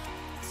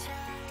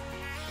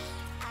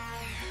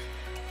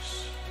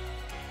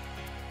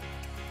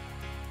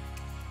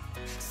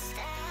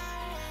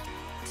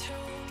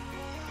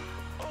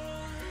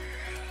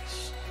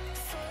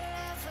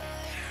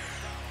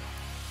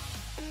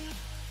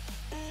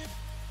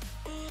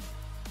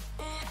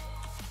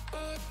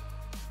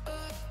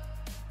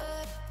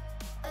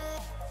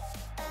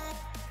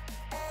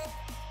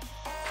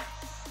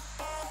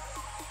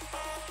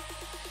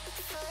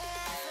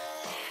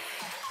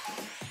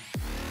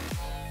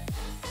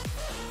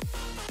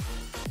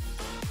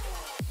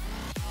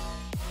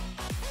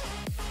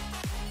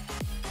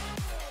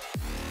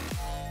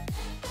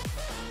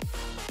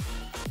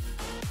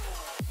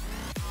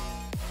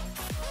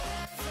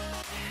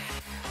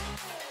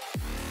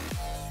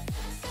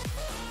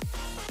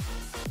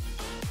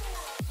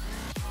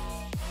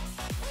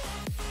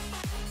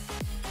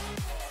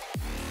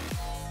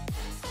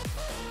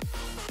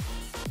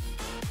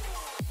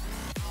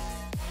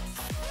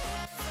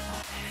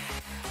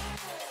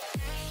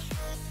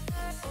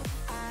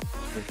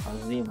 Vou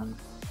fazer, mano.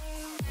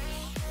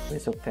 Ver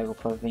se eu pego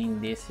pra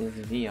vender esses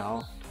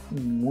vial.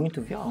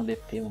 Muito vial no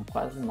DP, mano.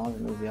 Quase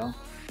 9.000 vial.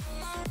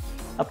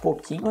 A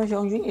pouquinho, mas já é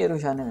um dinheiro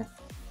já, né, velho?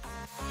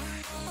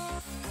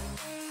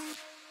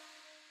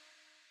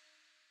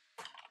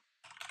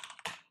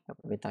 Vou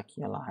aproveitar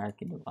aqui ela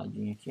arc do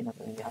ladinho aqui, dá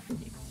pra vender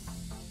rapidinho.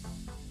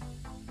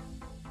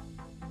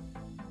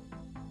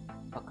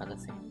 Ó, cada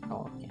 100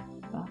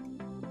 aqui, tá?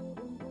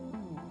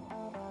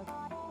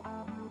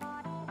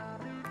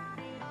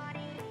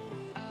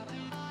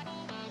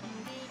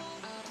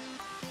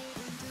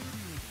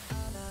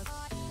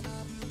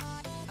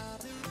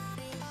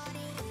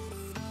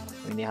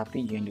 Vender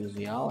rapidinho ali os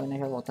vial e né,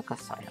 já volta a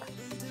caçar já.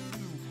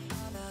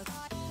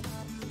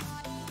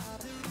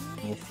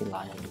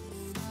 Refilar ali.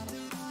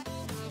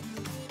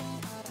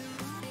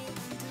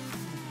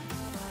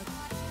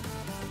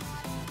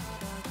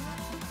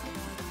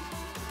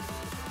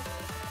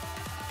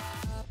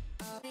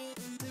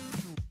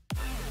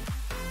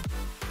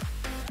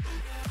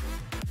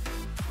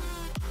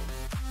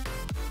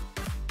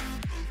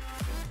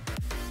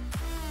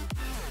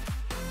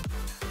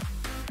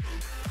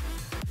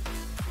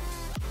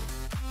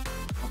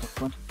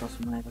 quanto o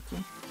próximo leva aqui?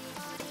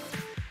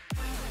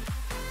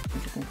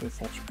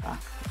 177k.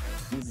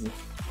 Easy.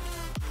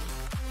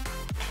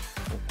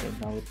 Vou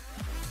pegar o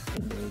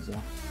T2,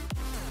 ó.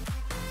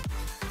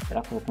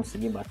 Será que eu vou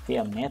conseguir bater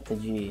a meta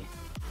de...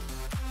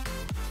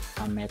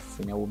 A meta,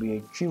 assim, né? O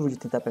objetivo de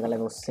tentar pegar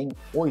level 100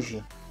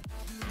 hoje.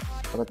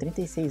 Falta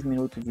 36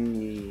 minutos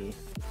de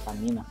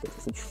estamina.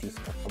 Vai ser difícil,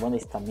 tá? Acabando a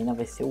estamina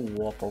vai ser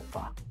o ó pra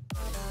upar.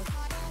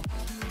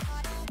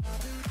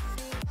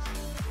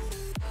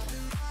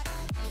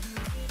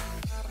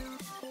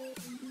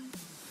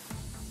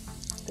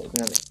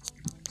 Já vem.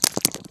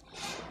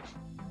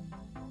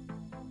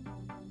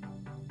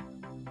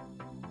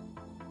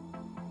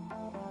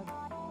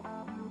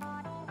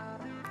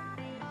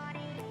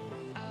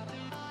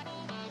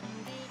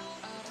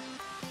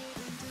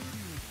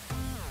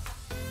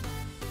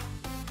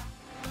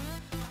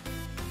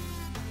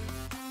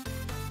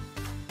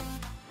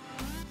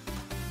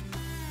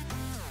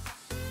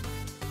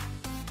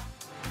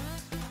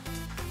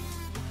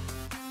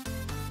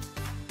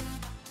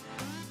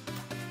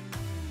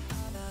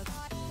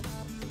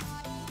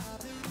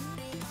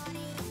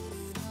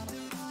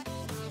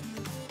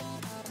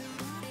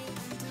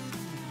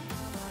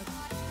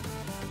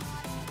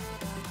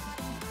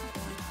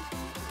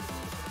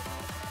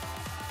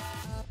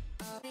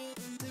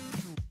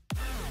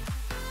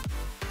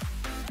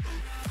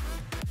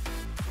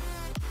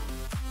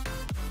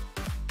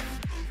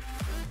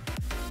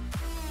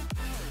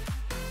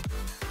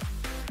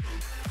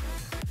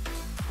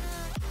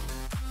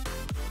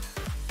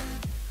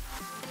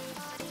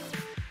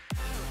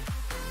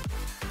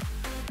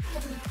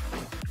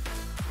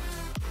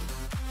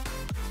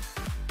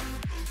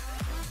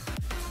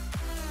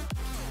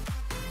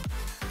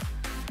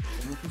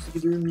 Consegui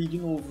dormir de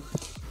novo.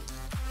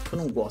 Eu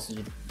não gosto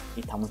de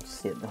deitar muito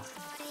cedo.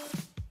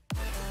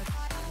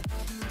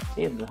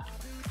 Cedo.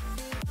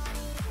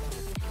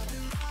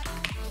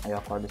 Aí eu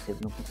acordo cedo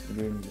e não consigo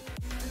dormir.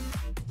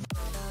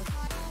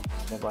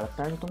 E agora à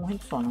tarde eu tô morrendo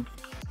de sono.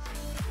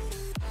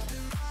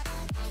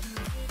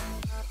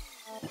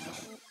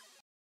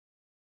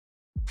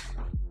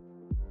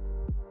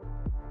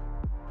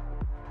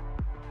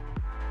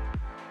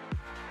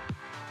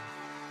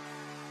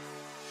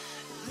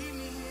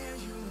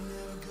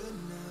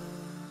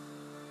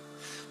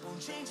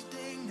 Change a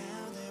thing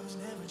now, there was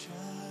never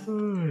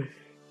tried.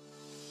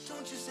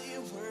 Don't you say a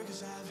word,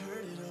 cause I've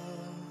heard it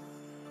all.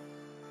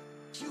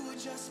 You were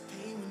just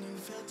pain when you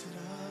felt it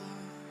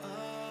all.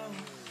 Oh,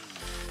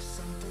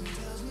 something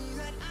tells me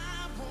that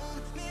I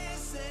won't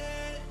miss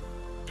it.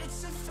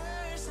 It's the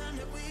first time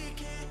that we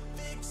can't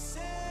fix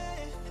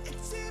it.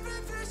 It's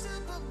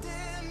irreversible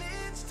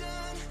damage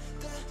done.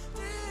 The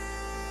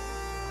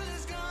deal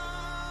is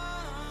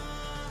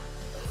gone.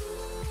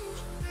 Ooh,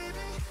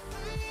 baby,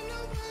 there ain't no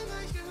one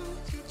like you.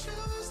 You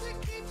chose to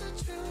keep the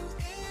truth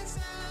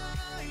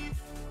inside.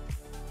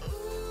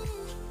 Ooh,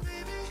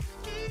 baby,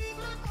 gave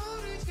my all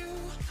to you.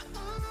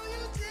 All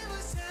you did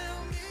was tell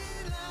me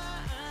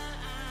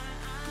lies.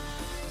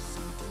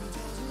 Something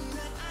tells me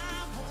that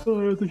I won't.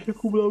 Ah, eu deixei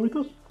acumular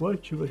muita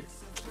forte, velho.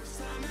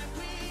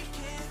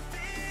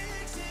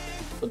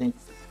 Tô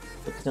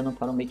tentando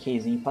para um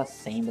makezinho pra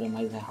Sembra,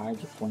 mas é hard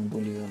com o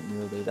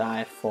nível 2. Ah,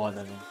 é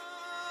foda, velho.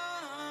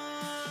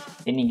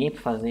 Tem ninguém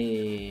pra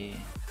fazer.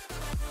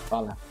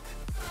 Fala.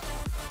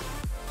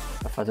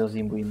 Pra fazer os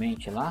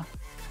imbuimentos lá.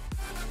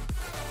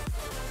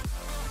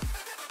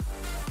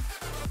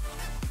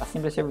 A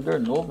Sembra é servidor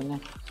novo,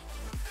 né?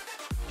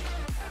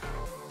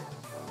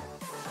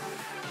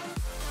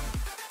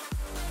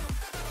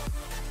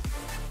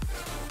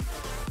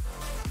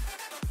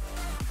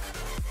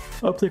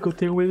 Ah, porque eu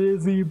tenho um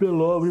Enezinho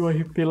Belobre e um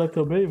RP lá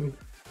também, velho.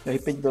 O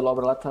RP de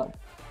Belobre lá tá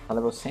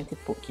level 100 e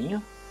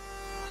pouquinho.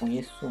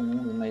 Conheço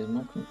um, mas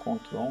nunca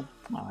encontro um.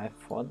 Ah, é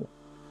foda.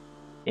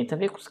 Tenta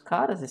ver com os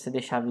caras, se você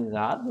deixar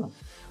avisado.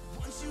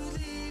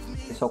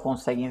 Você só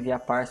consegue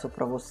enviar parcel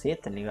pra você,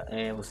 tá ligado?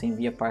 Você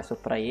envia parcel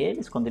pra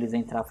eles, quando eles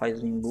entrar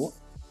faz o imbu.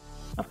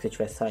 Na hora que você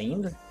estiver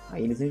saindo,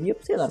 aí eles enviam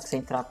pra você. Na hora que você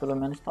entrar, pelo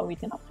menos tá o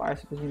item na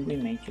parcel com os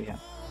imbuimentos já.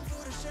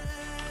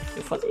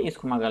 Eu fazia isso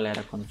com uma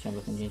galera quando tinha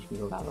bastante gente que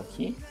jogava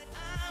aqui.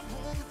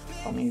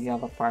 Só me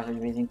enviava parcel de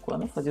vez em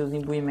quando, fazia os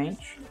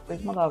imbuimentos e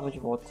depois mandava de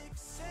volta.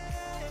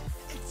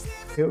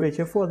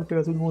 Realmente é foda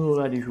pegar todo mundo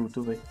lá de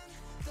junto, velho.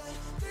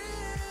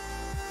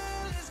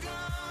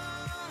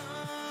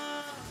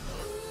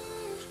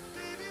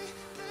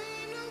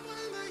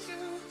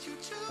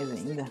 Mas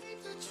ainda.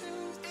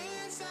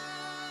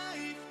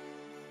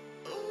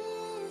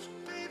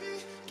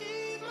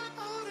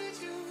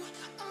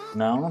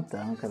 Não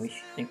tanca,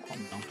 bicho, tem como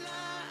não.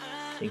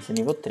 Tem que ser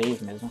nível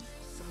 3 mesmo.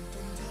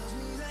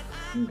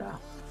 Não dá.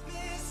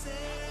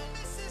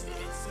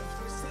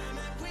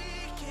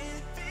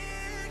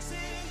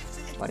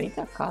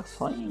 $40k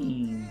só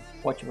em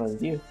pote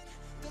vazio.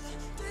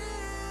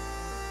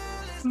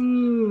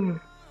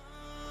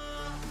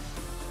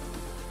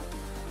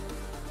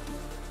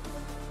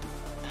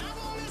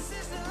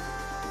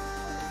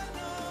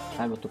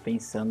 Sabe, eu tô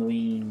pensando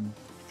em...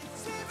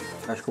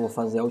 Acho que eu vou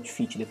fazer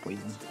outfit depois,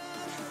 né?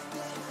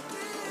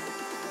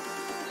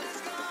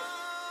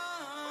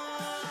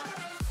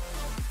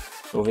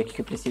 Vou ver o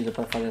que precisa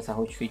para fazer essa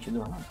outfit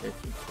do Hunter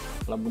aqui.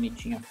 Ela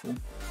bonitinha, full.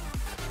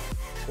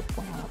 Vou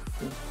pôr ela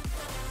full.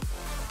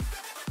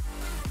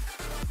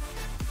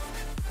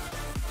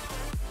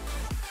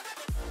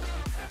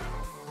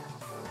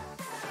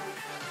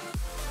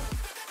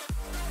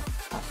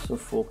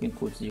 Sufoco em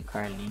cursos de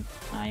Carlin.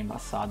 Ah,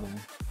 embaçado, né?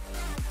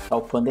 Tá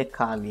o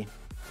Pandeca ali.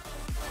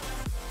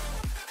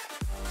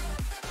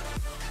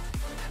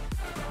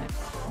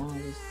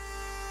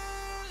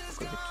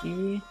 Coisa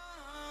aqui.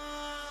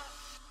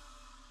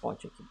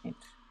 Pote aqui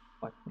dentro.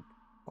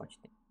 Pote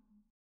dentro.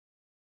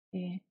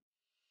 E...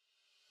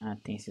 ah,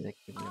 tem esses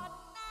aqui.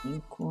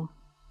 5.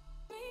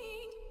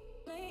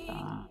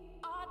 Tá.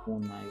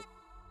 Uma.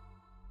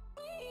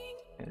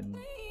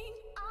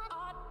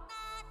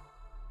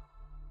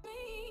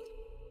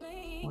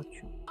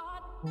 Ótimo.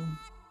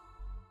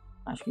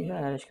 Acho que já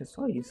era, acho que é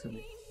só isso,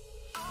 velho.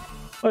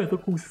 Ah, eu tô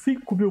com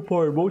 5.000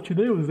 Powerbolt e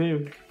nem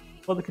usei.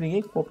 Foda que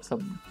ninguém compra essa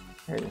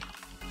merda.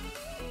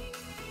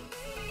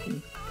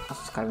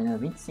 Nossa, os caras vendendo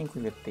 25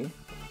 GP.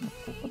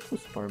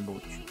 Quantos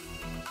Powerbolt?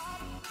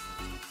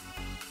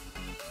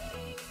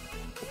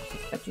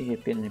 7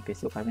 GP no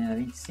NPC, o cara vendendo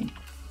 25.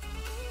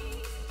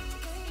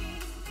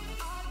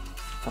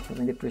 Só pra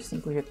vender por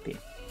 5 GP.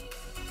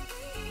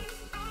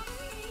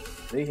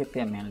 2 GP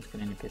a menos que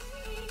no NPC.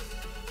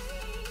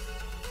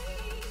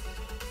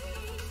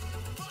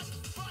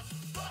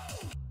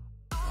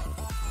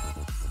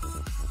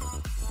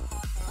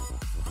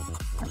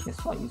 Acho que é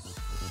só isso.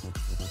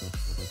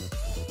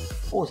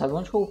 Pô, sabe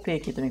onde que eu upei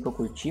aqui também que eu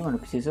curti, mano? Eu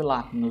preciso ir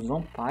lá nos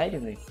Vampire,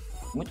 velho.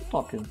 Muito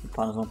top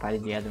upar nos Vampire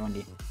de Edron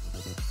ali.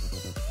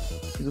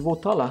 Preciso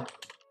voltar lá.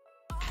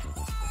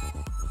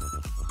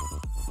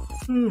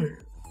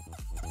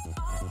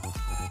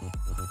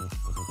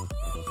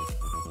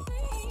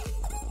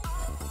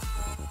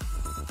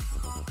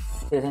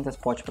 $300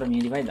 potes pra mim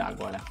ele vai dar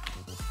agora.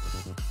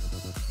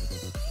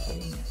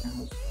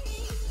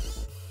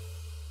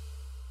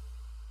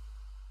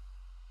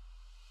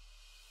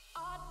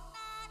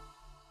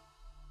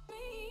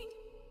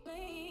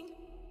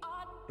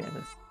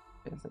 Pedras.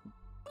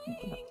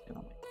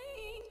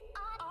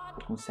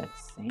 Tô com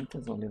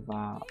 700, vou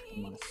levar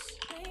umas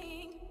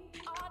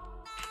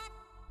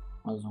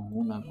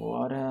runa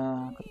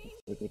agora.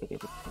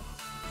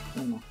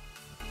 Uma.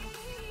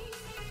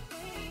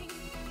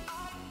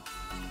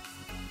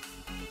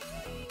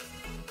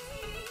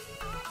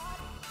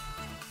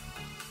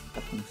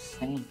 Tá com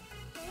 100.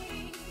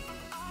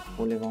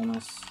 Vou levar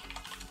umas.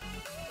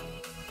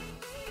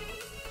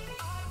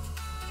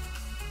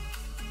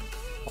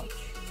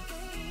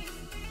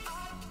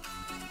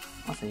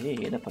 Nossa,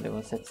 GG, dá pra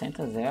levar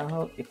 700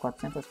 erro e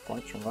 400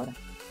 potes agora.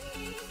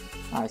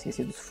 Ah,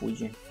 esqueci dos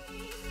food.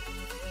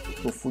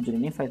 O food ele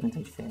nem faz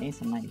muita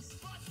diferença, mas...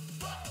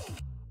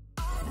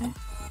 né?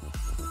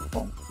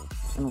 Bom,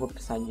 eu não vou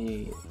precisar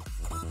de...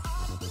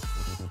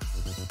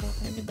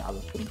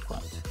 MW por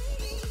enquanto.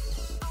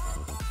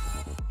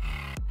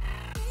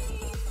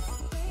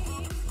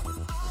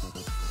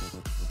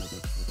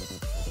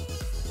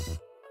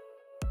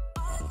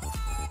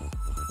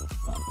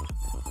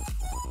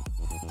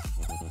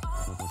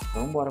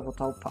 Então bora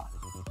voltar a upar.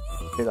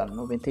 Vou pegar no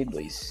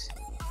 92.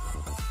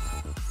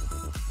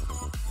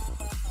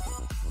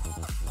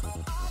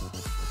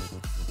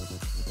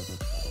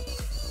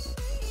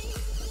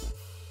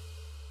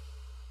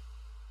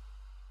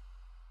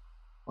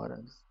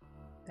 Bora.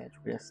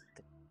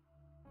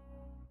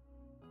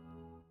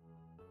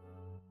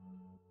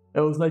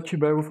 É os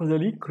Nightmare, vou fazer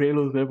ali em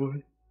Krelos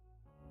mesmo.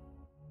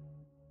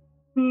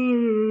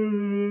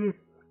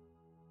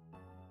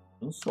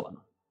 Um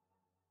sono.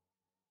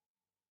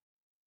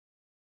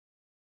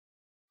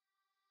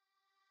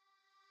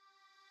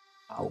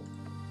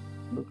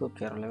 Tudo que eu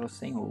quero level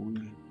 100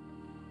 hoje.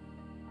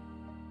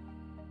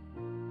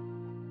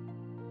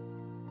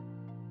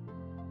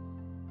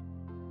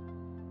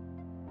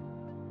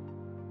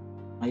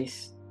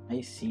 Mas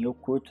aí sim, eu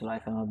curto lá e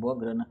faz uma boa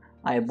grana.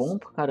 Ah, é bom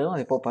pra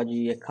caramba poupar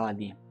de EK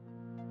ali.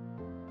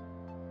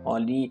 Ó,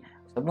 ali,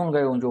 sabe um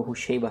lugar onde eu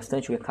rushei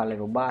bastante o EK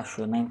level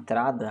baixo? Na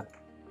entrada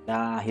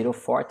da Hero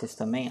Fortress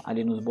também,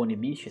 ali nos Bonnie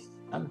Beaches,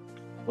 sabe?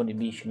 Bonnie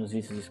Beach nos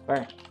Vícios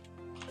Square.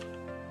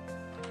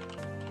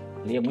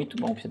 Ali é muito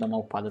bom pra você dar uma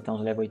upada até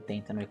uns level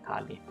 80 no EK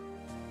ali.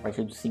 A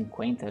partir dos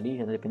 50 ali,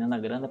 já dependendo da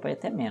grana, dá pra ir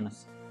até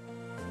menos.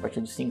 A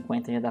partir dos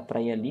 50 já dá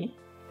pra ir ali.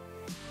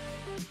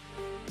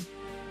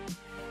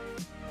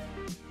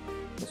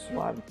 Tá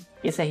suave.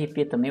 Esse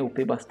RP também eu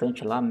upei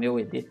bastante lá, meu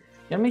ED.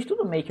 Geralmente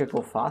tudo maker que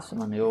eu faço,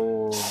 mano,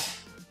 eu...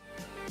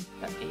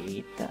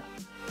 Eita,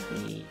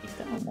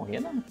 não vou morrer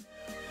não.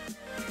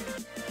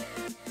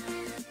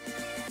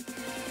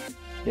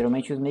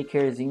 Geralmente os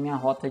makerzinhos, minha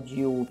rota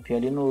de up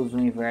ali nos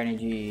inverno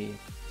de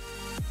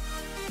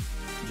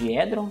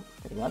Edron,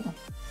 tá ligado?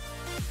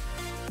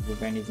 Os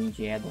invernozinhos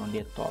de Edron ali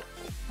é top.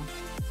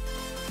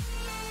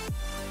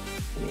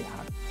 Falei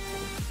errado.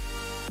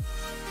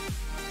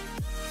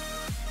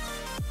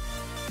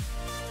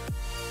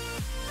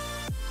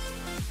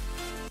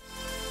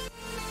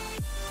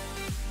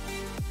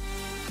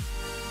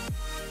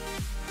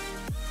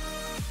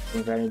 O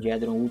inverno de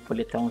Edron upa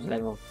ele até uns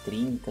level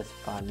 30, se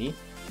pá ali.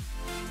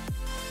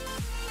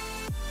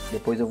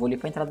 Depois eu vou ali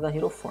pra entrada da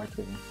Hero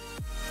Fortress, né?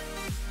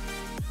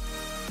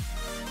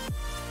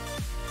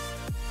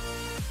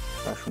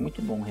 Eu acho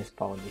muito bom o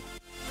respawn ali.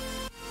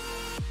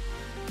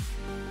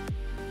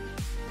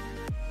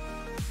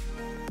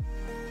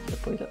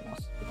 Depois,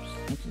 nossa,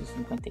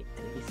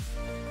 153.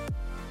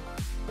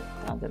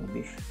 Coitada no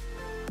bicho.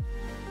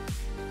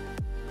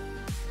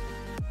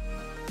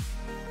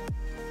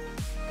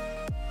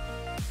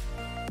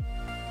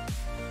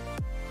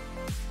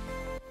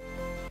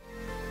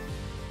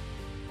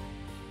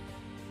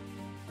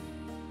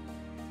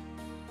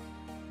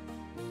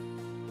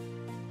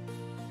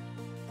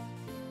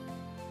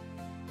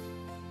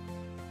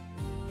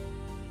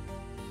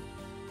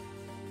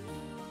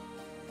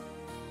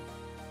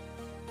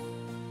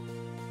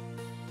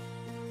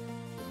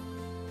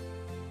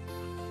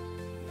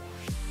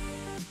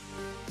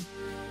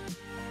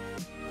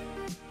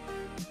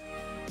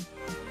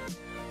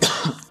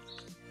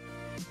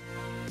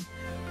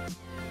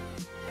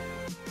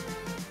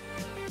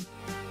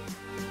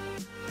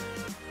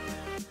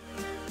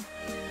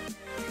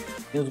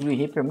 E os Blue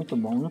Reaper é muito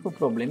bom, o único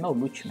problema é o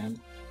loot mesmo.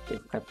 Não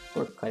ficar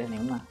porcaria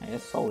nenhuma, é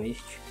só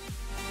waste.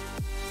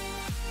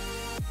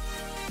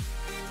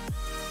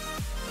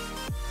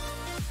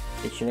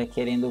 Se estiver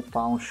querendo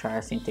upar um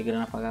char sem ter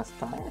grana pra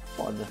gastar, é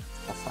foda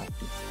passar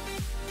aqui.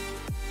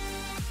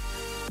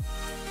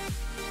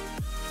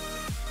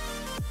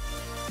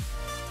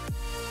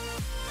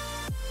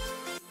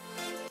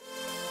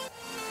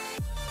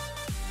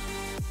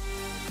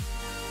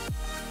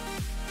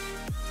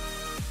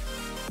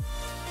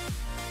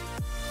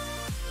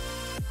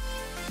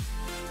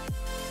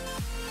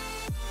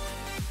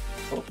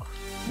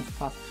 Não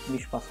faço o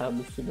bicho passar o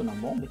bicho tudo na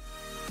bomba?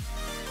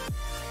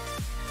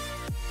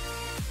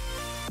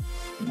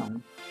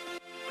 Não.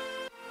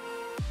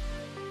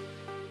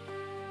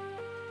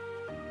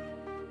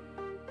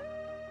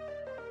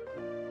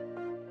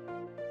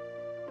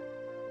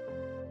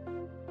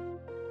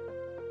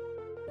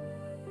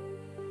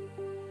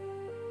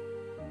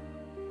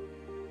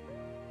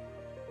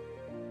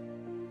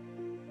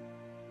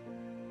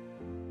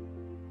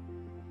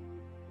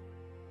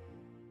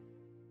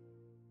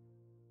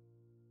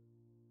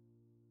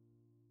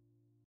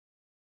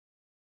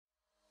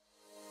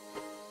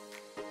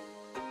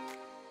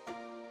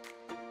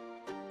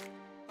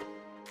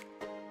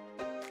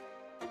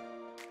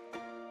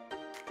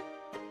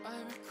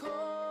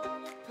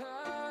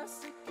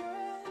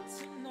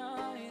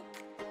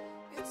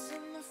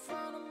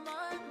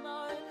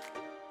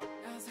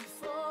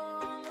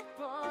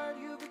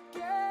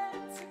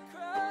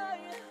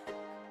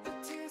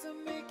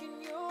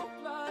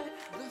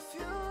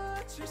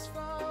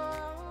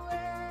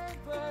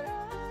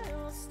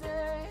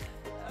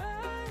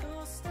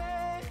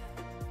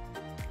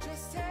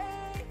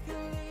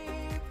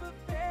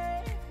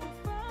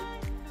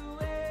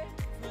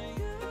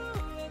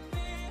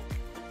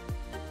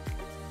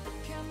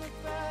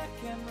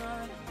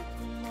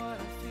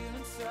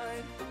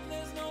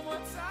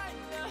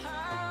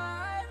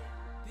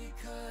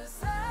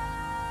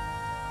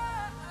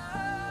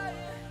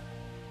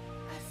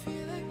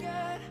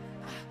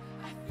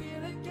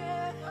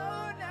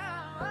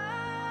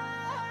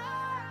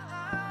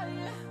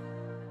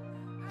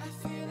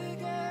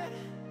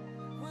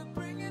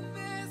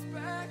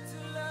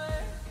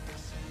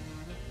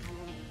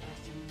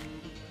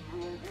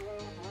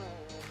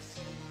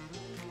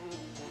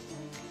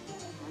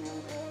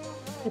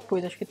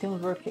 Depois acho que tem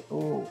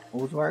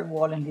os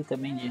Wargolem ali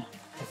também de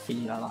aqui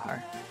de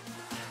Alahar.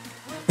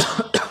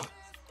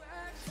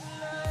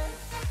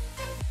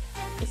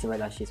 Esse vai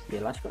dar XP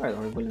lá, acho que o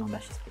Wargolem não dá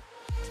XP.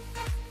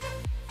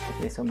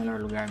 Porque esse é o melhor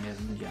lugar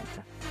mesmo, não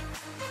adianta.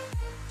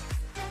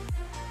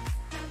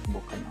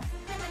 Boca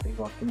não,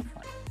 igual aqui não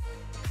faz.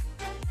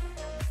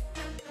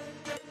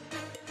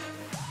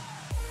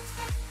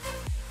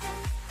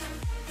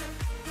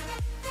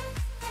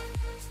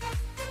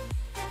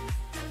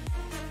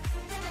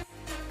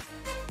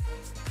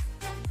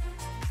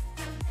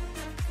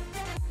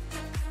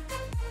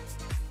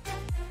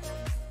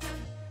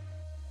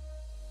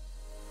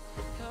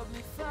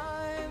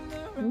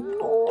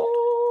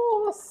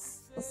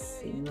 Nossa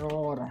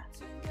senhora!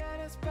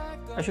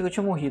 Achei que eu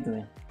tinha morrido,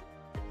 velho.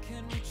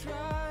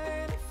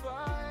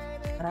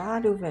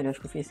 Caralho, velho. Acho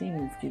que eu fiz assim.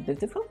 Deve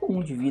ter ficado com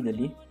 1 de vida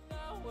ali.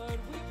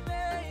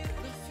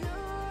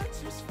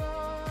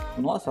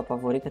 Nossa, eu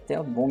apavorei que até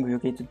a bomba. Eu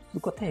joguei tudo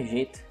quanto é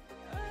jeito.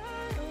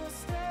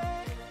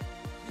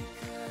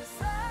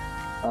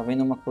 Tava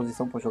vendo uma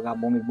posição pra jogar a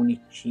bomba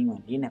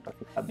bonitinho ali, né? Pra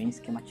ficar bem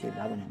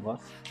esquematizado o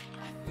negócio.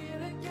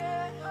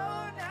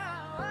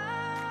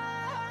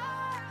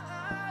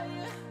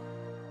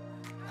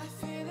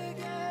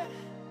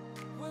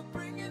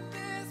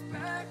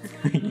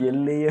 E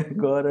ele leia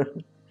agora.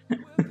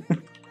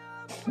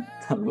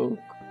 Tá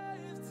louco.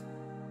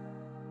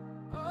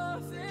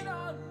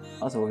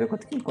 Nossa, eu vou ver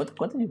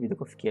quanto de vida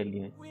que eu fiquei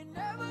ali, né?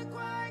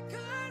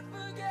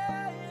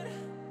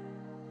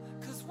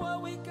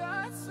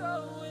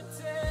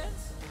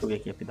 Deixa eu ver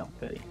aqui rapidão,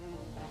 pera aí.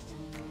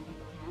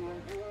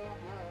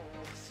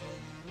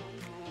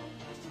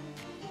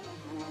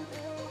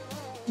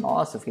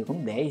 Nossa, eu fiquei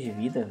com 10 de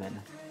vida,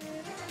 velho.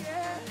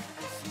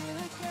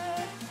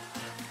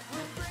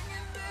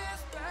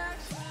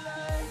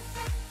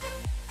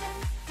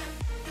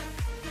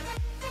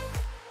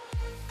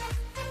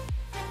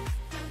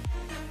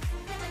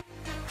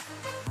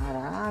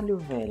 Caralho,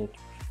 velho, que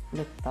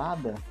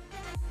completada.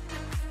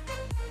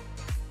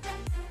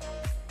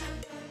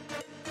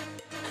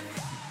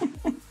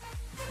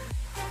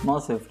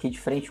 Nossa, eu fiquei de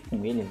frente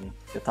com ele, velho.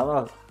 Eu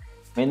tava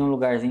vendo um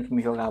lugarzinho pra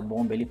me jogar a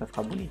bomba ali pra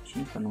ficar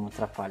bonitinho, pra não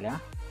atrapalhar.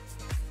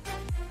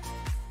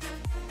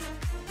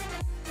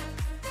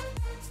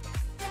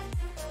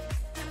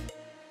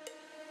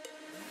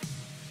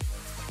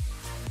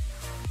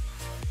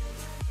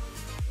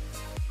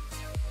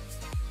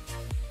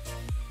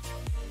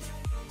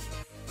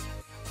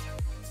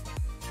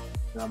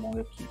 Jogar a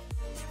bomba aqui.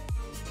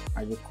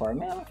 Hardcore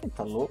mesmo, que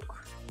tá louco.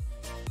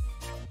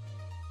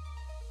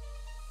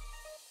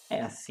 É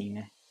assim,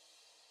 né?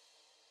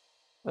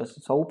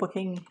 Só upa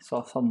quem.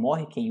 Só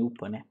morre quem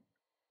upa, né?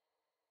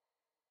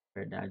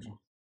 Verdade.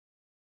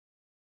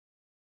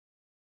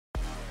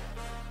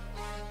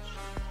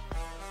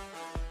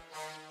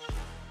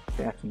 Vou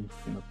pegar aqui em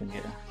cima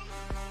primeiro.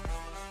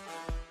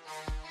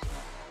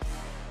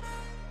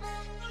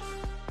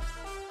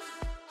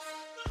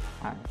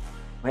 Ah,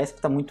 o resto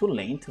tá muito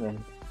lento,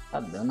 velho. Tá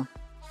dando.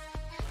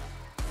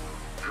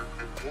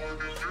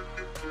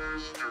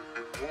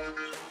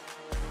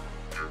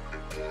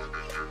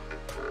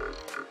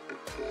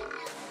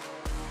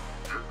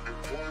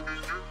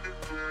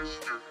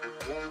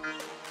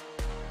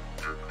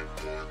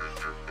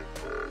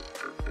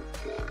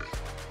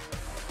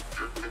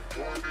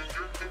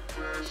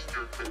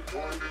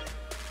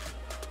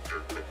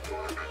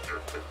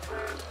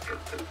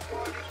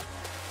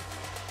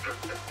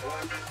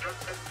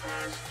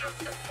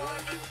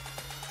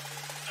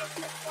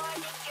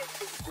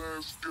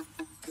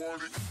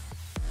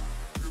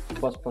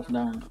 Posso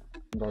dar um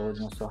download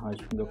na sua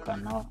rádio no meu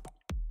canal?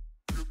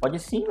 Pode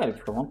sim, velho,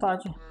 fica à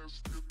vontade.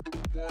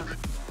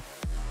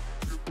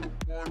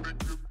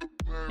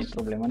 Não tem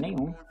problema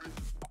nenhum.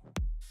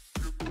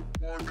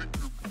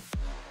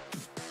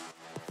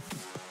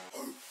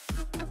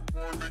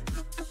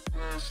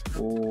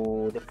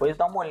 Depois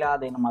dá uma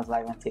olhada aí numas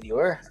lives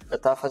anterior. Eu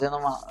tava fazendo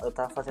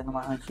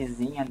uma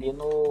huntzinha ali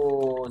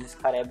nos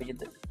Scarab de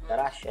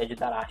Daracha, de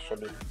Daracha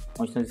ali,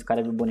 onde tem os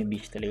Scarab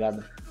Bonibit, tá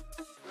ligado?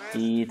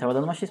 E tava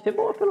dando uma XP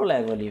boa pelo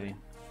level ali, velho.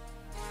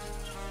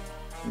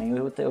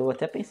 Eu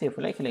até pensei, eu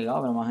falei, que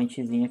legal, velho, uma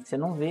huntzinha que você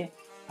não vê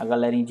a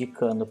galera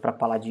indicando pra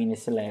paladin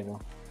nesse level.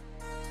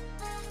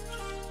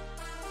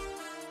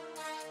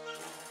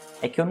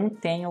 É que eu não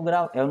tenho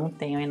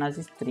aí nas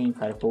streams,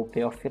 cara, eu tô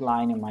upei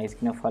offline, mas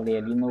que eu falei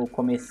ali no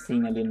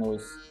comecinho, ali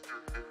nos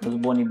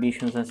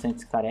Bonibichos, nos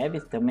Ancestrais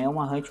Carebes, também é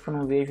uma hunt que eu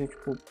não vejo,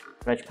 tipo,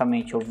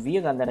 praticamente, eu vi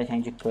a galera já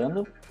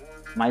indicando,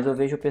 mas eu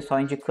vejo o pessoal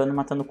indicando,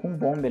 matando com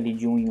bomba ali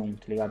de 1 em 1,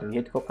 tá ligado? O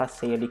jeito que eu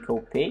cacei ali, que eu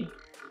upei,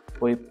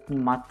 foi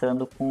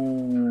matando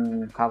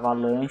com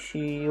cavalanche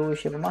e eu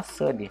chego uma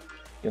sub.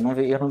 Eu não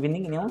vi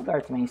nenhum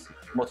lugar também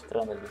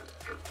mostrando ali.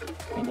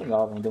 Bem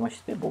legal, velho, deu uma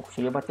XP boa,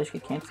 cheguei a bater acho que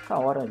 500k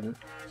hora ali.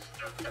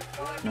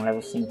 Não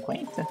levo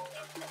 50.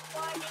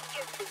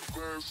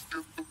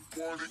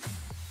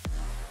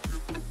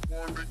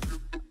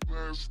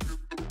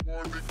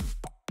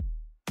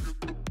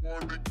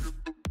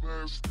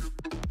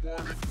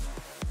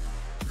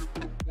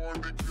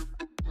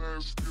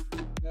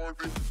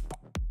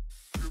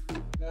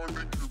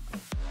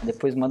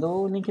 Depois manda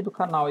o link do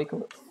canal aí que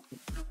eu...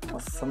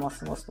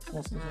 Nossa,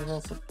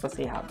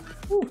 passei errado.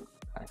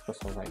 Ai, ficou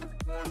só vai.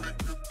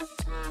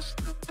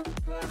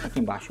 Aqui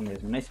embaixo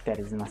mesmo, não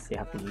espere eles nascer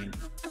rapidinho.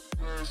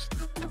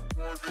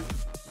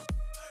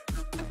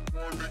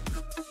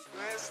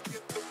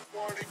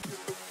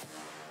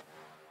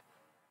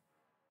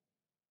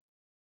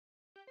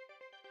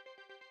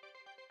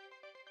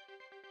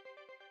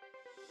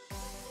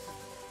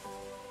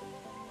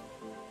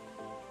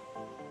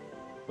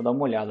 Vou dar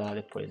uma olhada lá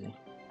depois, hein.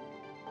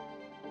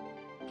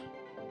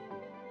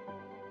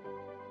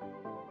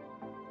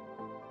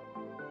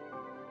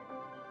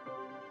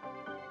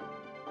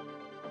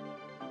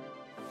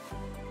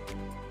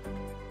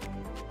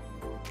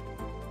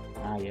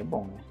 Aí é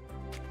bom, né?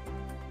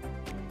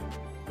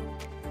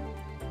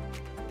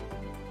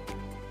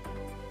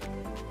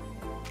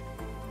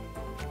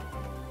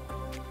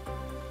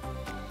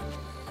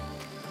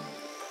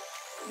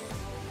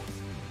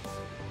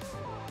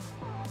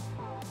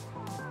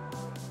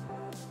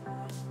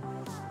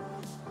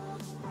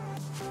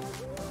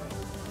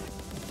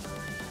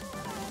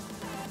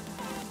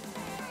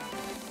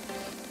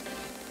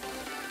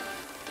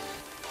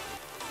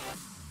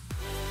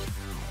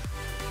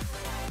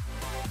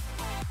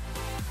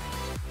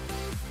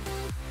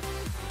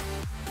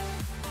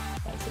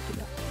 Essa aqui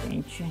da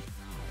frente.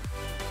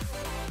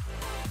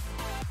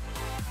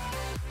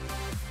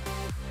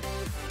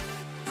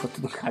 Ficou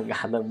tudo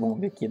cagada a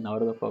bomba aqui na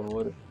hora do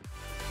favor.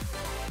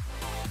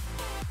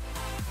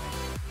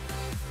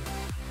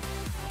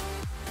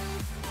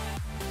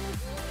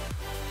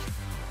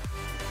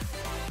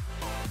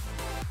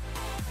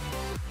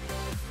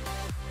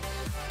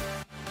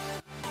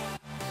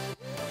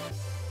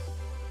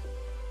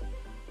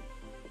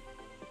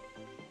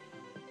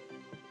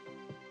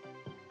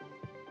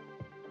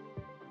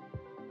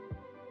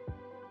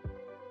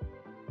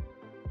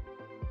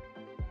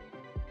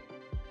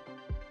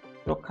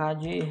 trocar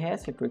de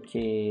ref,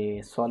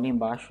 porque só ali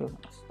embaixo,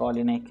 só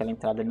ali naquela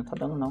entrada ali não tá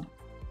dando não.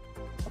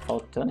 Tá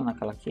faltando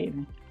naquela cave,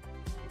 né?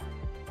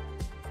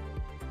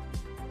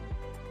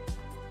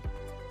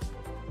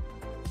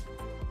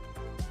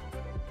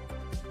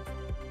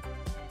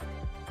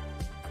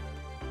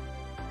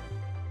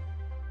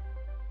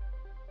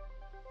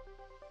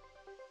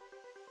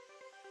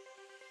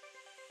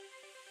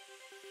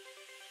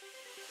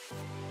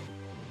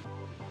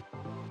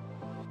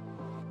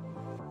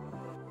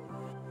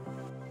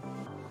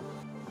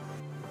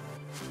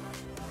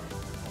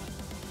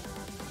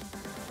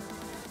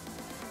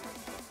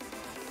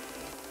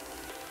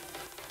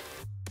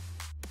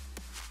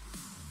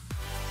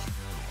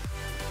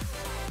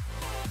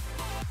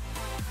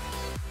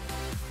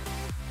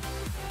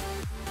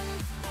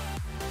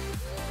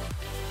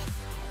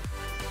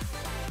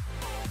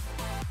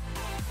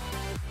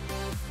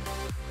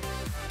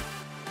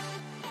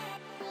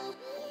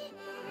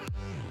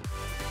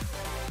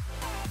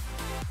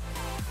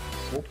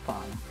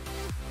 Opa!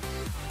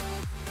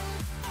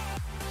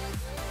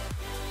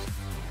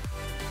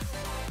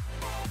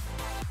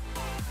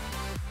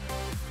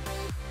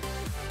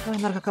 Ai,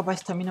 na hora que acabar a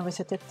estamina vai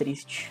ser até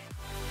triste.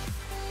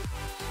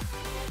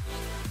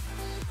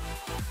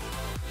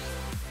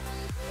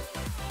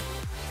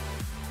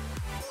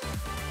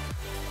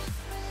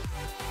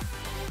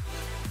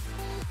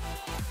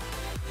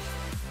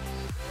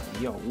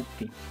 Aí, ó,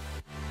 up.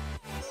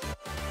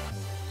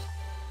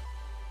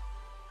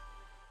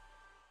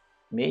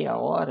 Meia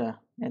hora?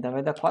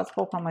 Vai dar quase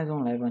pra upar mais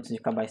um level antes de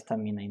acabar a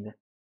estamina ainda.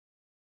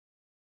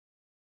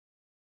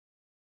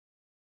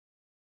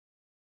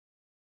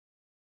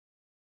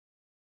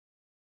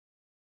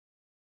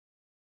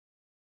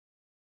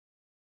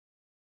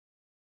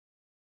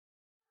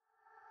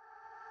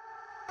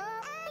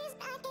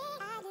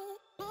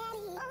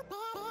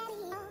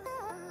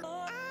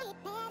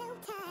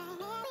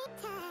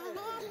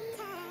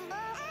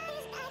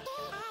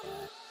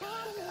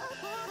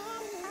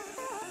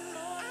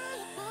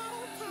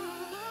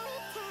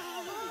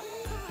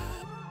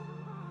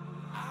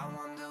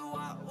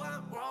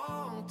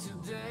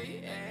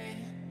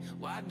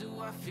 Why do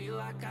I feel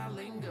like I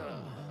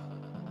linger?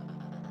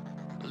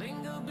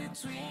 Linger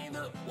between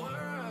the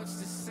words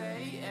to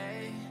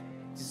say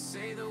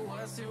the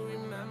words to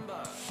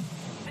remember.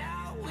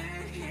 Now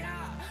we're here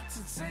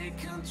to take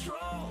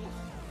control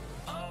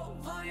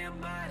over your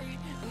body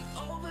and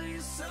over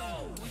your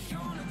soul. We're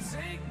gonna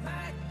take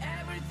back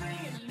everything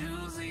and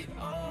lose it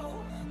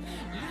all.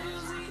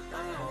 Lose it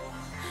all.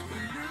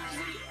 Lose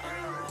it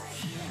all.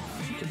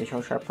 Tem que deixar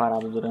o char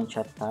parado durante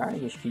a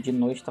tarde. Acho que de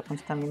noite tá com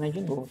estamina de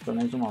novo. Pelo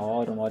menos uma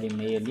hora e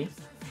meia ali.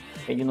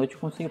 E de noite eu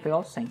consigo pegar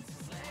o 100.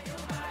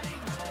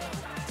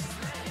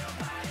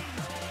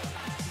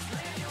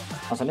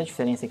 Nossa, olha a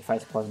diferença que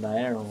faz pós da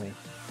Arrow, velho.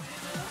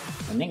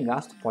 Eu nem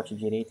gasto o pote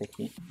direito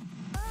aqui.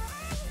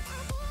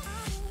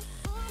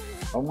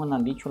 Só o Mana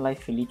Lich, o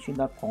Life Lich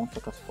dá conta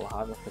com as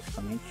porradas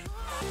praticamente.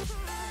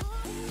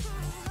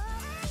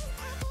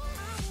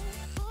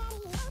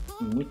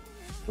 Muito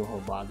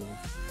roubado,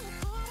 velho.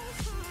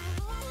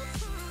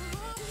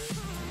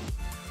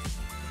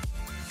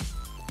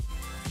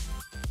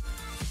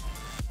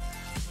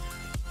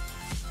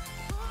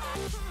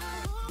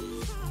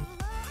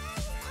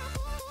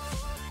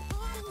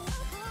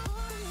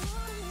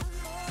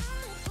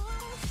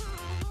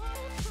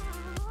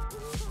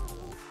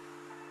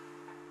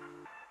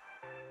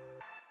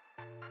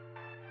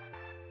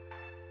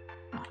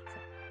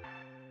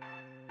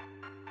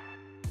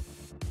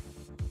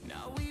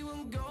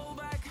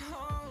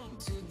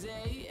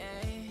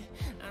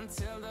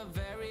 Until the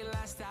very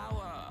last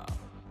hour,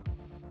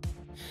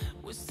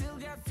 we still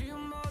got few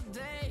more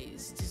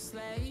days to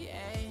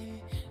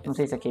slay. Não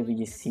sei se a cave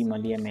de cima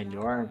ali é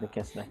melhor do que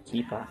essa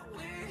daqui, pra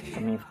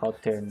também ficar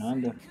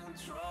alternando.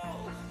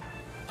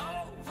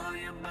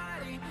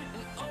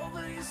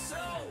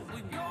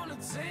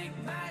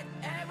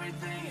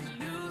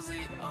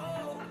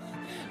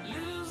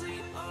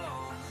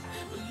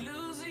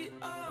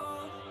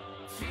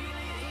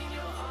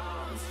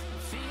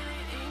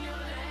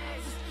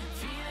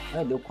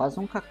 É, deu quase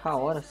um kk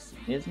horas,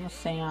 mesmo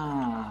sem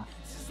a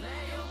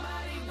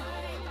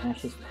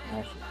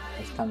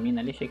estamina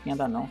ali. Achei que não ia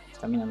dar não,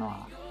 estamina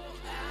não,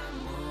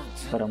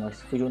 caramba,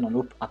 isso fugiu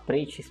não, a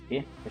Prey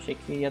XP, achei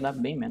que ia dar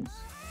bem menos.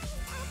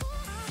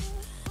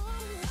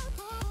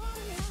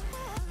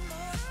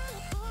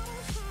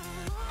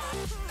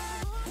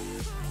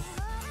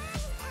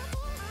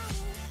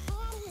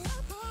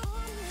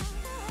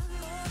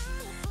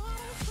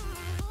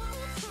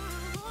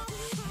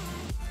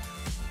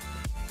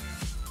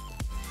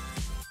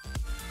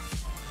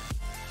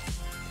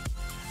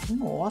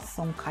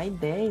 Nossa, um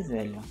K10,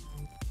 velho.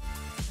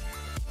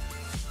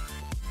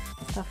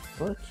 What the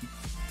fuck?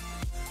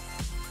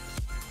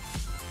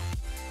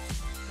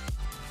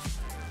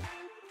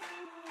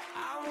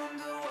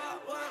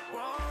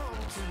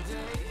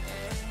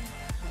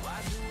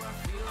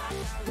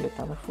 Que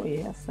tretada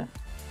foi essa?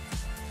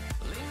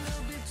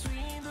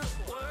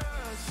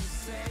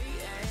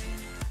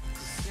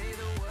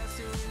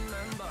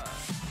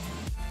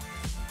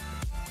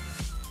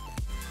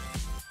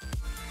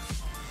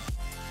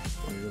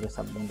 jogo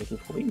essa bunda aqui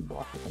ficou bem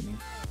bosta também.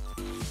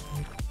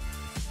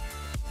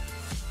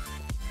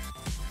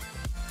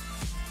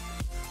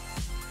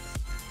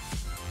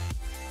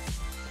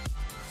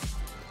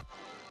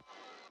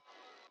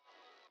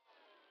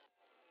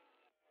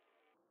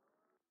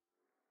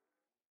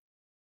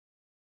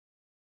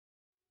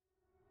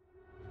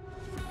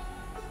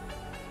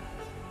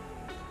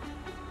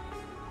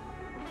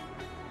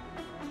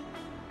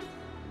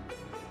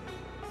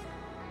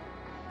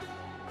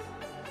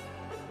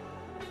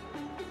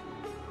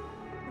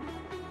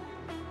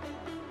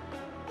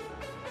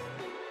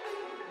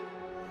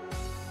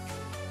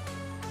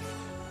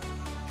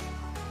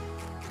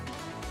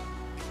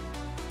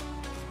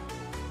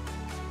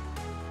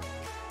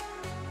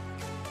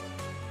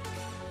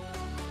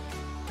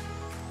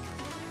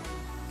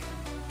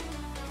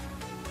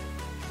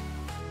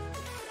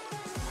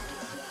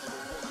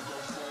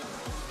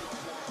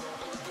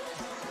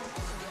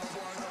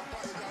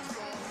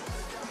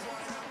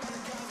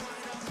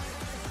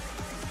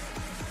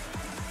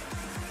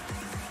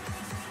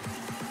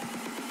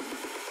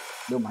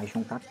 Deu mais de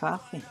um KK,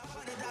 filho.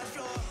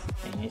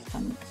 Tem esse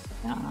também.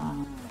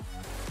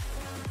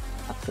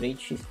 A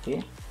trade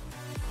XP.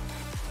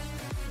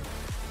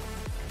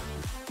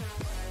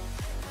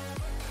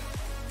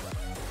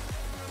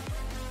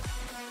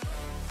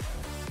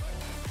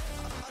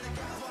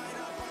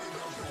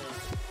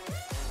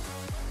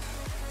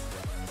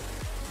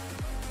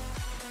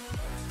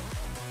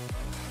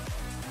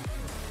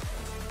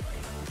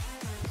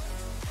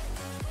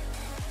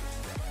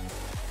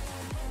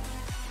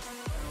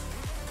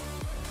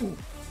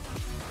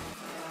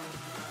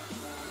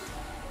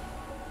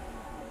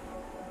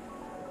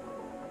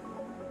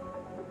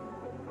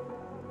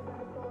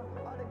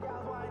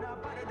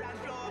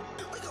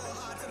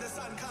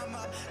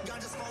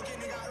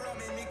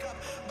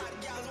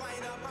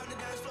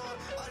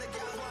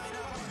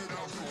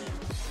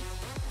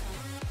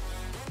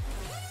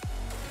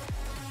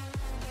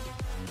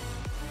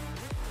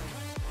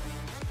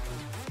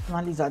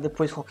 Analisar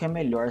depois qual que é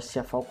melhor, se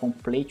é Falcon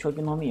Plate ou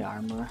Gnome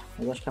Armor.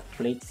 Eu acho que a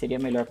Plate seria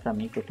melhor pra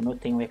mim, porque como eu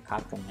tenho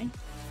EK também,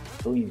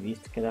 eu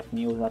invisto que dá pra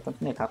mim usar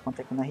tanto no EK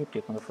quanto aqui no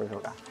RP quando eu for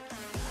jogar.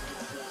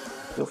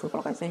 Se eu for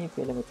colocar esse RP,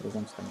 leva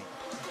 300 também.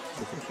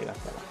 Se eu chegar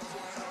até lá.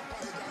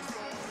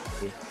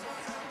 Okay.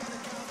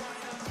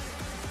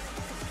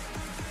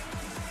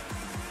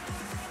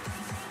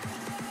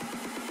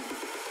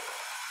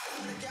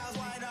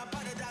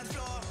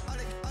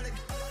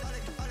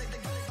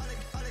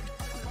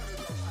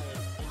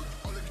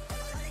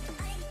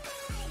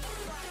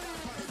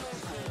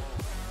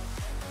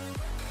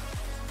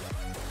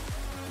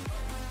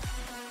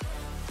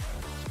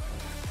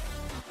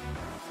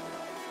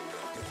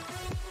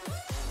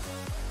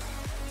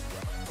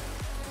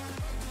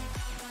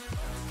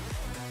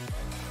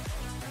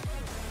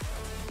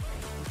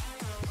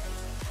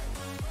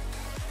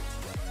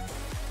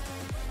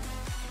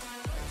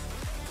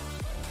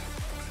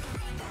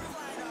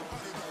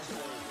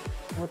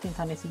 Vou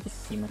tentar nesse de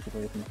cima aqui pra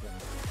ver como é.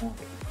 Vamos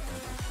ver.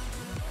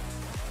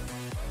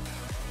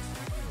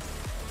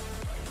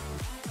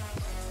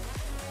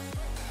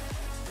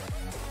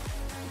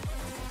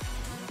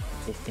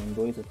 Esse tem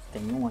dois, outro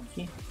tem um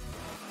aqui.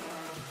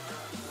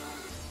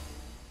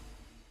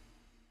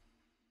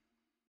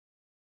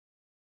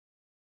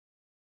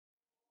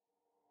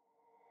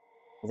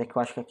 Mas é que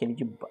eu acho que é aquele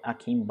de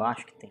aqui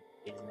embaixo que tem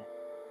eles, né?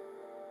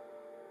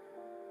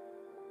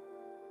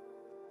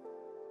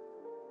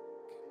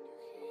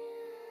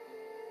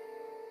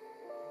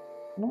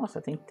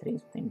 Nossa, tem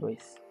três, tem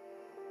dois.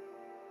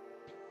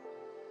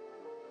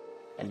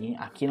 Ali,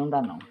 aqui não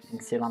dá não, tem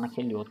que ser lá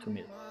naquele outro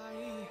mesmo.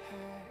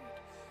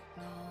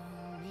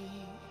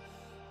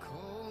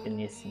 É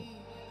nesse.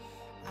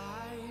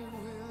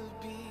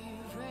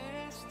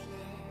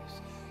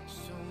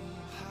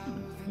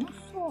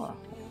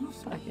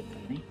 Nossa, aqui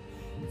também.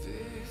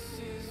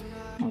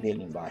 Vamos ver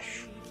ali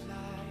embaixo.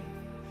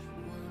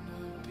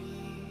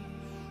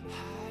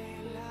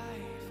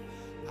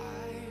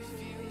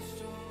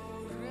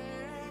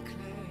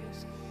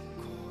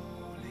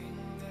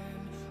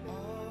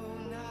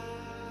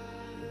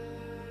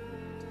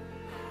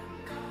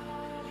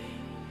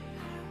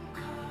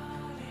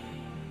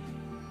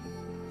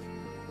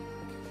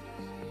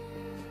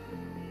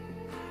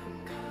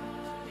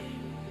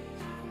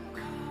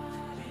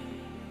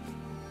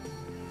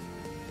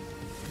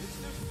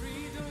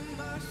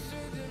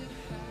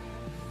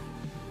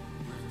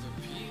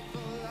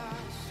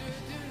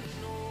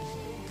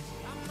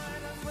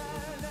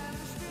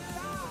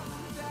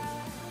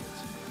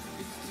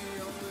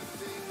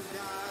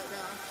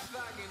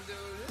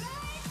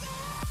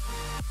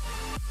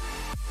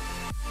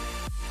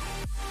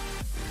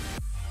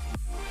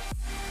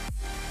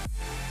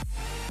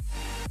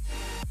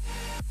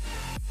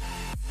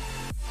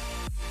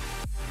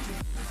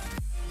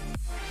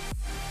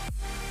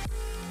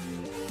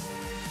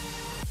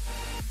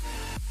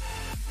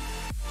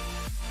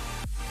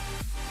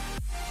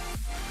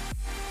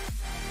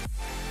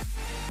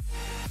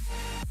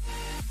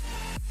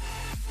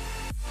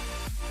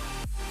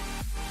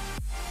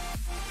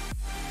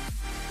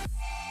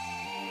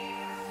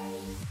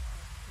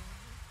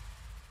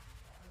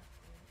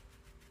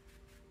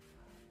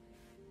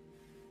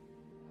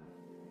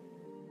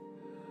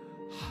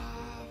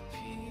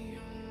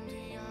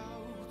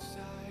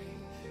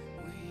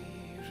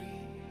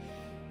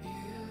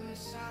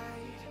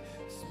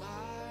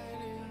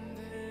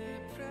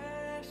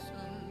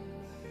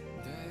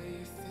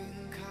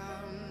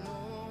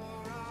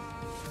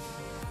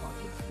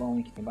 bom,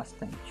 hein, que tem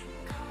bastante.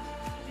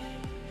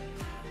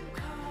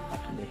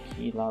 Aqui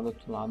daqui, lá do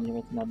outro lado já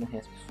vai ter dado o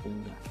resto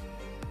suja.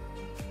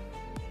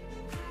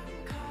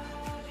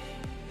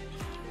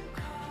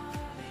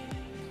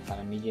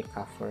 Para Media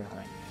K for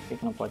Run. Por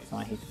que não pode ser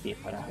um RP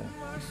para Run?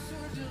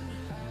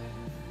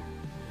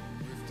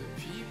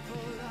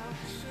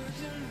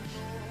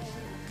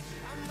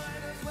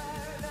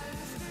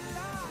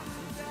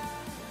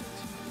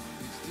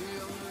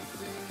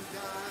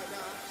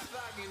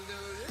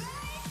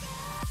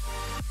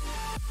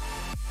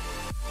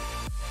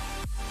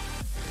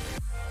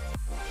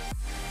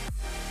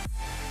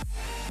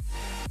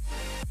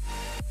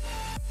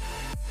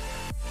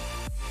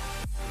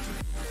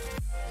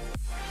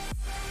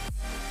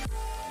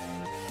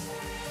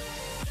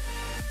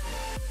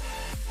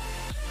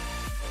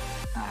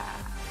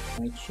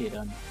 Me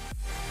tirando.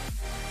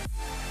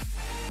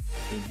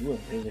 Tem 2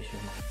 vezes, deixa eu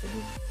ver.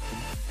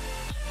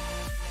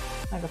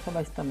 Ai, gastou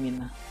da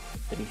estamina.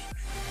 Triste.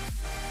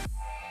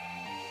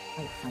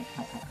 Ai.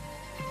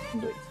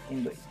 Tem dois.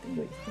 Tem 2.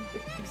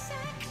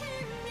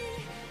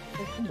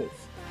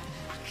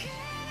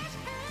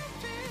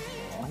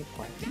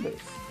 Corre, tem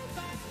 2.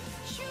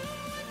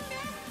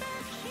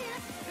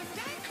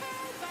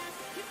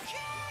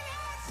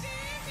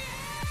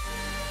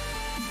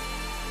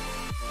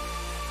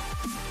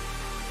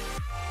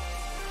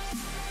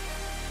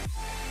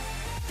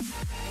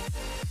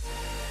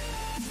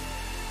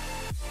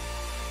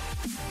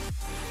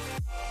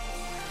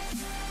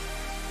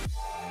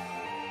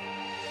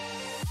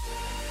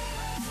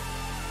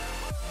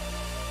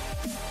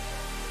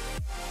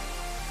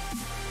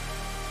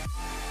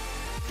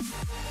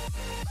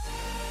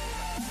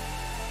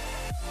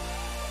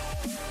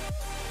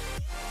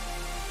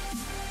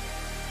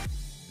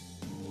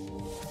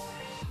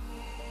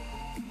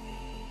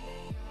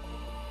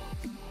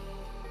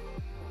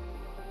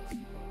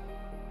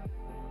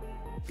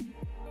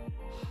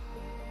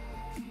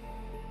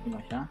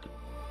 Vamos já.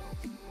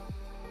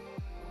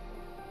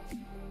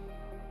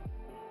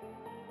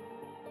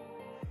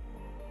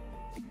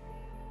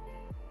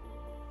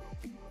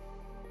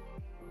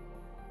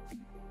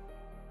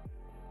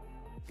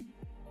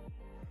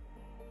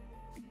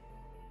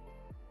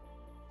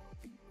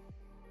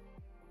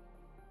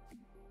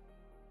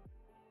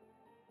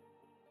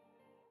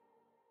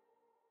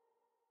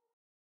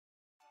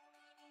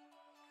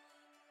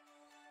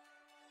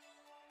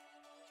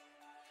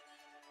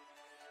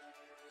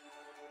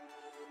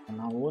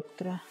 Na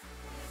outra.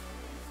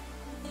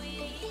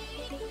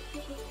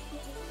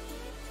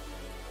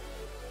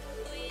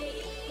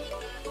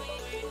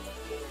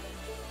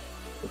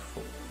 Se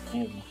for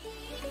mesmo.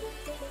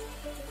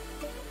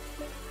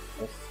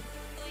 Assim.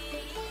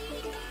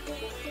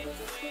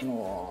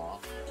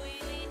 Nossa.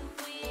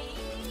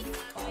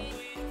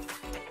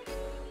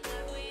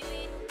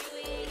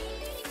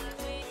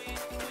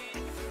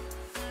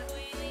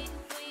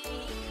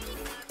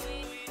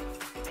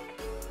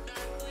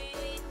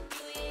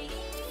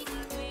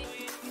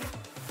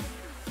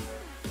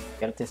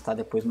 Quero testar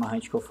depois uma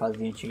hunt que eu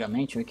fazia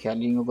antigamente, que é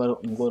ali em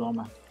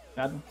Goroma,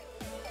 ligado?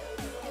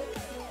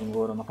 Em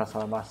Goroma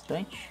caçava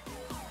bastante.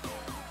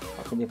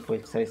 Só que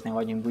depois que saiu esse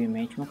negócio de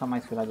imbuimento, nunca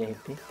mais fui lá de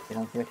RP.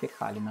 Esperando que vai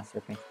ficar ali na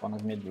serpente com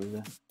nas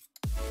medusas.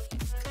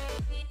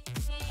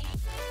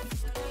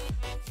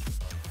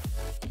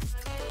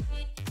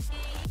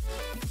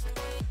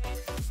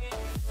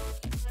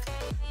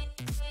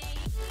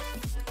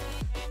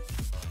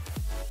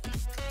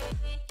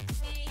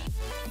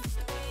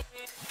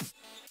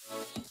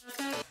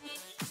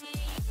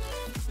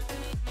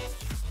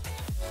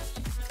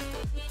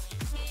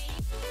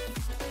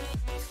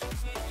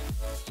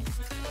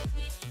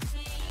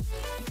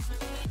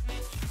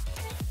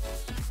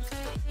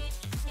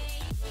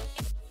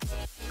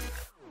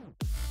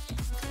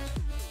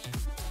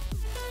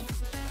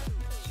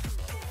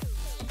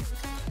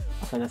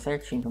 Vai dar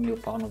certinho pro meu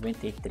pau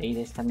 93,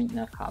 a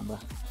estamina acaba.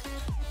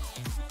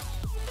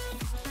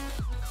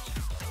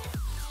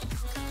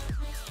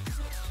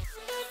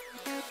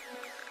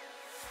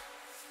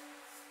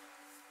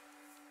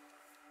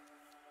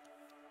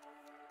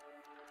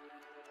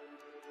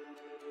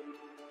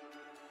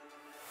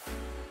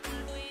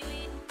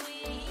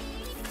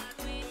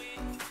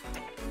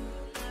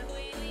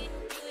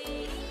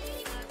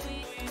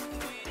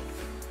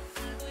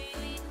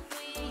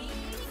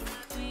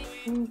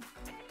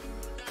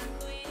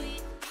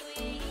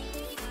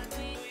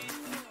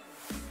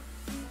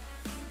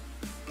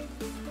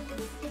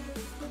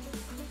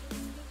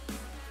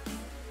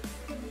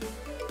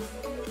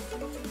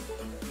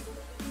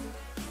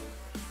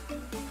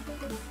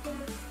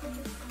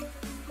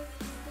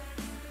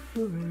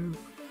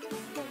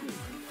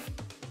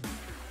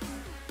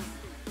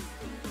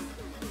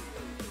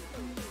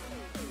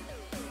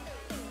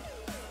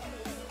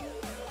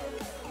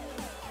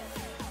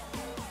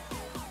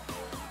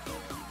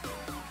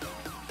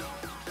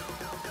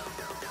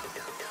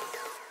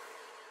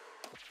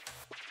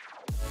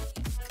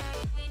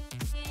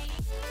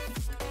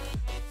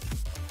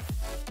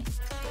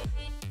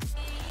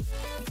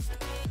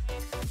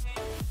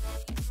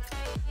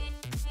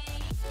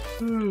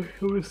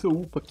 Deixa eu ver se eu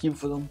upo aqui, vou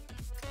fazer um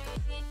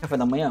café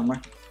da manhã, amor.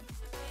 O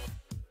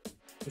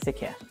que você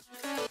quer?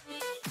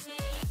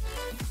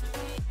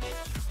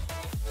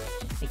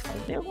 Tem que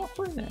fazer alguma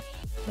coisa, né?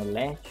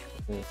 Omelete,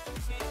 ou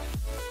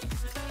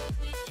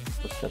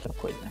outra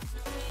coisa, né?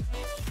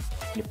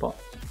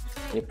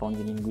 Aquele pão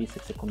de linguiça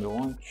que você comeu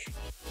ontem.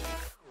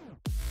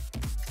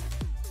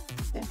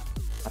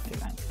 Pra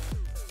pegar ainda.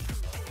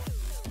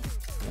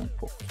 Um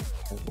pouco,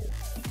 eu vou.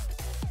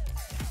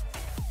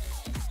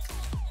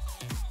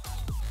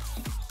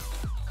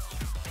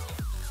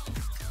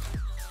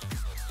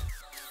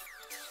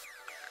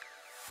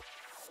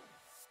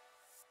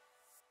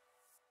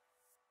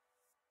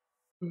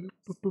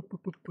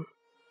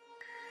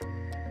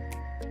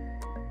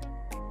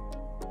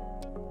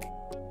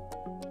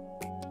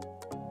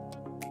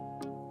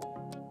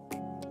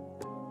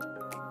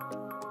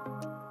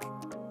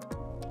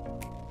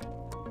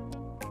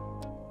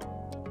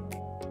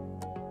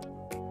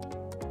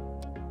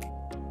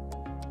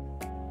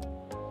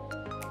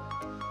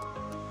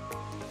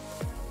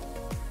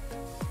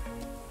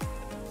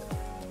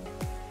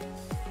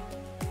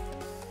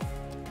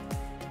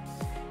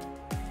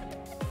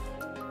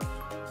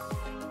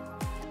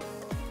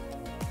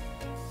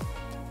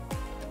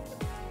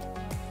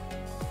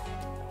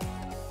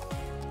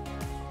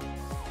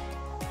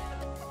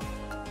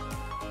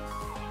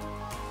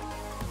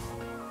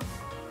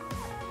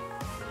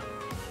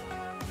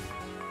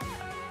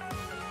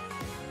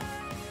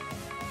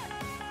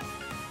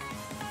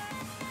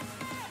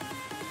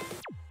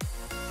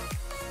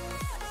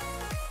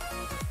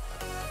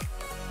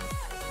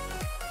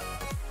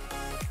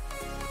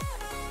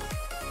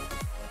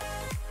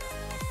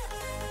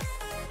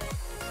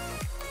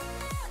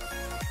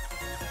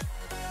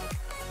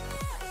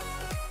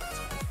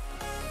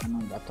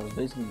 Botar os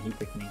dois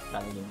Reaper aqui na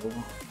entrada de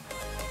novo.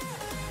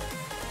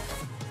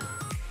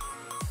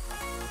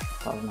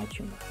 Salve,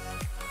 Matinho.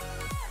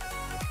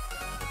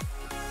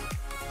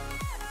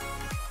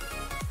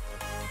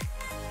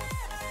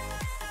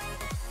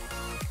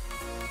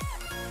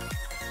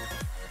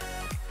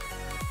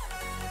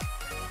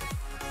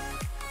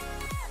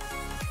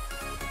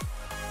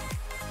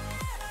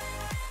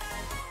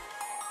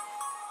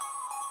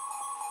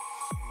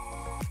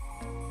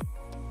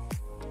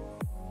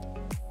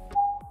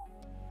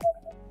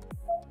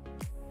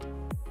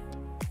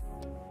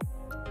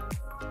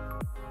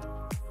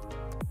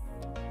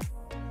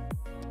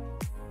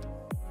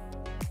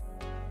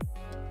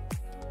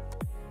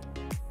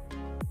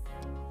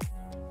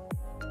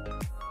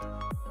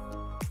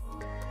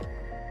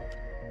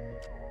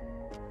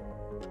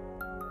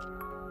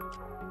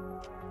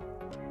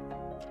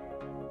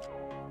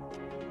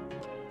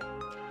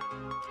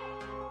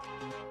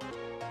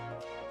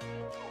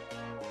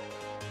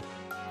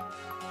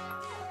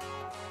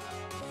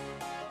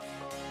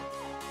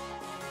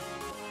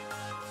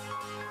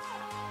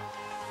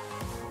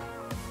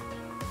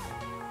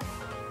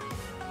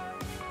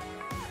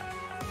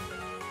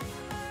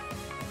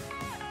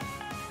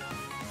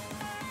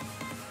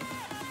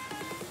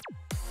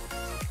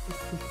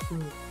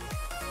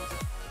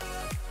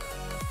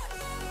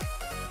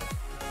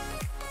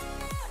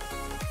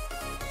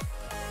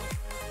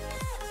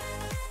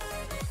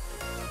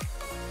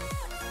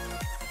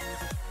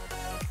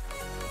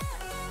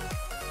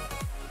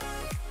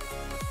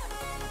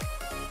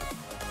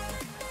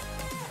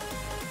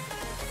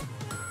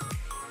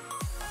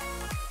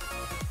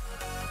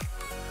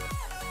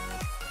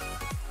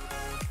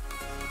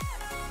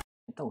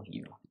 Tá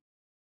horrível.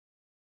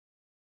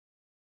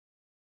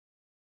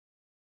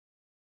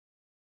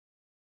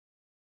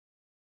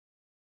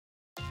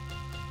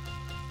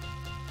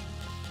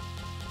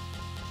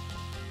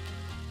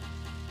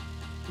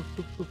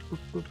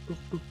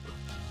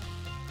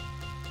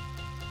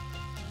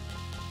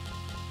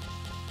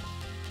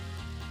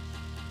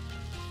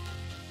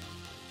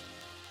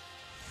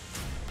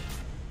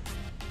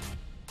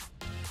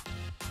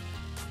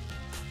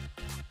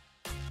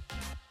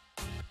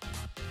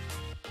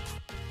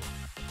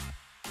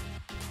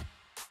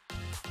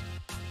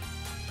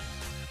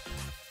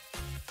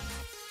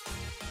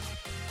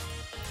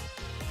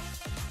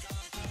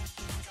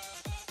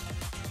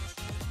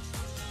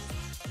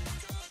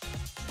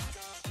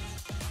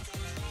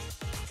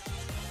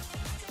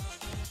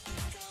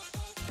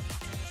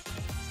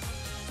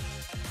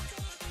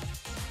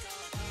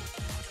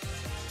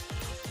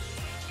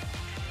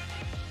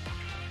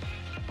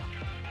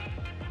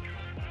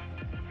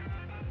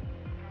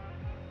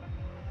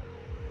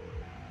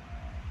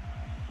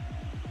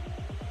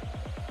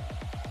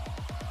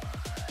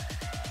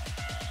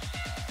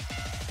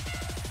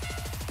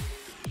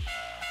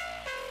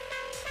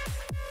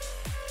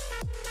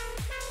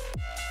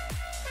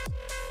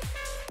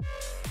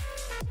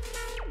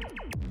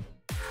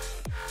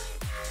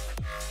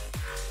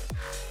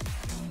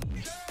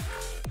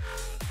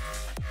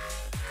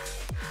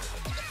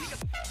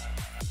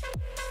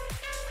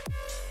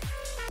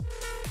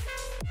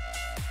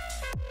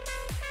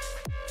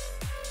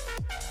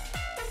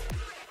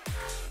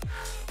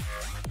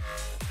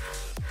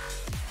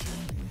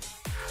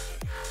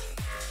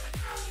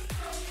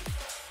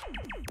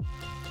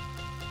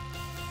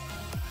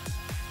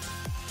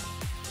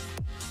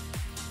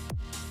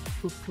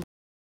 Vamos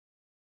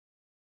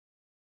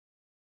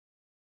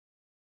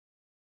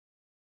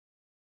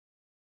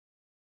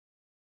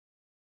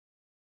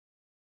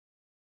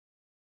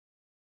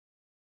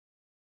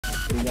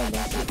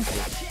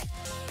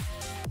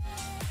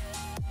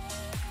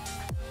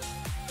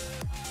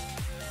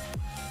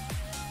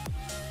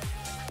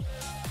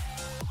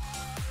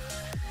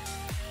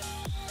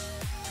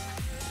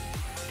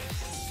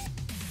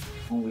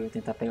ver, vou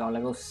tentar pegar o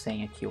level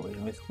 100 aqui hoje,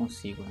 vamos ver se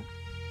consigo, né?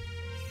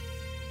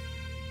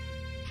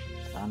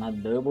 Tá na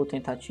double,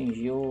 tentar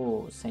atingir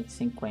o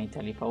 150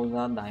 ali pra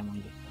usar a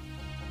diamond.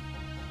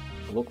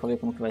 Tô louco pra ver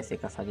como que vai ser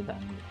caçar de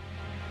diamond.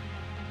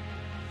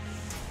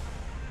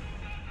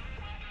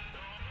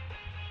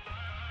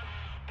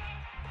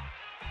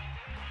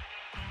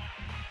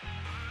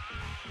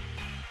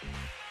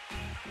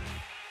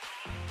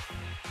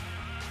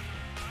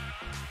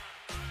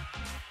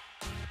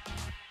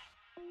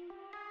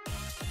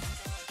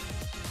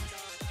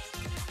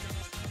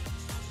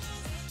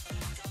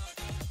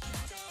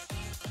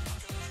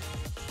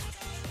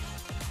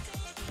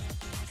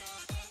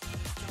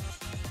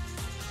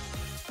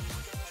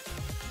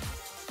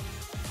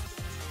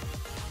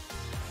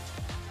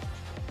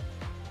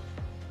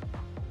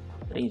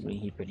 Três Wing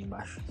Reaper ali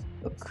embaixo.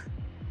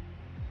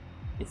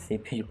 Esse aí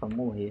pediu pra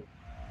morrer.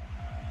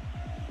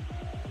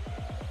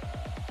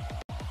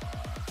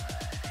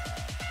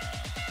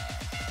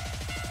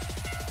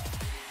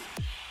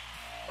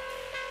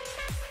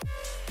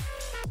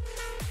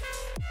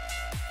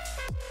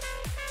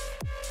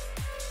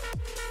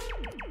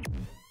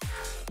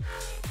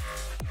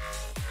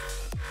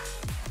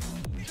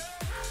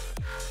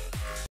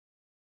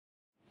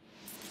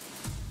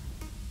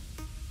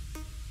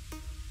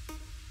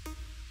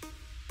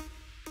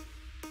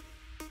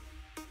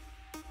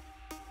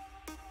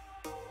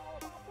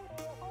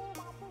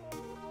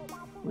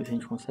 A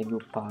gente consegue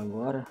upar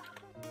agora.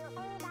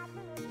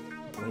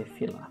 Vou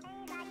refilar.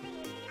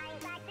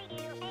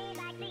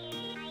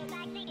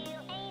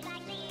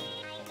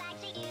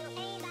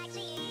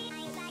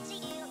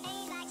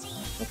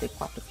 Vai ter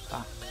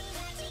 4K.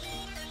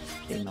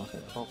 Tem não,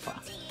 vai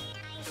upar.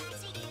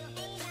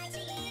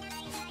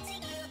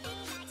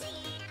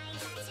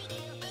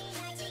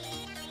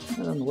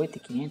 Tá dando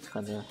 8.500,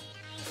 cadê?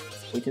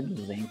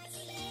 8.200.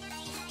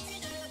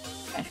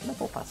 Acho que dá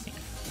pra upar sim.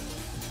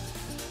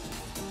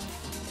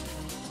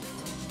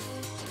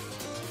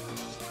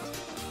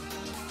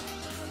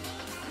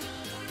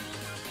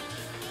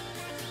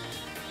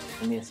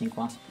 Meio assim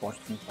com as potes,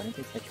 tem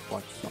 47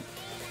 potes só.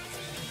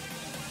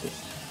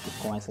 E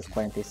com essas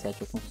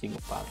 47 eu consigo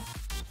upar.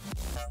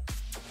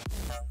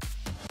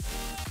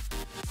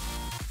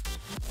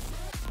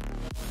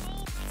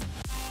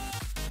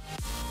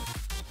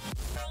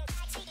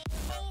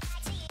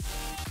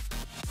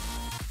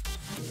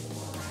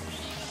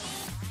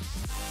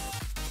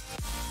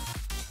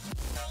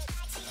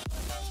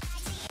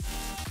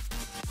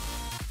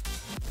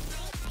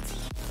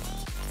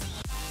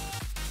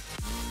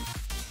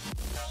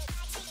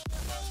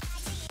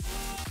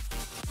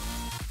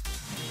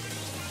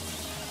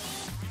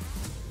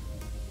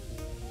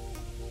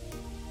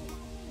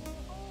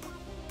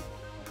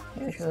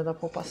 Acho que dá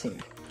pra upar sim.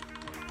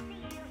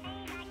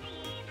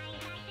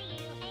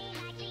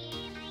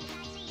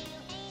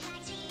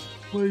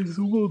 Mais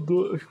um ou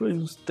dois, acho que mais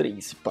uns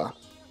 3, pá.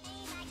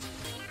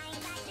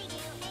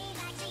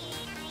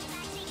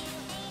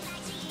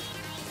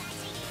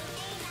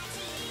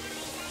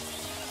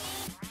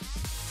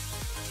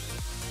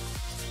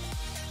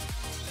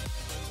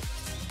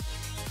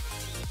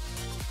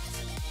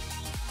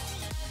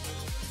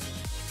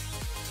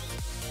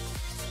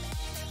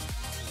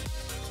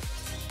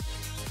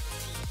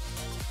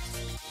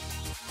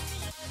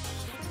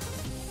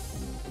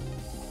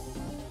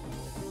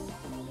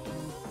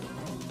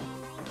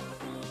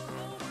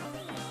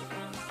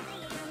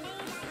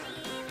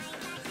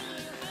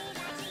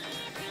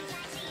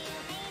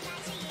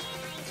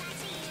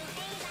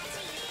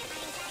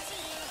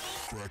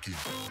 Cracky.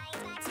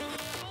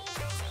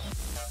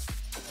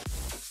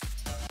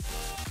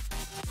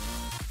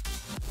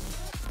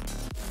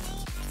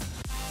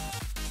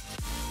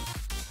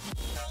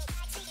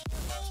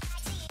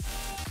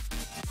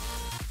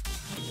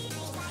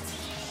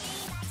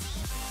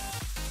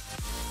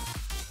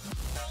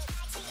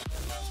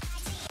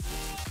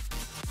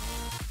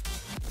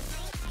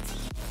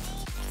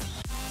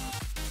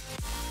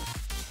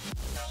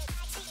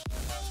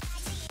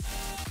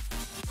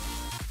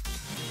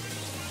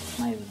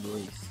 Mais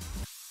 2.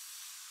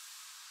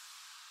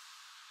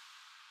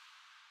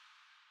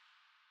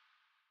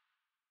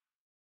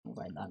 Não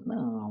vai dar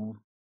não.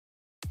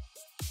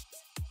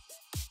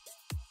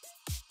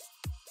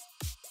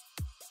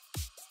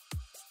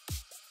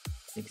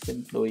 Tem que ser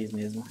 2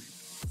 mesmo.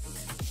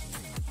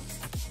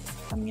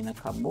 A mina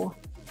acabou.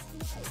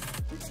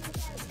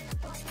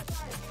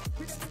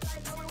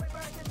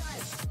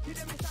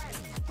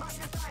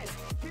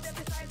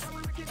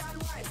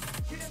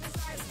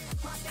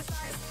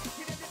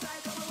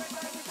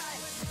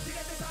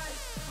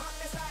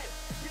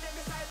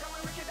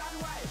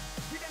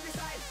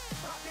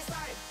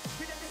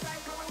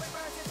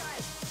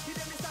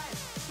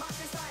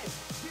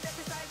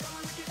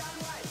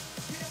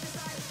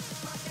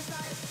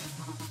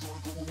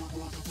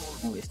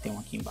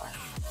 aqui embaixo.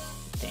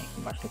 Tem aqui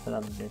embaixo,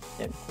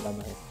 deve cuidar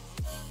do resto.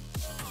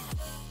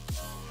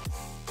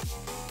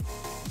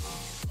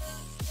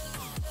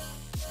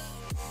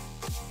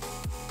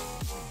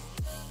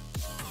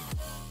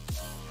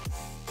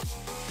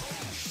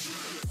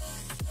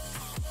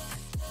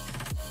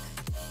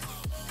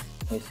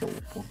 Esse é o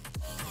upo.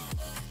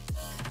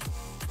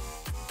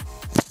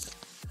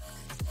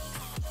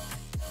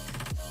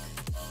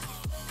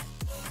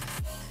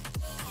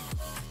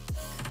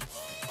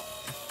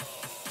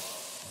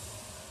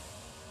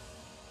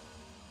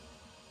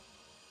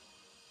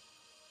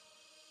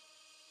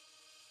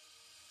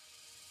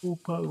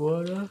 Upa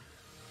agora.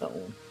 Então,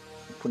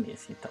 upo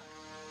nesse então.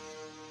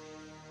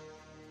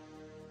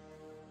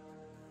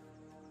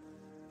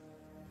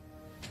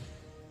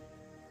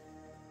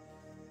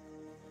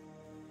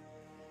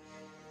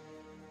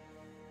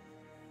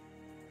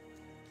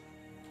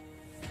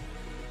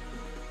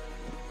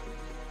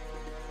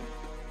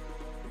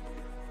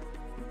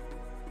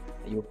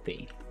 E o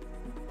Pay.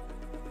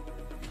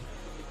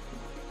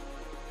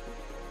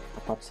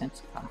 Tá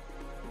 400k.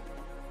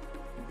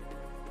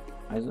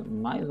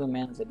 Mais ou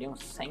menos ali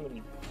uns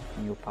 100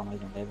 mil para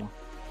mais um level.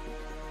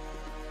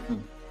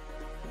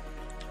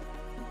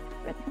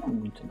 Vai ter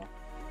muito não.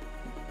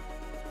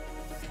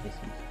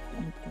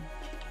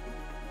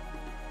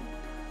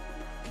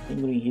 100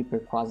 Green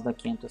Reaper quase dá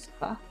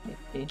 500k. Vai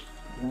ter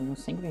uns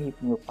 100 Green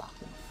Reaper no meu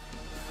parque.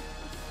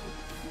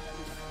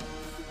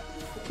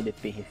 O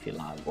DP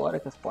refilar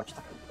agora que as potes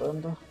tá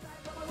acabando.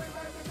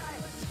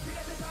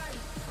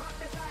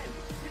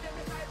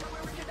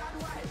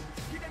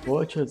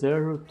 Pote a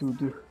zero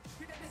tudo.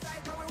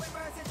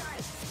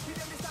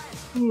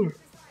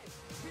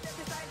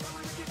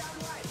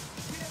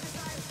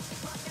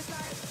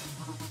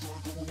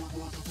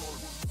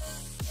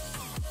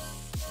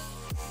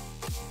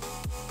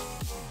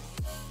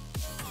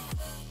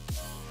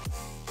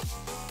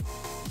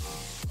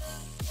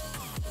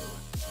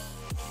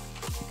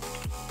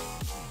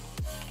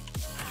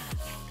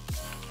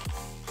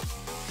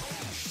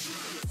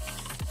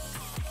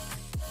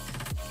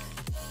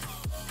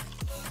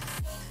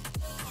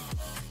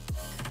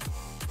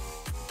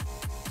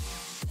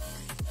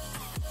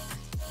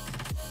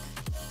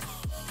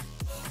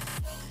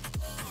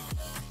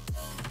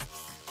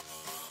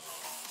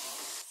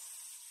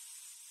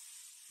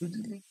 Vou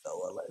desligar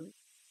a live.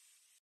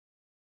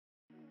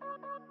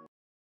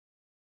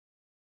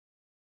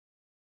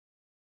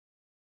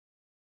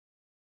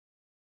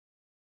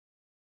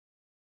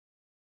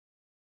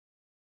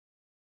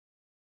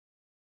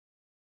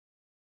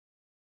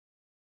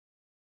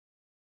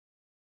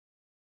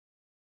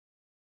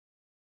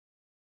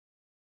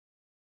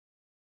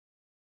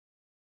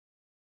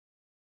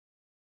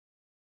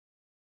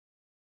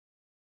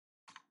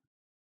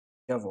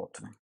 Já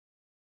volto, né?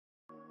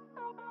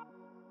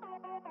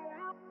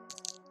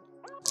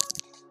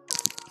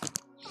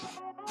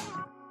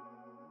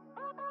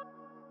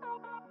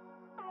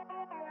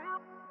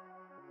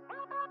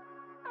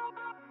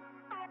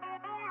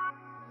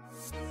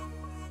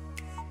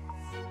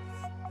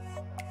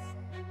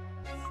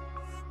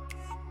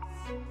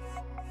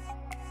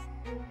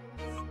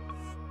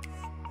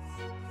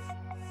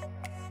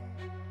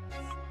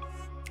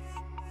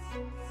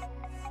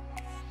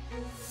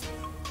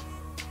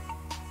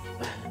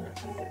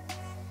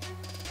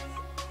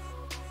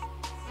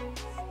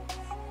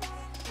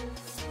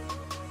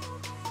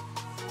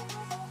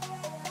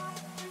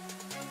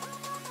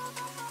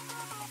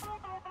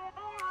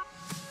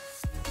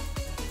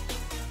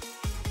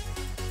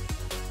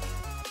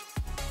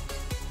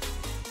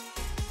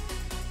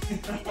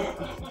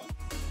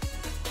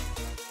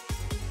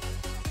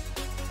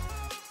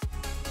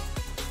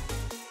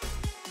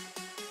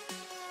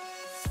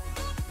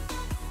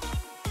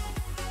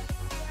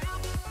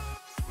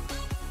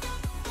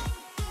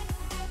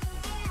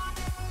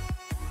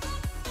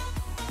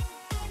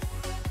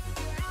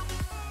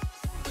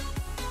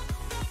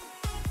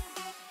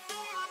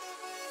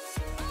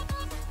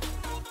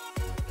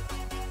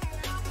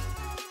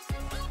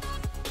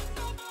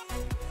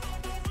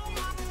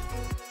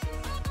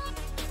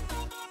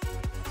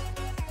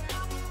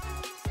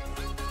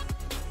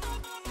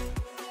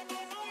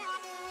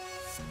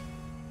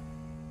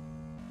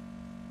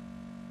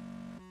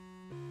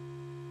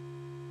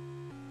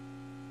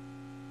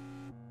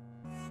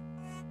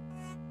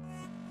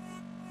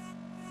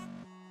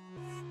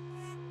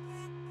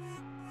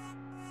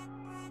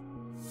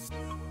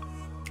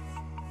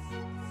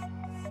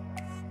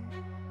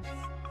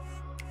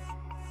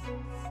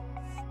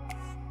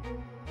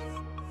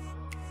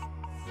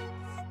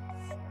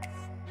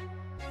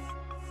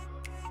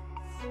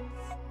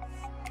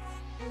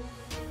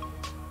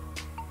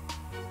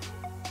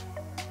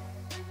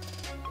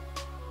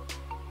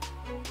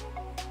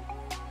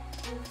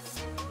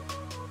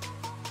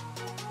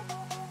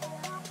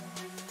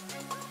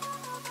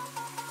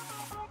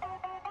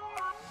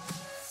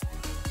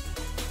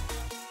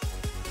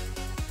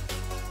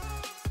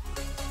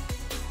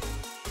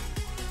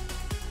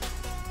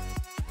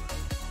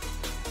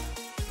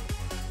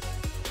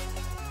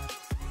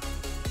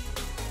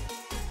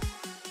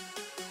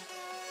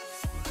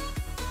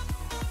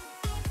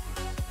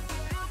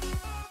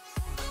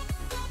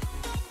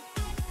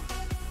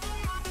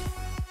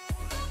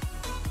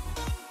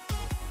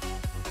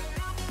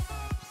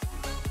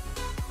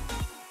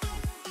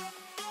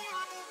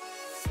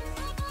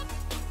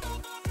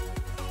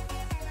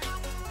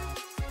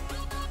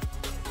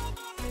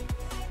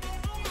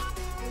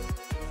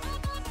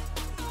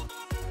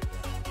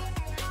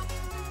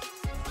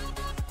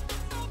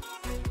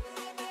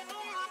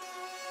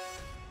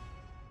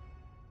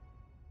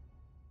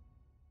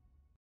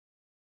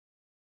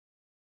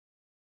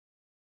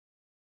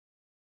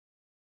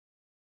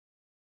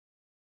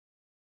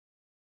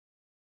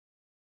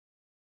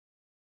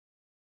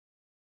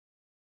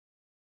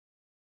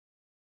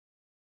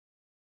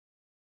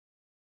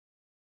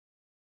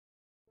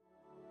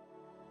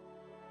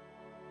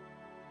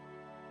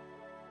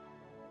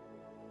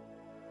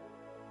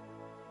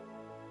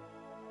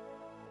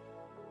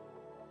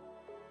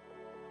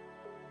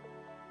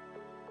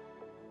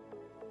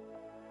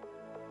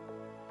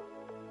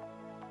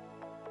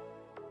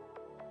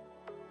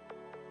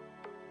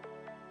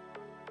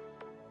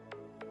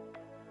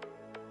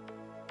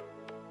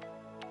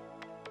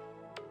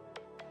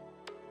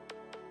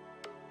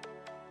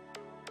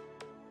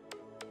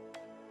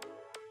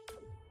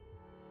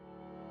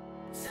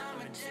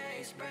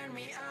 just burn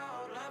me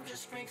out, love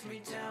just brings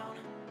me down.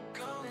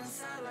 Go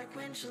inside like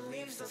winter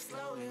leaves that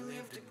slowly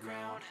leave the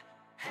ground.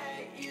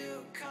 Hey,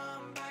 you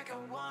come back,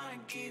 I wanna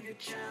give you a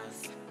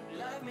chance.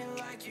 Love me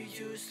like you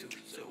used to,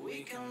 so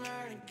we can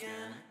learn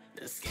again.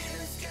 The skin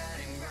is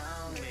getting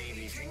round,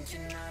 baby, drink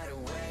tonight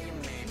away.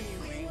 Maybe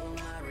we will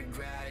not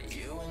regret it,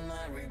 you will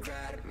not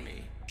regret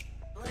me.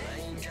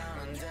 Laying down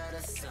under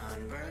the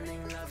sun,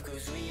 burning love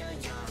cause we are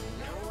young.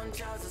 No one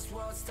tells us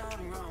what's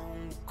done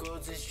wrong,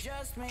 cause it's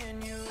just me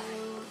and you.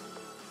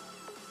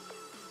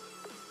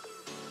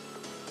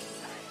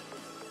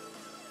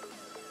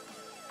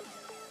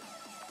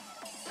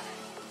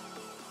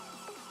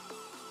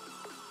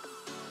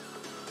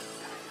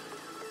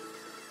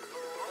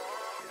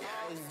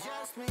 Yeah, it's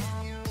just me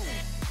and you.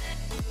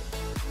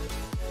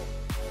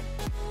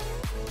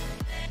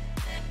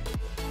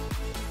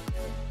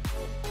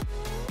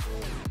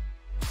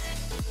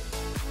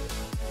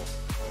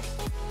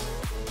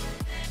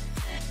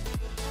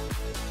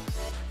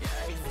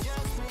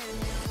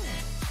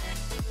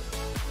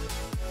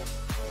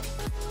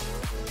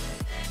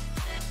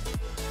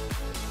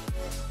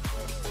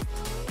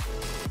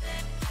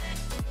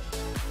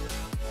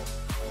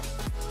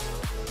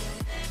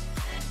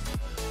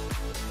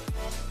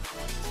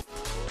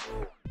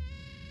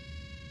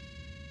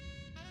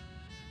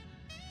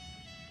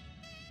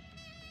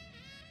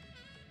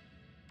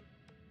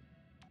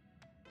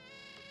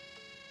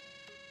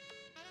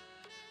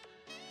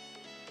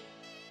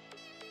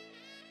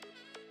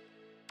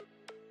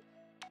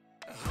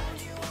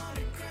 Hold you on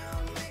the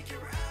ground, make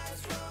your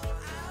eyes roll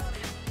out.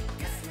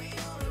 Kiss me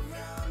all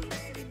around,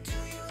 baby, do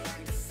you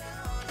like the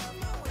sound of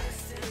my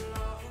wasted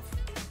love?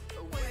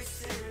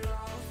 Wasted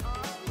love,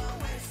 of my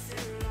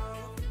wasted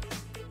love.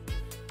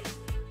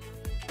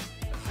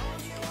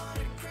 Hold you on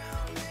the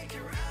ground, make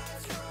your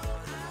eyes roll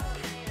out.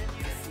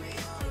 Kiss me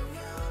all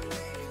around,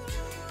 baby,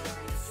 do you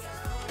like the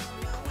sound of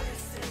my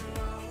wasted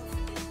love?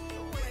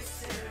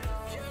 Wasted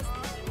love,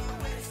 of my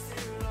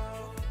wasted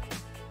love.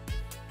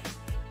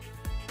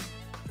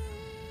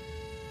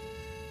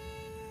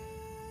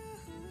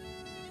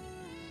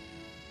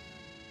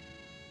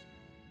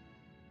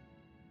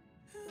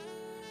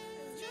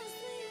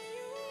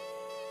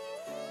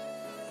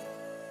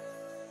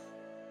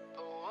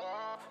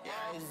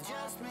 Yeah, it's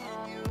just me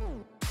and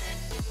you.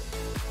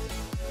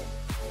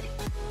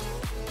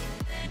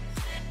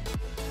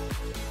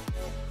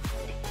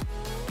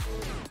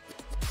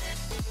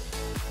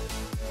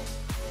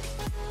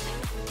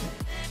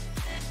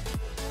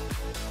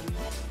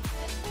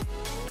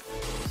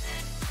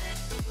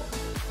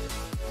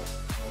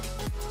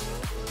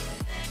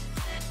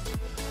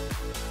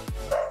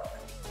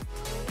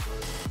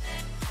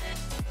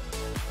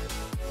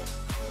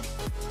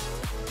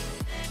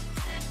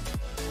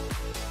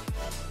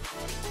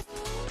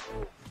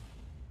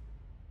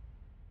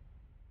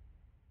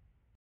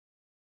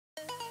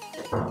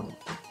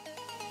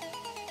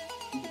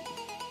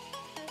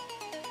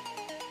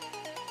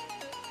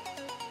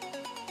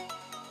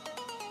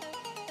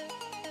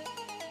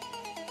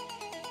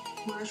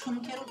 Eu acho que eu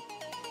não quero.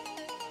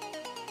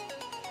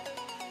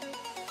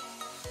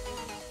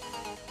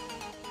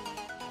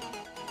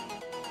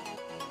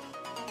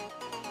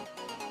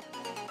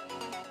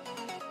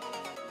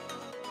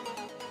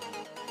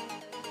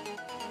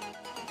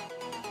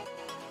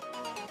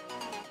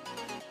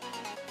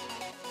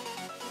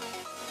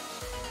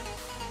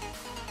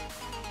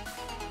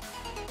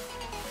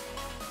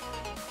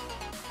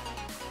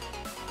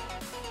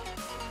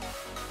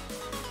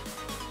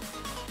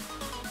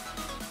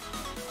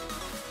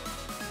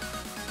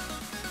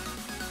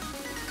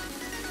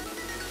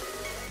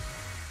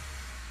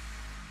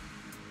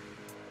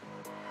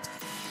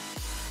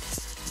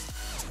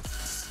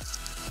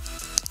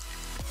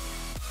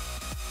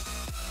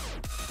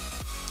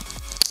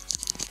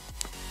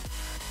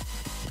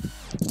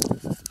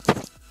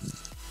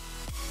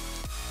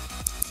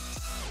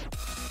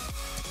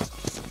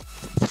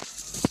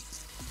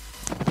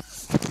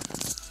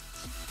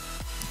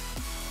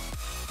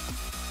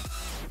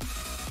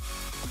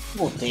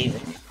 Voltei,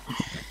 velho.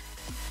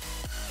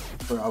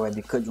 Vou pôr a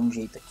webcam de um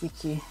jeito aqui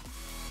que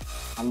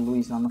a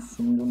luz lá no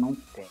fundo não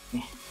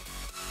pegue.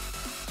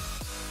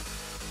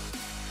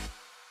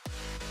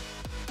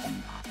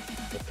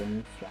 Vou ter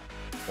iniciar.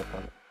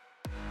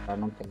 Pra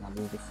não pegar a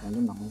luz do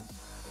fundo não, né?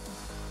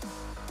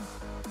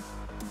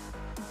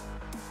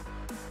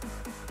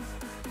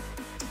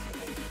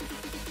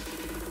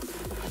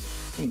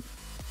 Sim.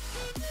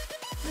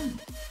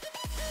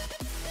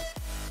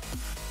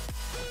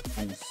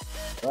 Menos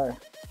pior.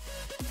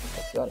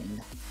 Tá pior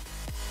ainda.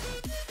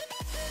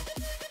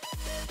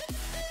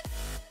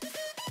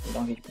 Vou dar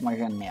um vídeo pra uma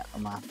janela,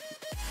 uma...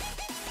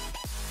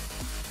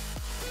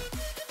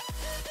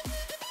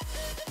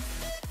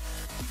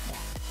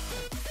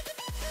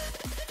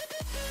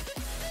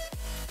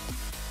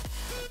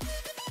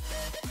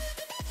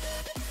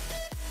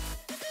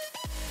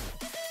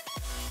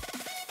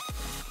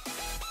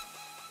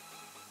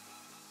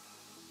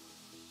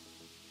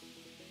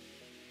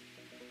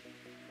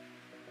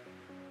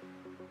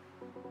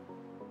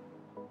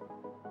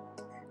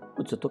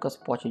 Putz, eu tô com as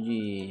potes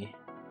de...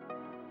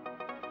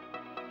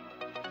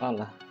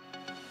 Fala.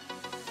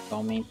 Pra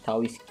aumentar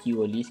o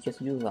skill ali,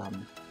 esqueço de usar,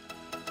 mano.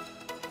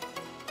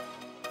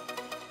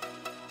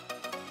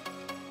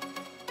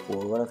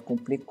 Pô, agora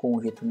complicou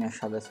um jeito de me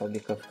achar dessa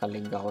bica ficar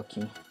legal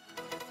aqui.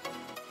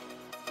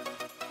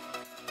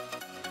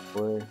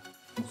 Por...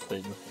 não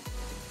sei.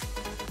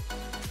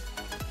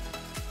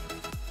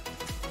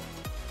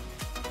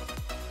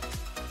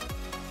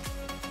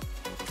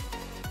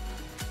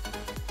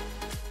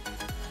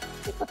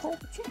 Eu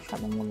tinha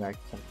achado um lugar que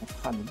era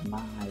complicado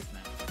demais,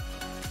 né?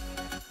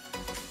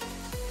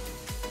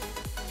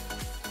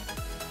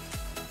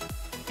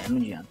 Não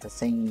adianta,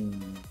 sem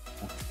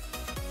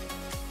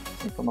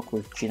pôr uma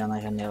cortina na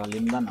janela ali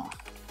não dá não.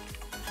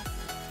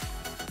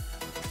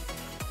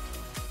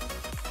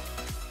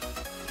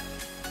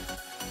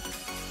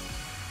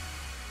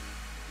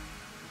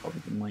 Sobe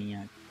de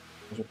manhã,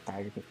 de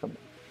tarde que fica bom.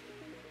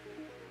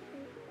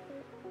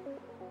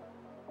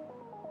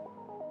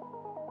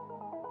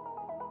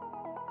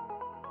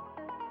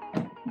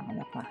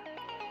 Olha lá.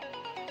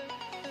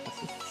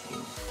 Assistir.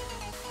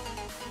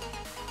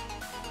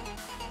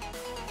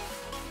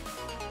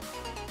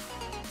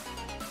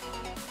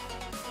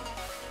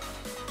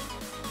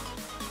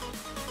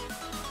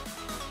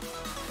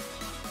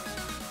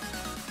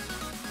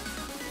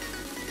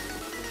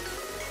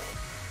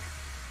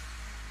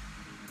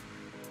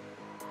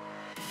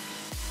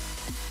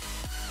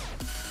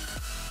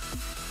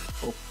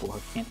 Oh, porra,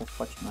 500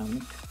 potes não é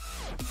muito.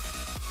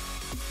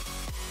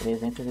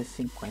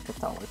 350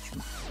 tá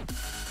ótimo.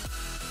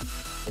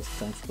 O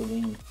restante tudo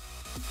em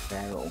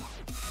barrel.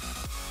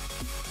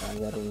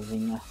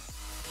 Barrelzinha.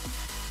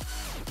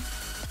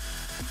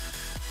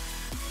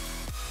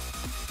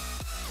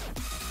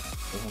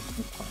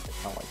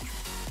 Tá ótimo.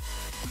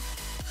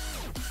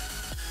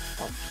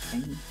 Top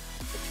 100.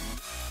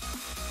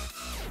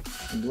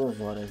 Tem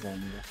 2 horas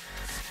ainda.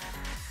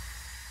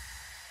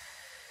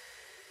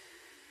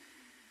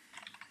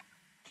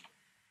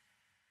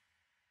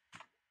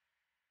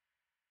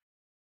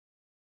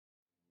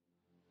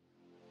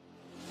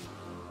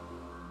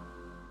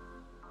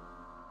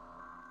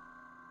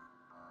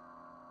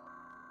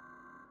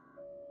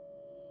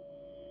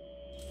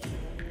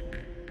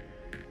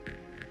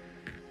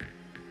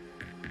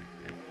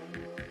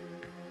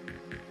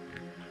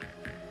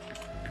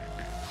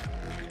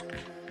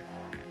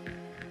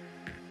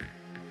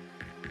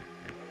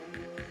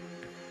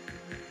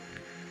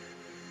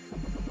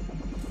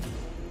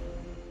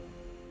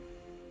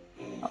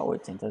 A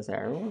 800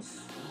 euros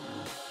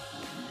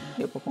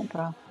deu pra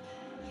comprar.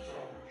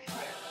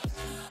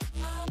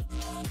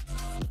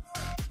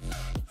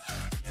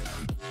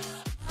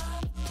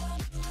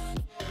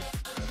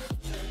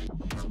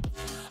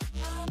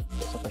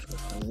 Essa parte que eu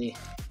vou fazer,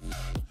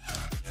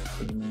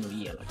 vou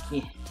diminuir ela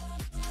aqui,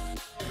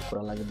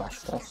 por lá de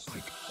baixo pra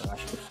cima. Eu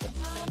acho que tem.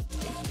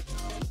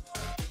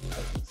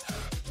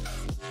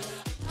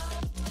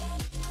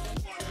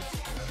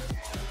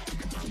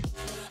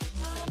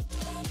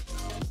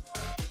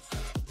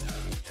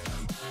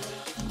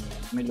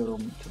 Melhorou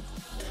muito.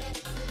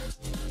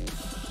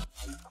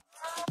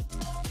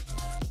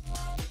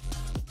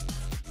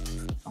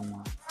 Vamos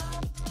lá.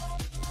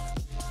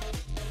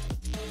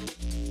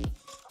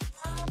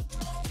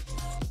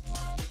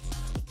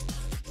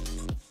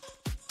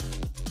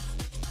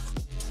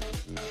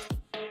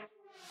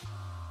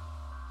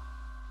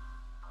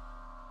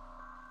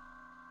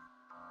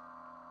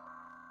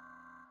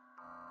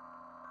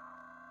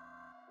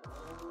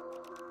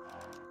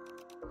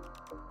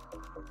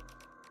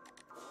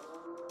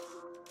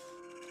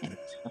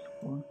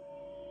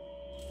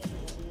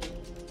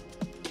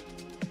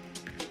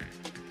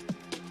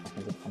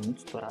 Mas tá muito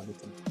estourado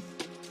também.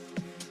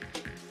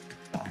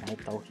 Caralho,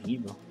 tá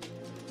horrível.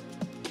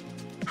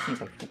 Sim,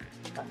 tá aqui.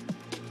 Tá.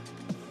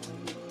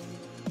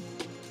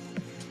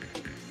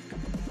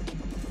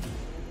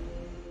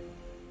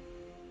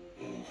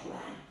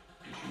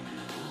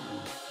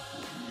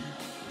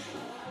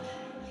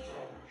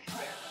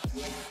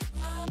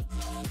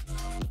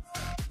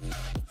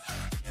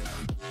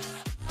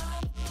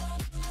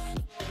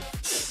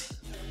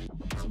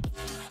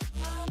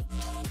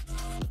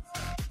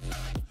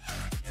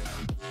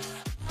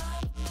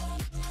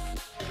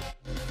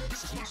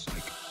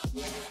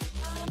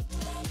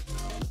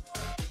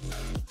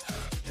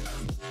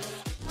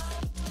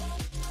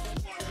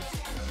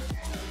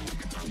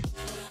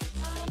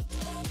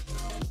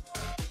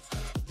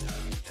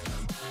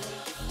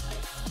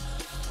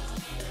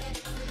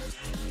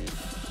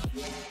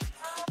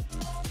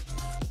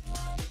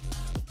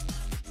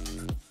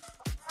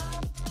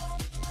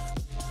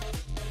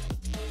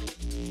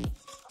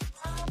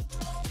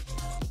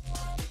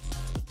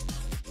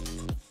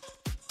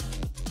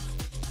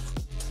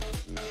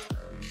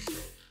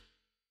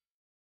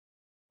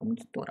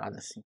 Muito estourado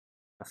assim.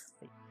 Tá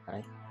feio,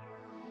 caralho.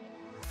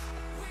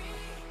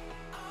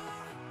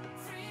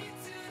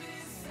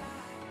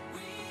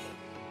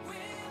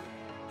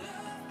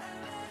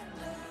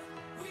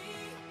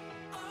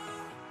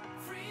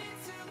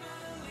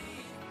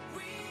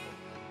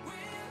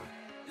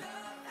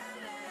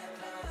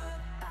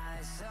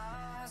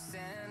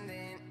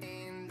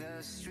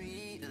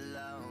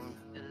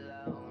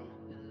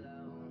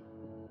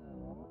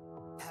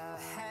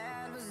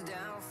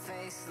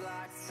 face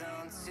locked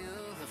onto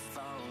her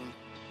phone.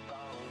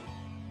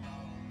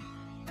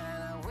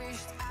 And I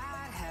wished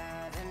I'd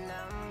had a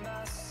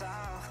number so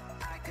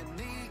I could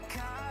be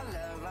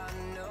color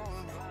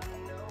unknown.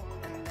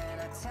 And then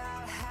I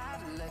tell her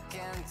to look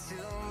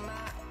into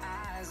my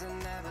eyes and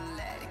never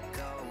let it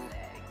go.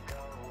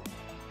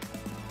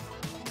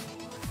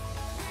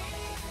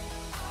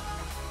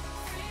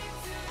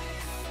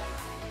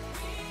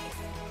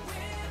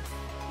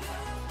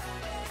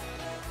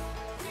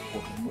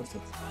 Porra, não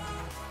gostei.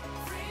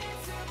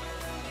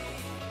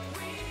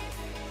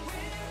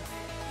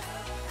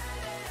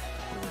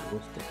 Eu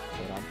gostei,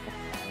 dourado pra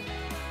caralho.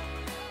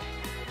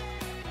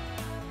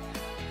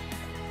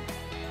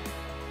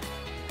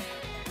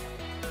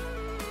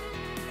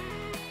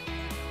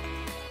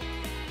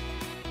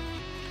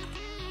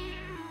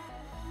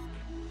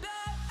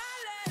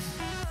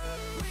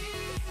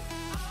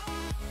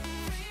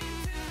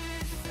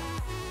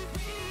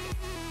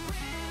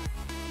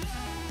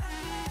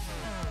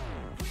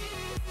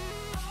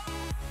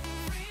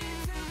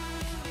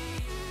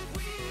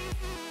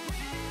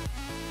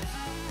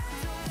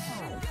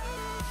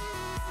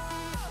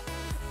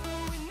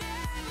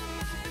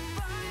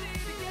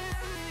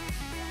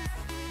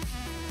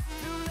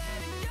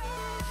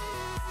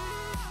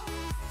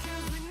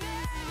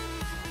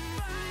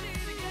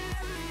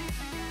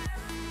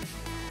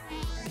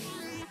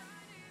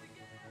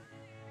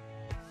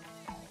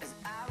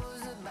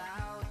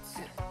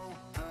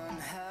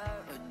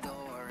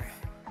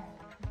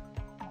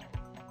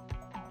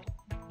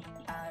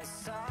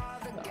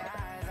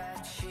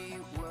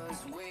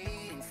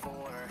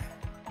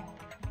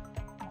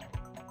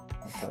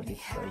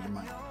 Isso aí,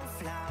 mano.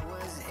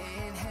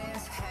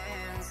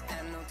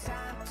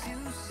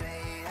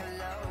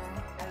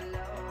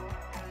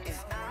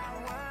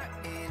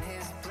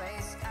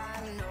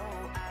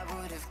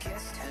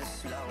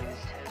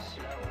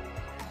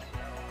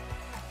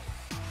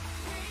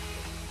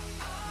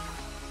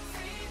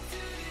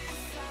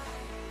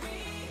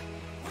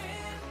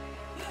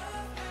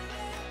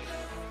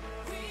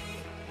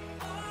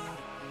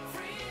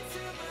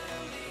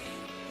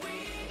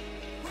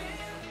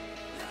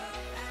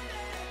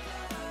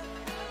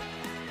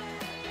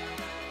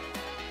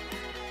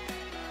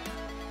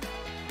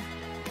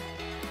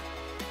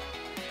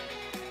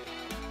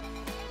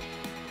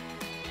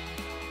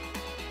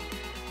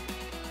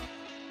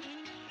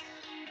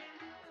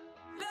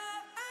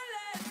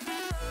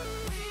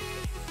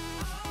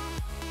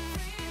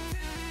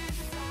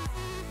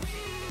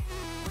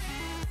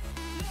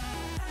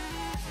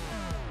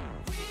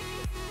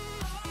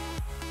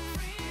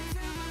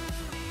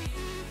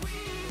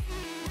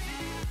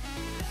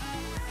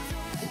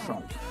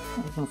 Pronto,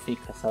 não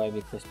fica essa live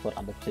aqui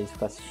estourada pra vocês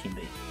ficarem assistindo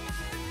aí.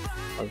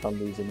 Faz a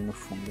luz ali no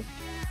fundo.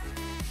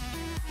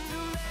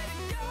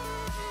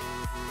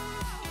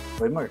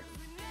 Oi, amor.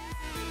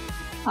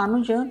 Ah, não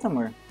adianta,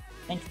 amor.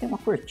 Tem que ter uma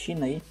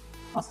cortina aí.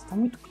 Nossa, tá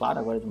muito claro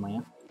agora de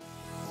manhã.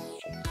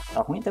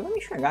 Tá ruim até vai me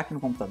enxergar aqui no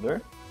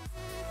computador.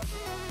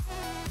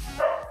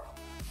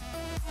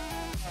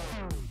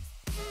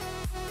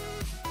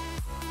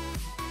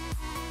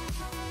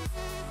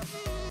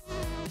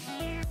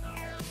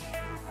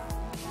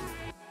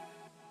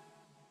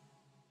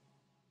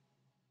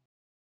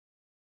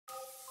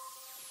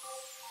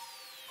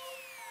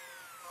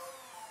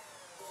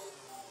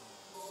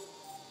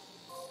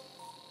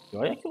 E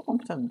olha que o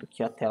computador,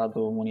 que a tela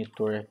do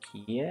monitor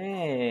aqui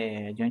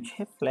é de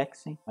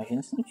anti-reflexo, hein?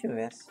 Imagina se não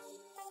tivesse.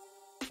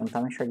 Eu não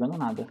tava enxergando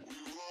nada.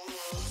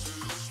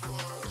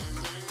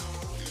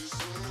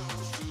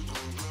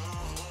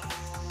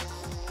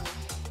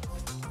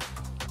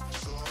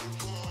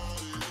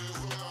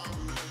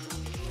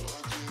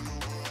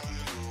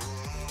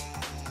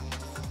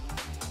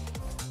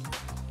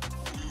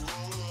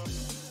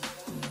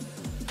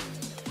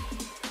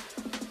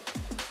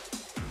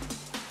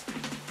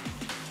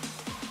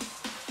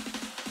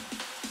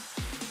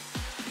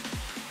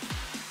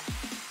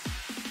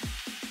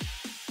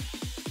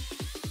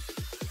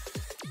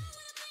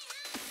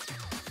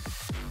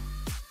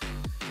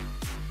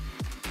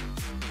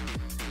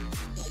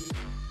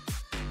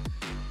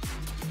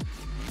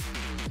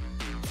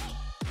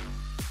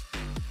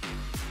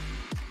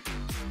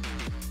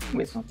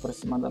 São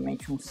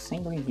aproximadamente uns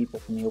 100 green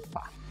reaper pra mim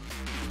upar.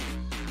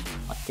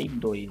 Matei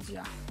 2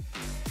 já.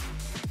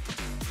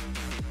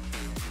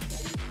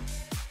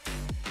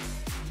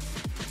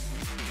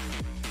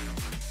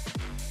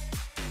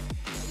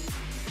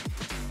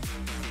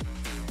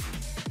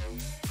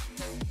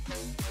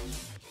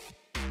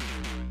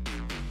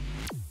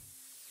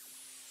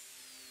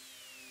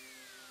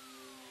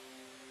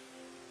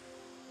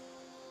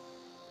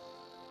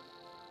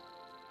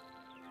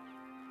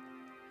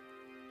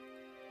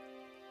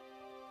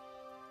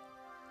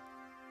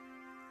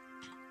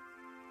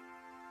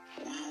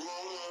 We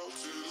roll up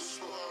to the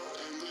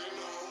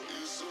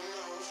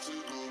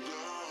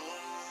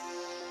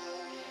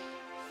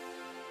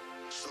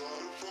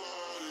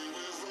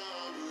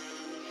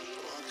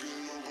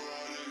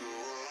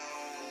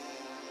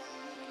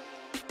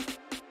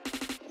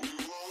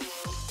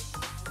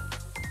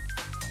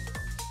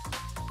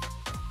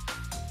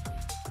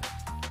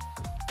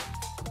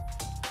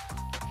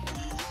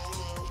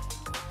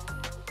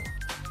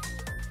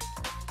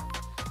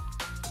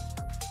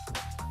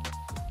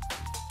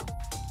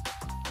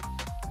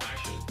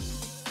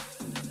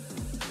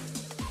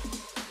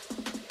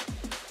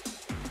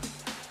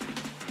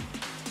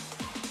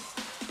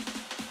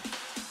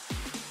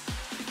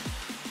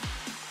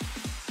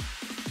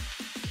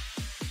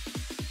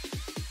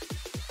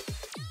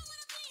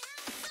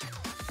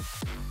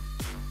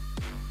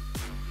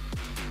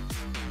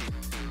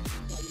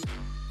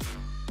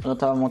Quando eu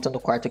tava montando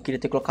o quarto, eu queria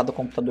ter colocado o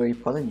computador aí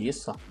por causa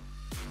disso, ó.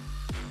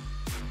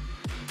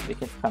 Ver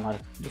que ia ficar na hora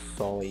do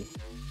sol aí.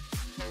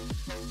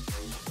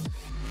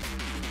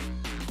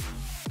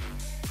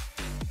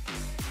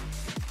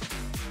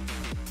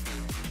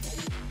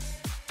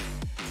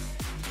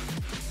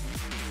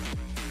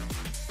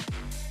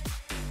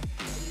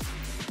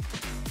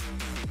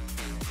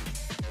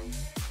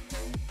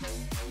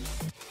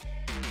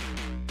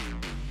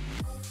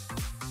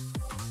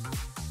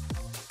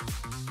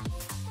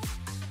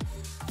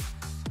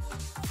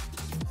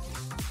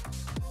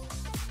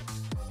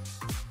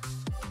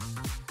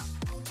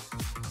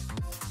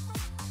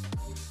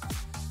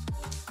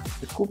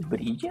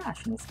 Descobrir de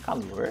acho nesse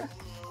calor.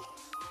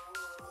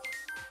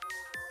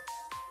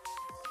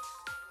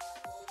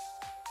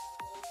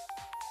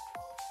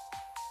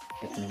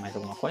 Quer comer mais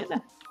alguma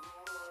coisa?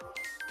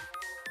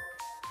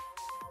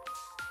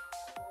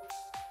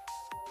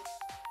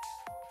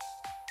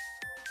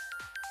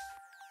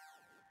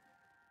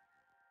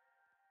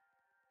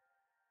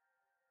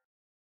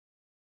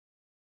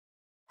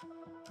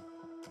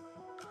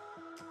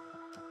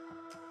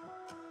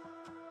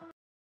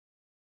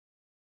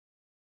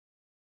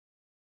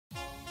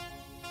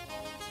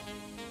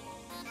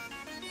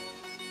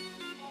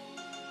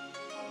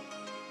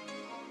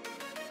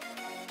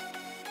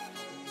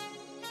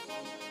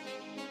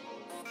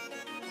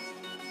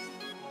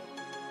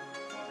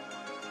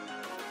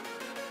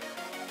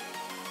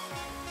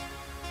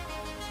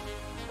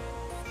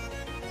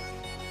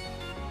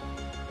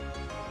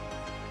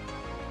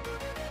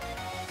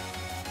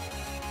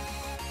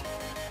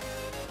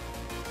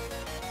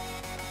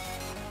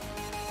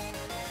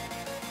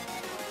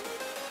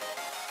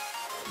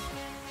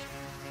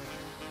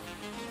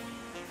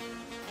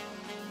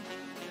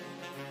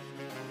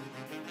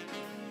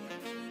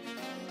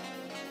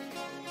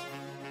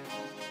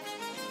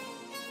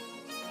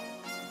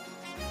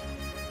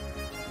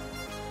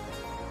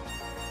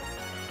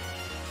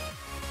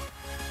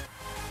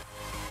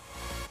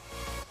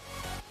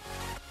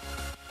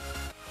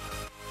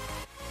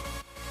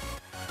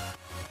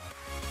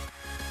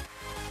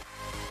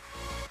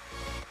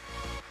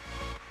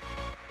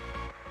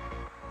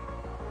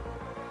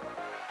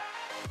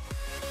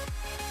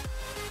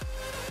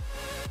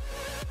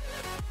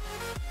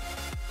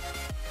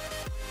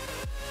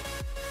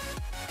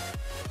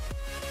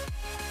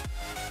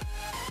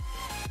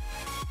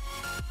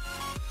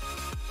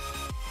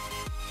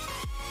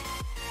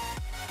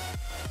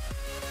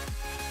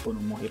 Por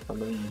não morrer pra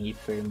Green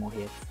Reaper,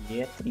 morrer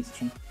aqui é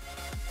triste, hein?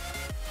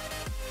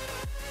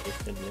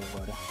 Esse ali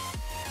agora.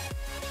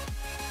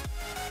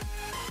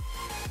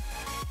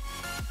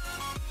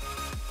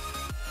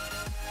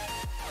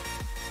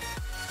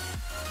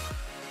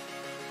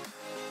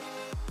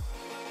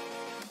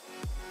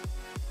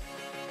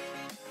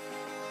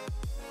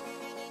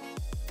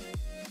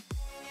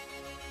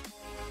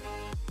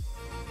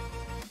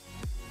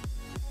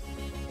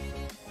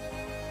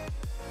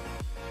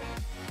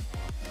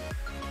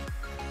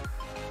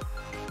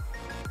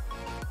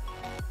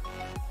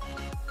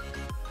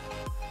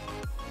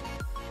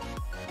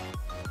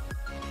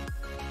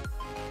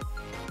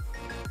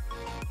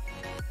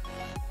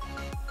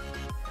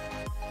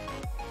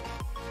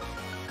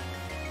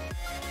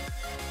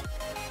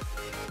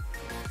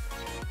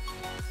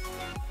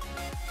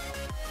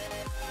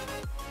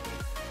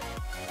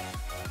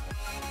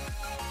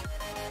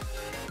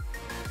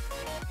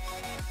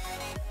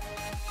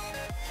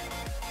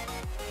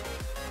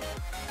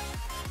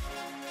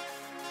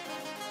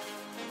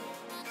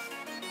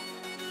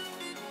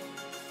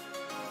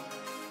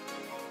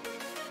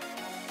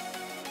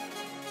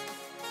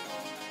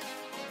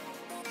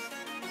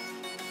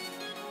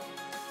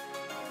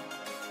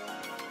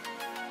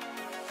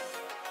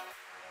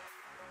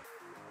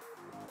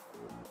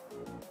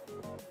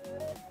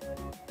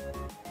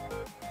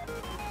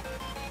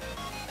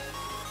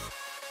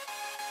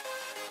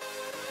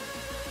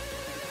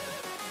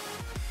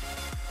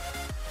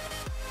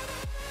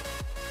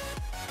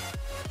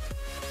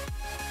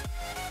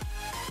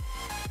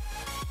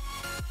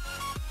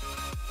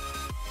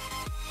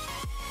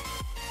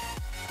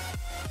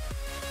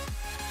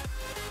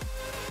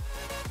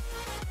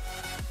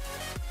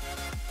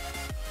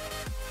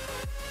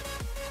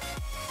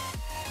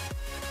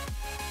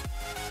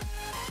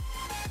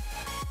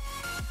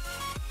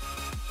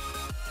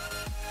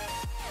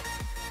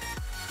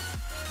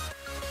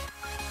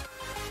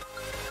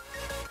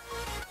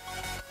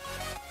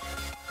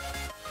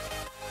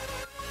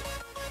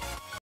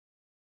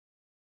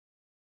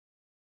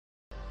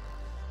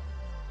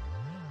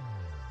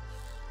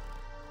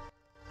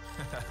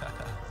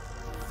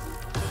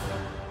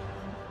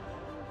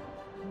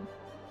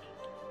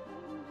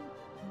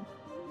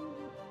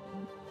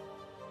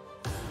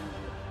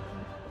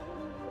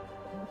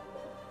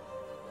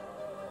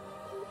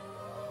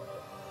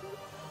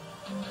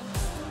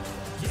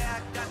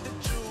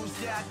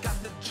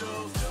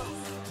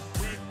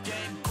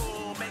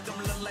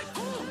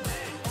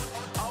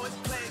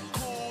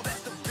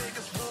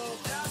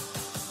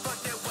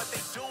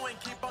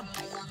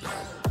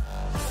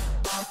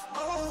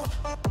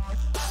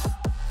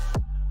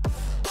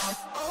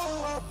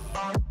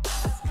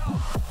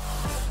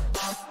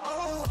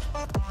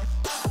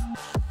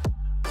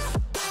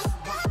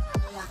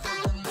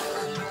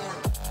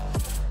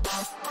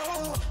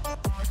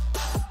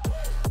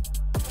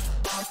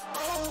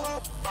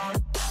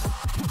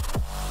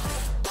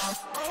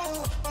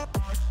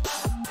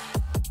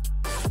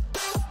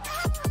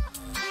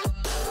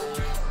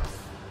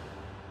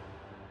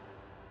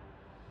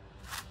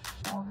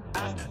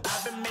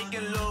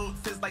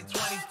 like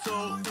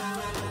 22.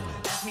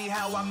 Ask me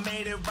how I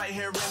made it right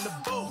here in the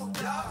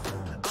booth.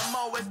 I'm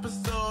always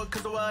pursued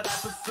cause of what I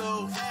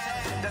pursue.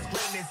 That's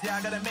greatness, yeah,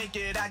 I gotta make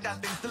it, I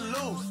got things to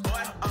lose.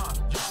 Boy,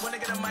 just wanna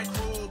get in my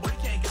crew, but you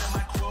can't get in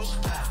my crew.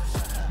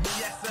 Me,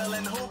 XL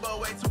and Huber,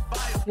 way too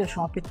fire. Vou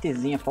deixar uma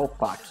PTzinha pra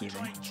upar aqui,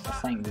 velho.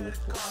 Passar em grupo.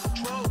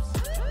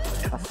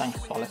 Passar em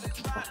solo,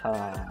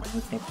 passar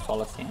muito tempo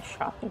solo assim é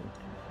chato,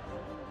 velho.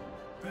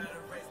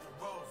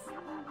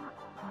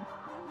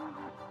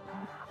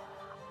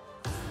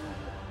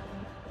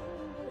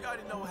 You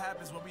already know what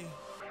happens when we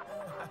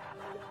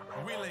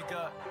link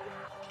up.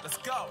 Let's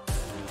go.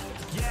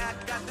 Yeah, I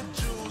got the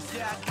juice.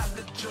 Yeah, I got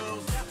the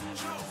juice.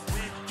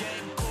 Win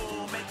game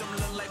cool, make them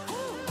look like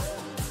cool.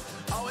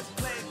 Always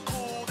play it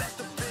cool, that's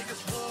the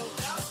biggest rule.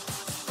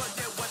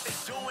 Forget what they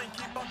doing,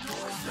 keep on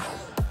doing so.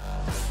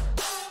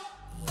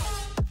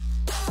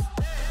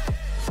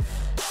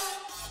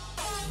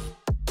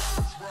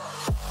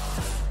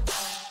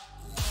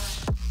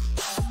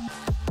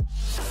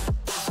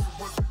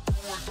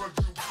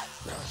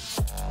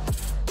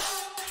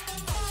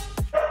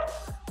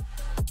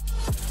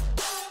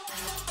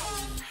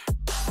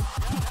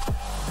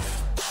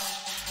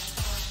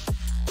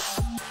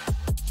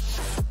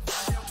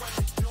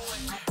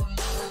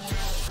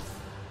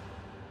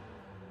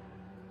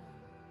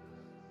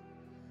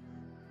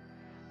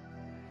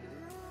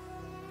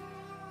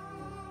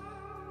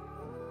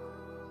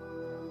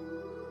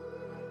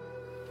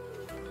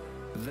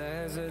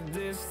 There's a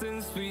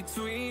distance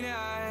between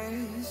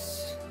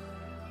us.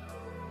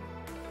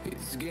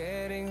 It's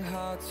getting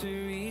hard to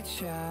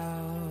reach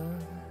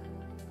out.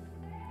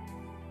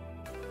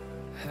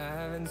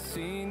 Haven't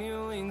seen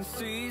you in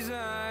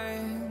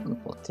season. Não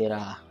vou ter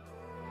a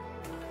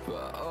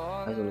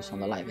resolução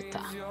da live,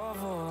 tá?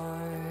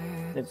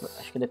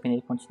 Acho que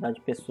depende da quantidade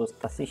de pessoas que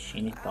tá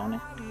assistindo, então,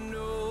 né?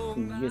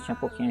 Esses dias tinha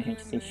pouquinha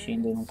gente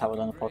assistindo e não tava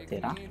dando pra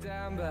alterar.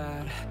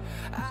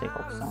 Não sei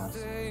qual que são os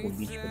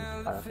vídeos que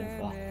eles param pra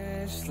falar.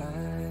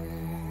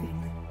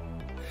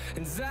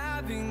 And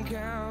I've been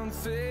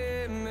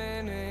counting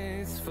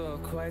minutes for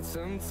quite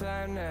some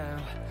time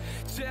now,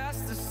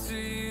 just to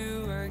see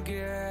you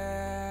again.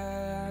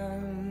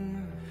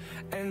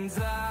 And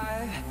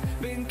I've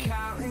been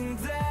counting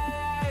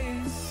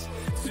days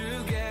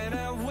to get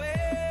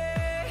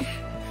away,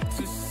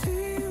 to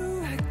see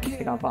you again.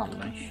 Pegar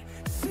avalanche.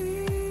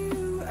 See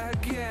you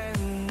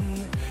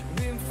again.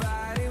 Been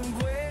fighting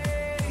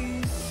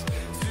ways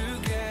to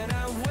get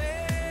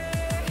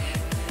away,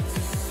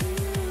 to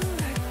see you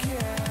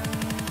again.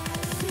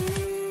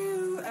 See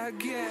you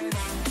again.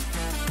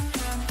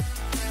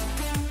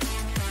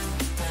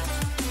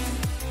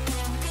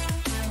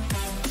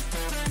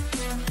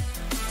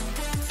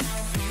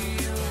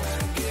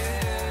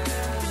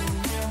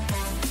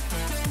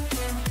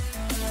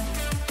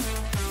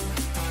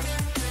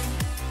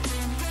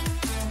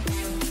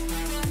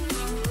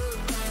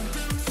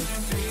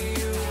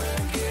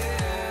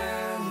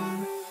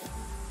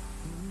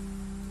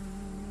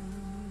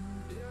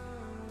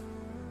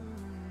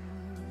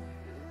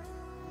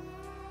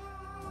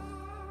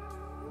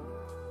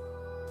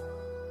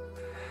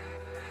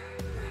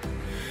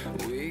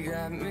 We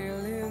got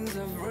millions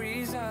of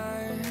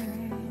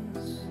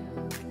reasons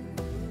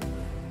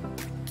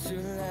to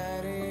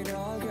let it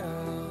all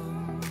go.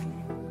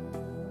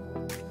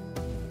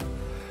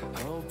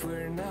 Hope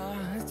we're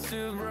not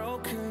too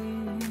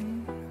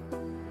broken.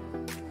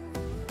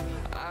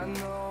 I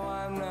know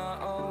I'm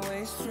not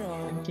always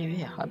strong. Quem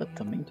vê errada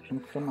também, tô achando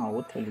que tem uma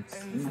outra ali de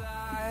cima.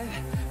 I've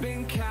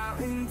been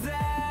counting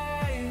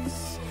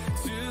days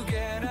to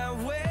get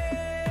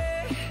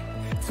away,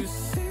 to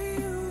see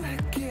you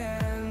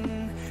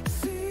again,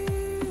 see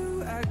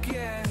you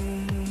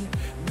again.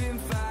 Been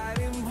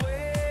fighting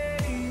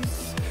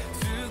ways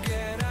to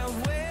get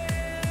away,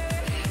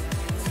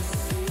 to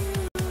see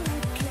you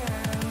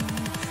again,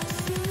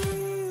 see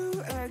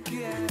you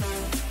again.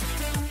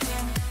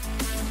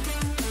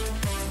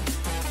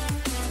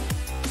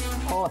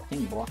 Ó,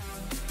 tem bot.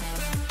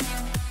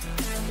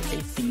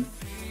 Tem sim.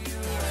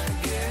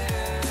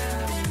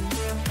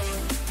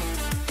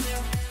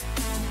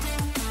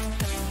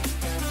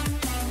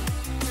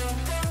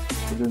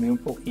 Vou dormir um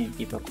pouquinho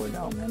aqui pra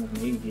acordar, ao menos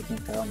meio-dia tem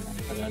que estar, mano.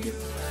 Agradeço.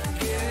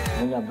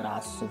 Grande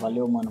abraço,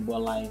 valeu, mano, boa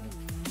live.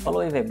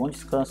 Falou aí, velho, bom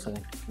descanso,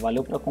 velho.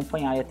 Valeu por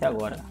acompanhar aí até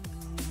agora.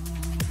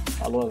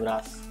 Falou,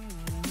 abraço.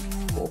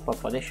 Opa,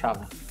 pode deixar,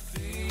 velho.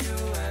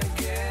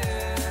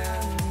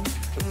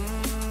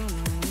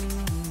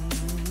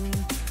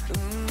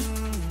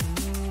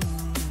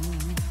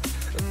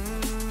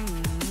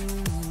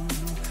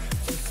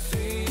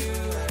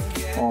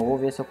 Bom, eu vou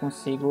ver se eu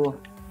consigo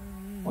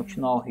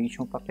continuar o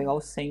ritmo para pegar o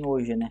 100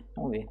 hoje, né?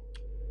 Vamos ver.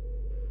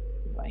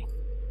 Vai.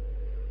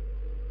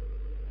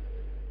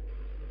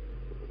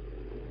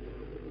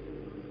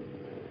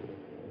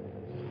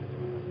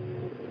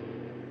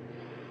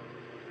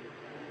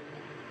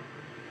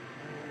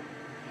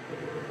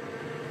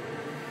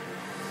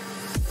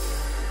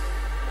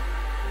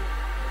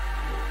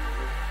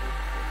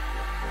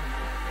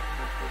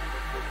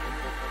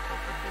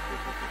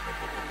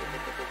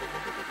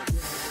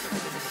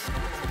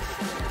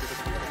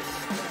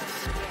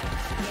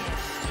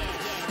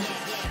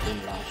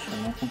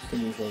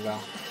 Vamos jogar.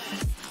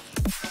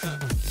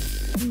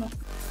 Não.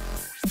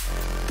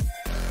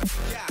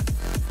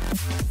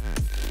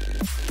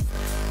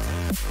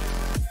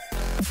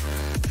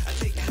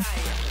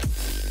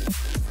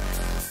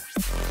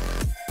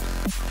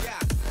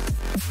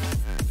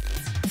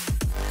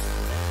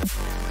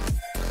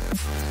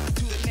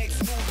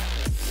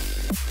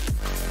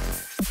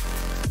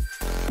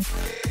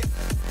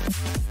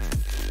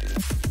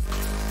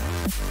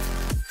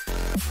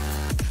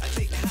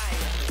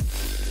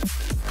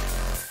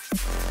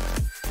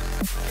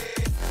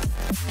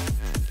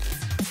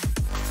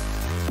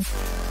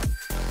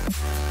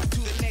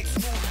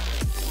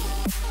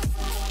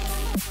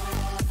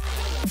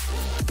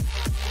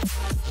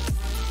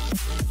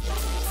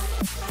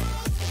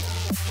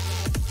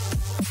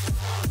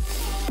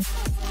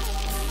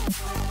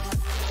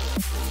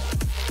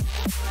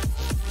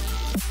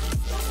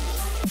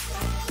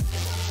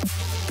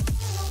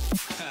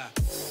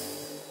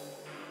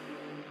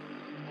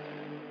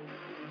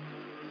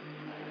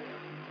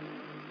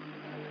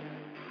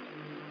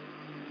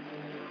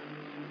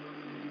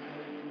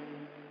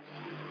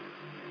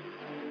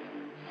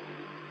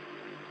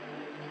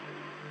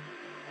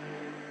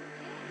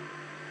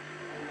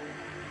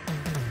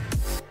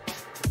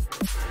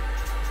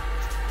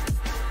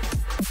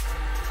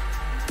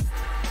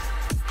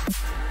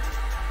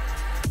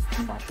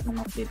 Embaixo não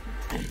matei.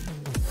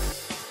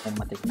 Vamos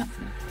matar aqui na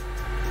frente.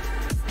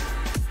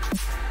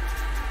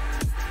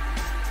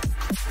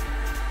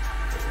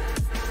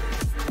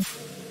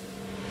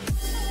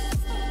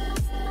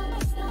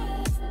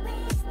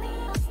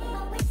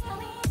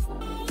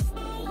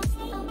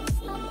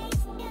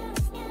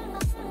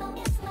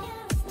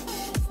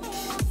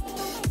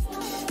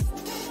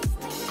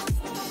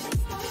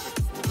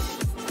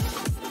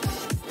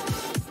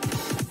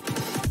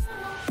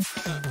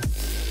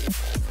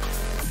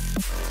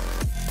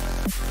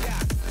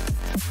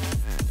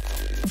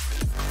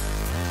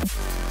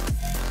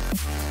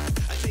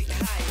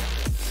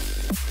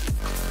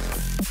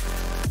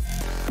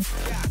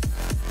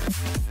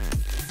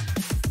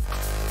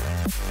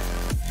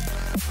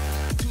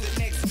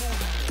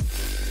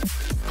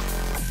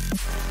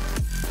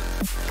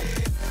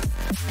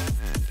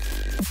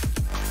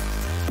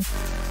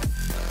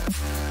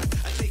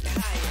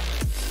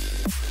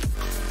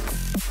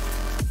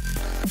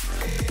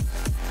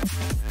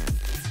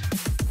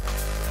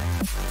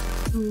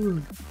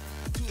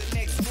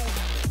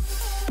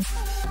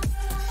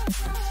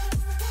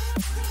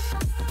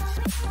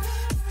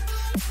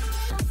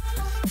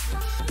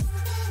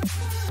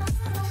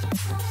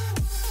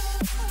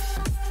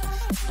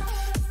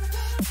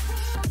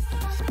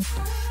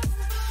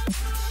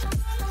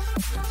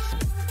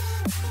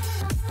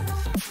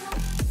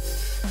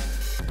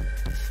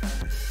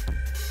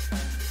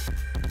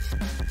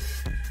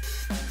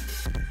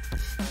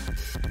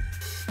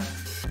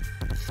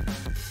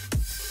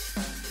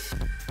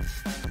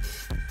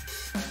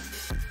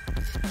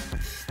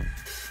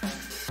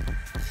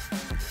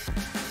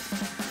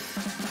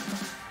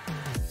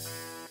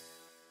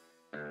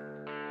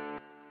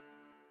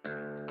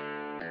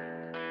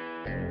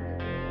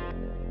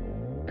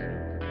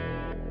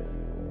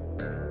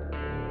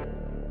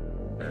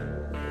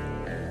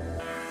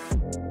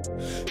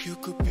 You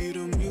could be the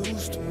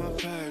muse to my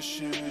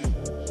passion.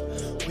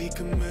 We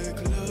can make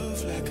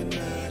love like an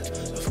act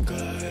of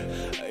God.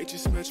 I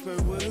just match my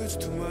words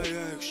to my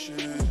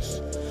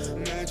actions.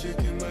 Magic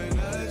in my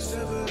life's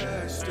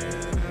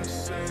everlasting. I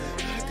say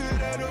I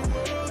could have the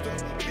world or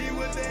be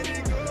with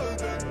any girl,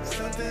 but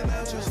something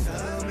about your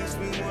style makes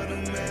me wanna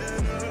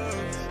man up.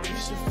 We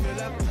should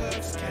fill our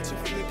cups, catch a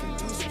flick and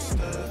do some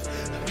stuff.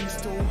 I used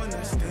to one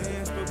night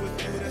stands, but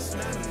with you that's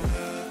not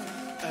enough.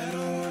 I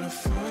don't wanna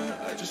front,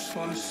 I just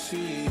wanna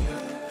see ya.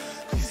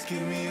 Please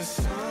give me a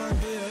sign,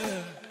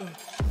 yeah.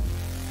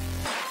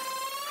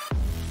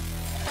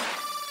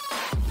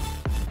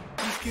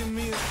 Please give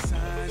me a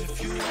sign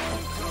if you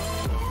wanna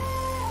come.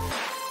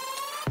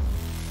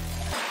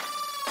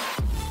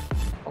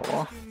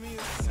 Ó. Give me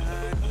a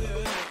sign,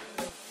 yeah.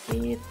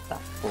 Eita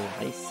porra,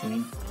 aí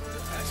sim.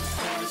 I just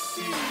wanna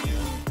see you.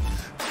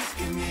 Please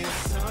give me a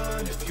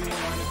sign if you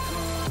wanna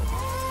come.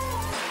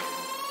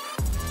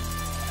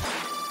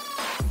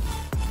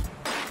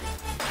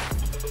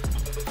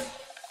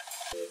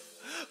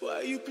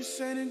 Why you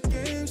presenting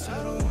games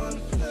I don't wanna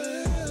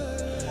play?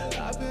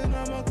 I've been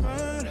on my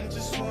grind, I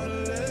just wanna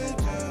lay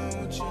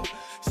down with you.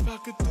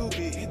 Spark a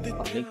doobie, hit the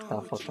Falei que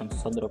tava faltando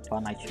só dropar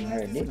a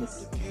Nightmare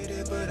deles.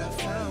 but I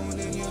found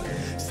in you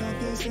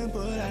something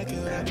simple I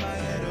can wrap my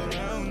head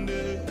around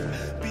it.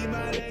 Be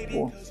my lady,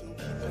 Pô,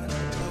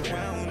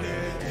 around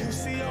it. You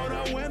see all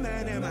the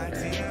women in my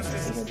DMs.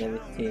 você já deve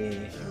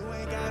ter. You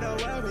ain't gotta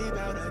worry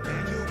about a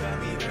thing, you got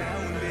me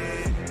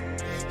grounded.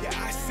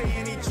 Yeah, I say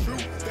any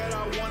truth that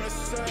I wanna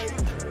say.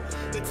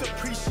 Let's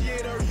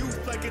appreciate our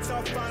youth like it's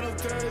our final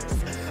days.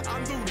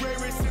 I'm the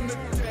rarest in the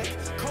deck,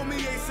 call me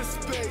ace of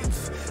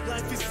spades.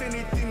 Life is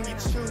anything you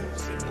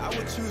choose, and I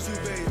would choose you,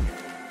 baby.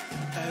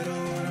 I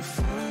don't wanna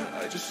front,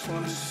 I just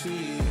wanna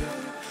see ya.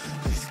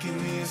 Please give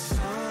me a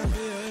sign,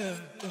 yeah.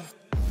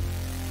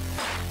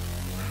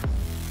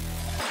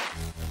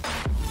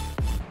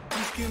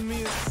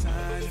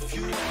 if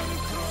you wanna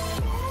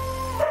come.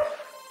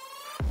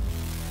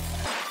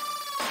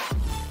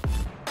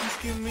 Please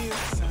give me a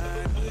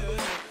sign.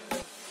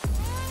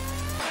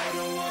 I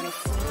don't wanna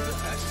front,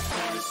 I just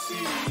wanna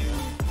see you.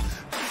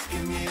 Please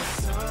give me a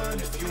sign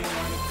if you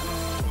wanna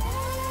come.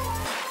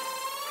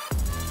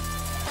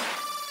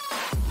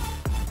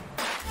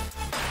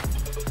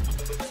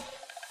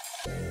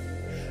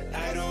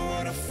 I don't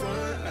wanna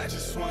front, I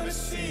just wanna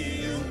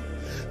see you.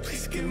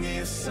 Please give me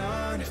a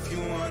sign if you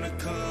wanna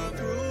come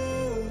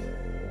through,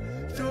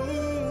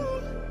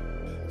 through,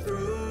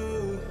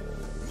 through.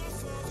 My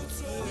father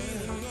told me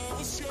when I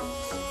was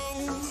young,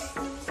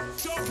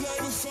 don't play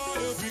with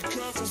fire, be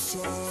careful,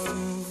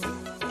 son.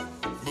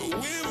 But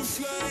we were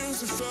flames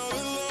and fell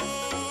in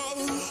love.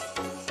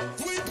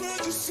 We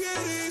burned the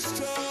cities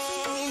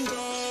down,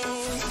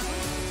 down.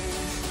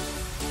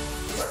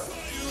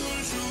 Before you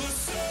lose your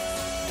lesson.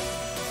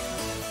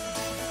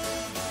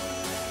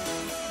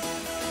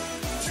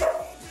 You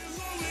won't be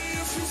lonely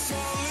if you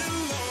fall in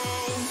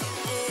love.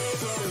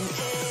 Over and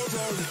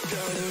over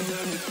again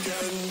and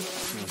again.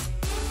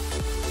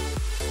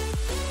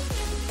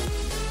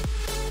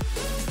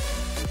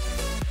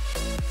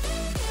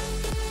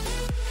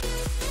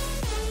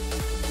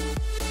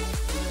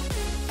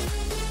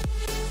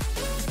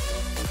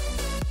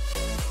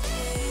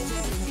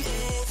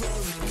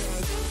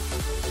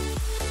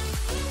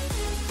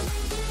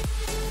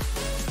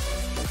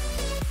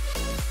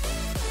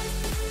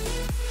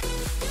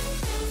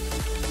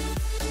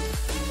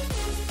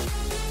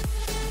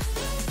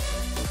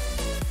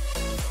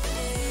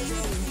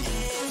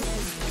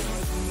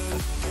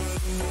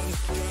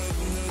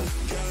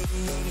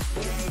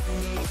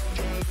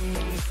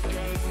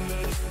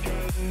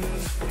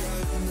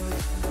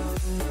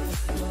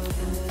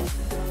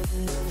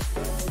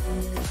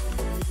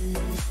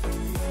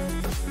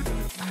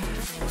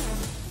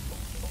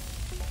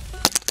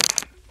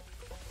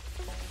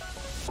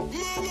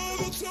 My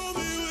mother told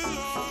me when I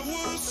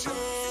was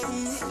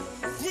young,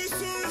 we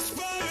still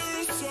inspire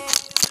us on.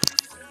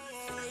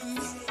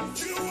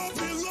 You won't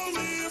be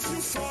lonely if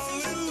you fall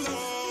in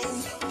love.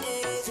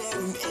 Over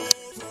and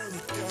over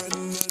again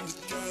and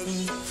again.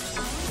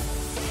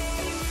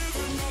 I'm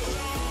living my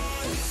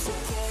life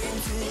according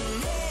to the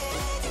law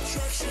of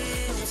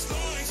attraction. It's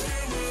no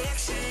extreme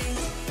reaction.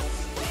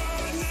 I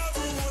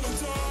never wanna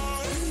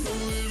die. I'm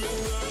living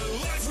that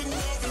life with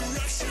no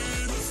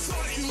direction. I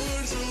thought you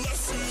learned your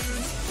lesson.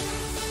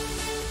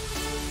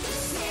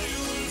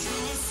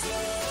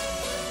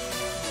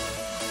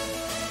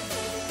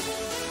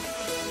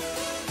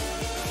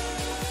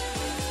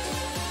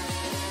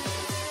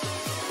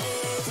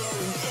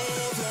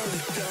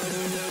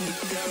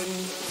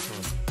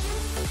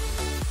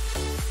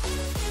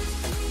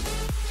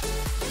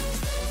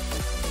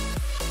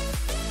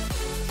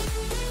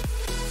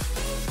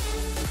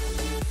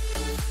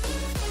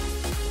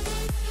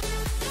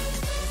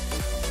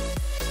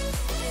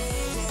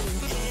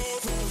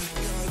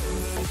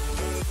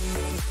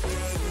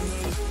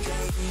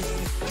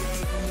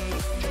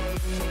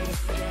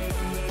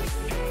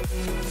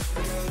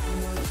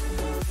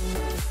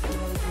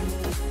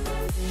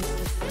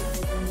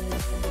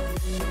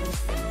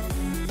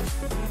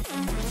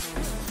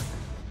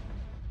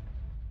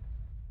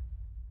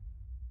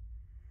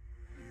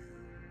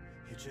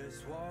 You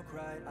just walk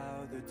right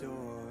out the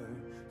door.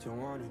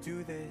 Don't wanna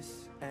do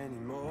this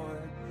anymore.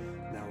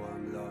 Now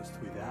I'm lost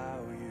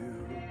without you.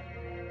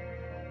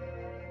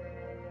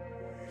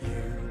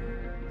 You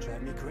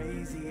drive me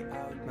crazy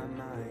out my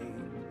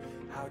mind.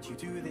 How'd you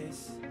do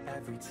this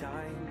every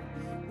time?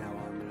 Now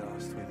I'm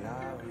lost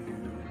without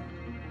you.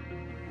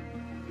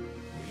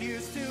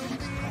 Used to be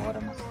what I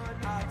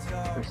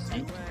talk to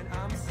when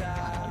I'm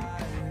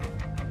sad.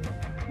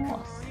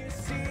 You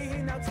see,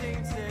 now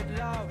tainted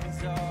love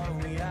is all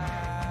we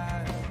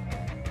have.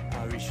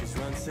 Our issues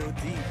run so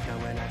deep, now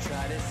when I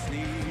try to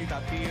sleep, I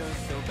feel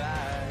so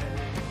bad.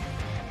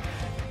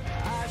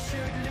 I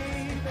should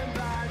leave, and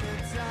by the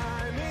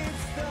time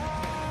it's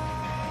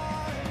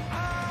done,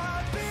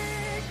 I'll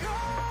be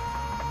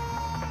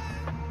gone.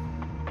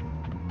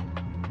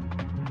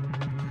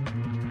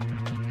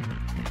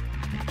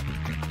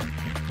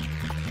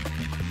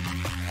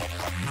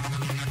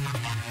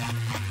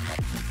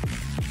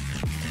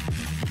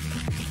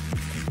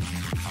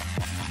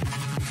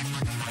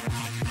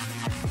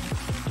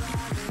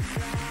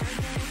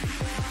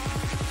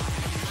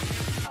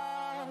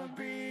 I'll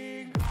be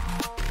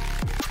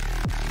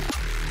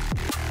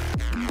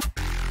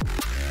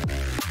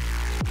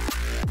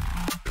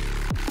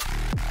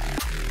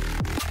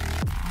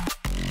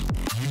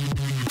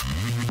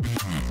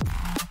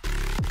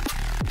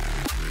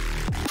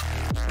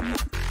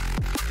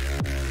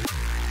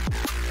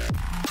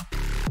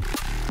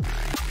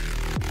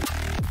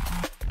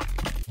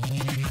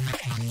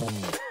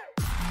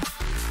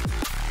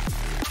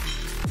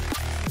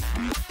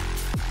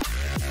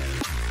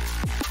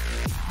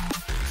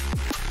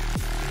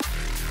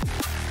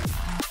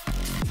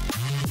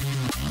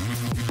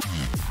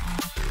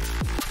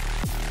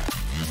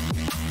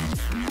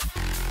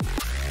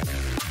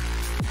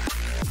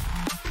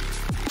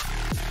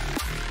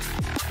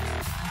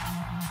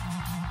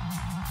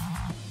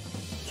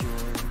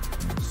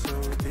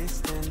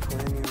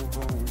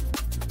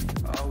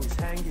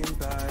hanging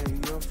by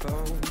your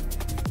phone.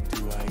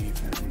 Do I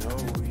even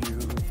know you?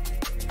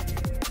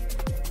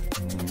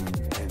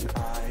 And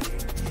I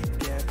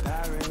get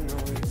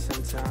paranoid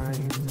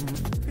sometimes,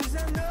 'cause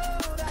I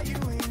know that you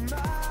ain't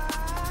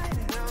mine,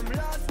 and I'm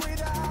lost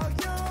without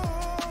you.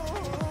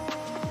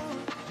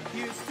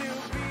 You'd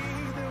still be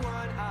the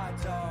one I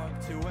talk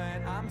to when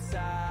I'm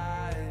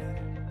sad.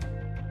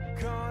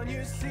 Can't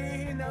you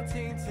see now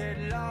tainted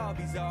love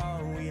is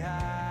all we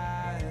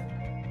had?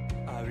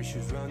 Our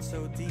issues run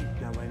so deep,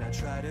 now when I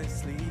try to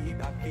sleep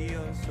I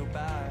feel so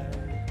bad.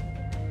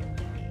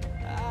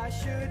 I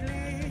should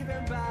leave,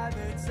 and by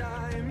the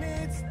time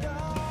it's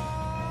done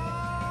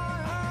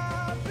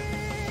I'll be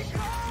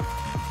gone.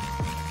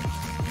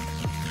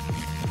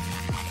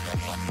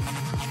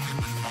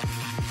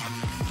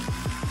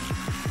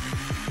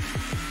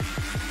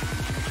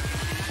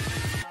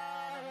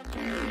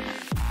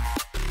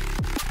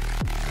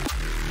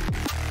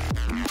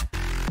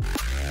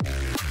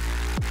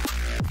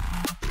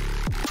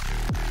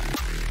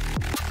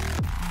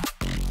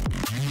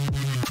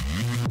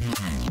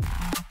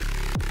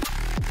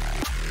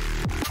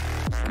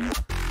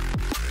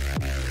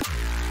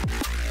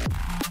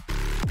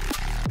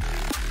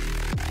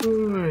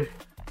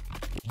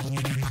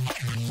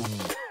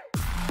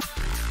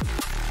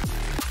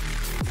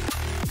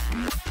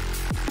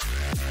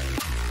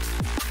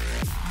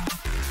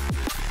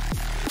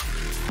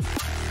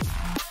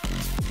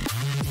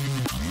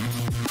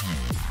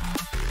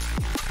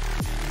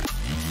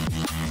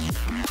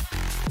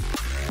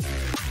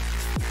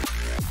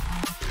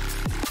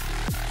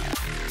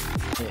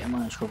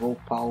 Mano, acho que eu vou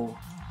upar o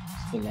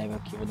esse level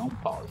aqui, vou dar um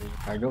pause, de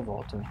tarde eu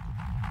volto, velho.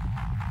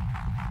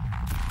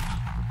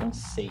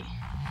 Cansei.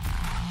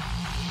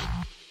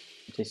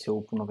 Não sei se eu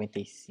upo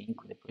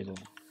 95, depois eu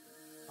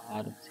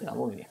paro, sei lá,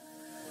 vou ver.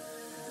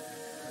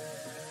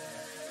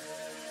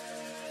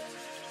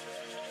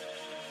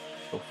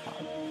 Eu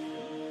falo.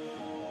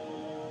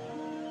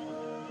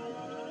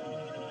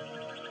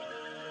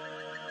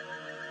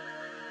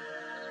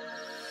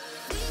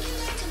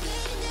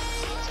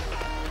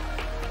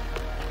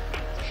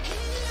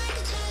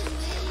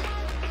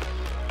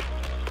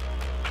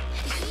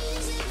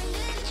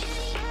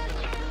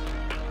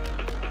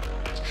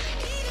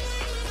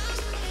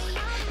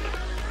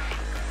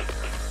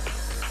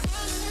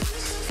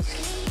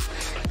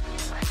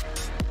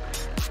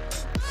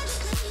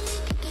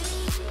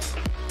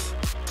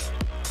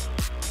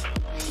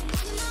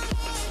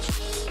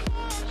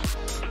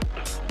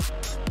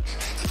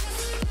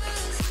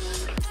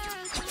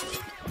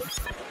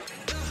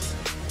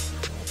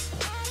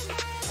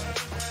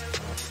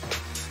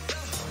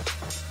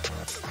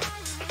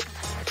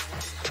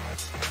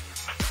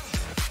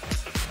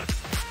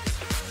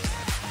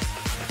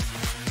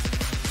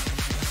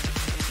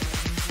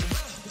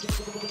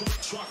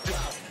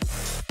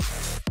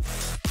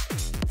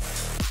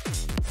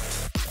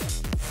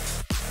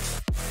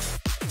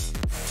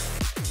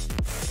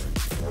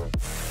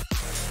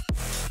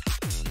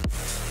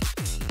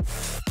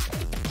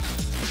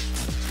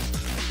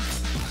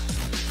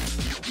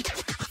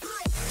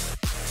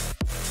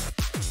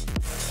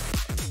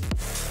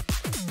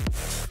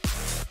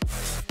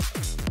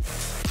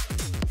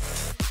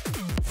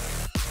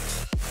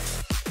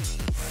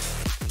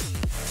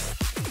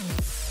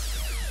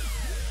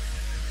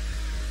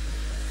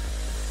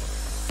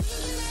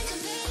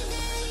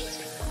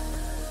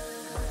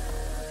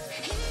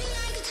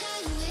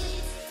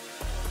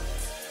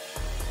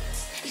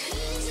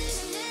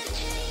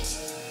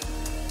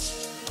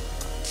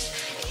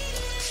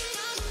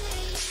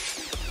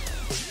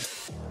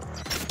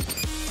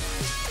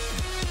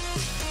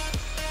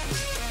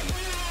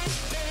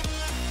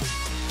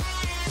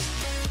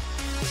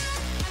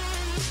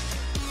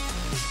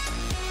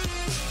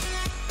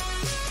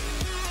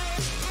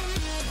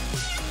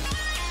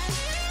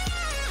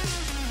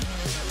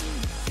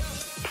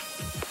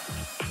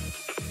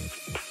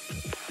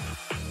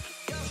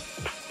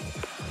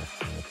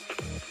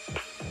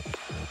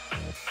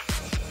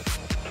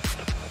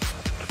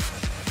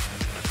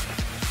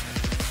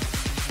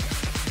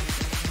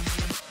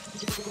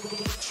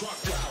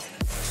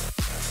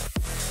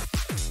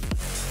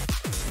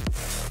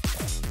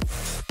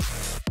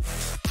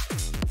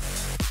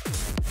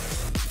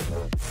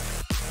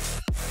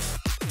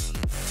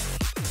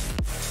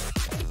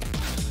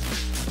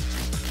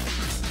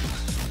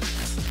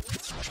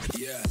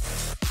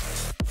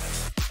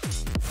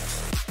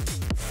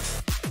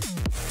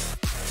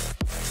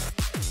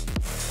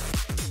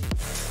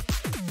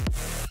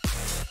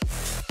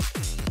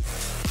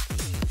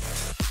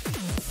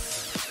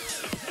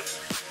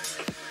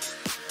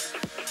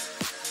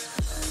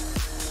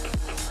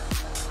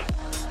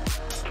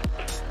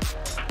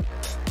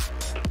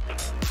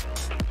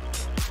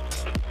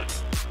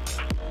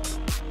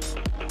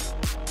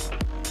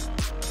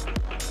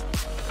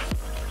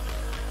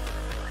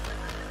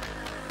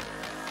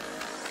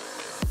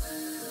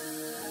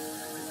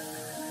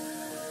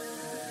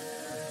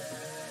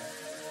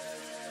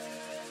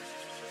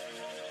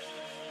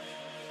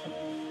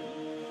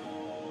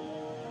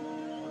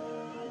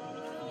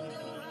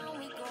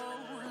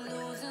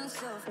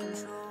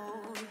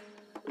 control.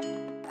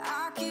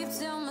 I keep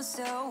telling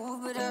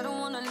myself, but I don't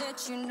wanna let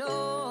you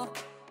know.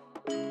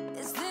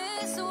 Is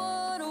this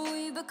what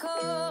we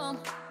become?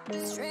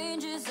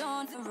 Strangers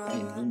on the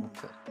road,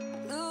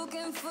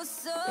 looking for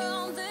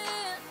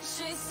something,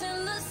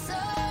 chasing the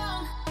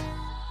sun.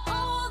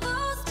 All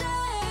those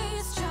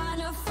days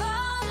trying to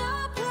find a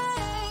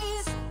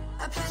place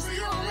where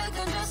you make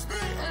them just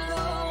be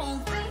alone,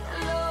 be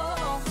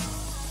alone.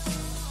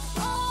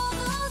 All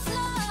those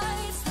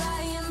nights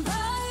lying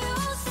by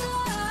your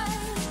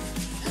side,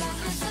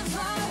 like it's a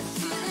vibe,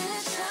 feeling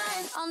it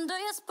shine under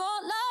your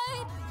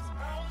spotlight.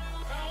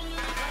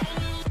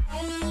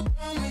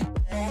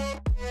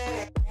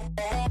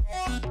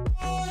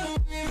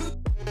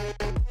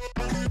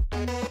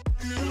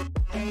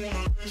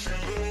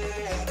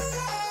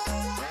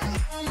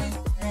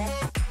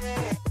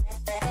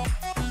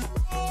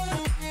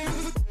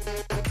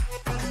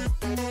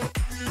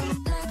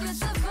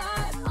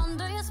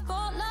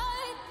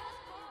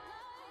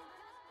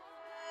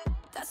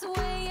 That's the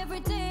way every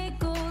day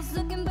goes.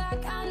 Looking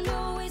back, I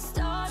know we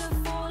started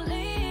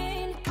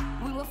falling.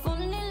 We were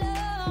falling in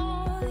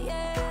love,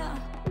 yeah.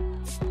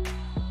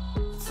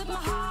 Took my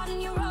heart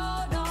and you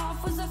rode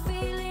off. Was a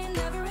feeling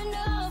never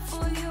enough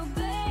for you,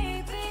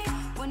 baby?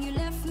 When you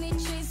left me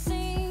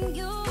chasing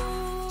you,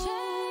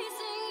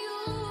 chasing you.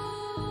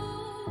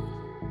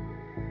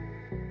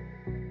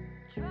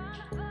 Trying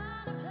to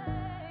find a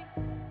place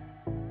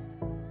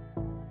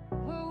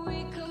where we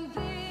can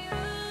be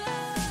alone.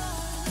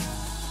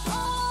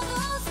 All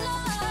those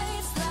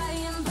nights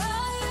lying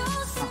by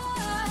your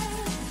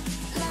side,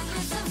 like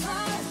it's a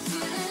vibe,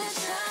 feeling it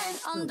shine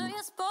under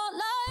your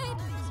spotlight.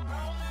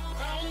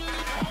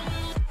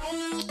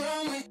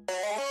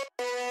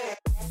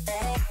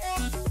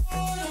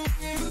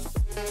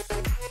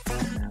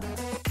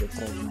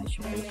 Detrás de mais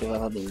time que vai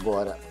lá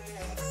agora.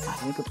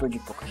 Aí que eu perdi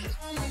pouca gente.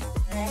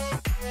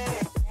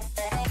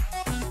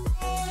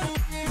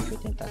 Deixa eu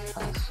tentar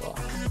ficar só.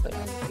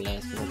 Pegar o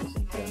flash que vai ter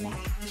sempre uma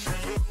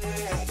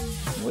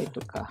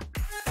 8K.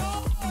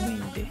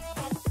 Vender.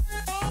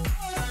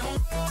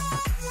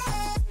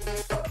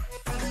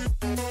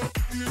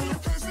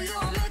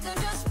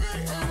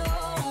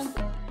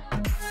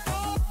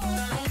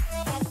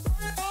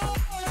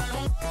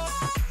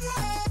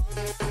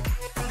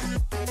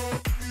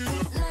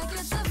 Like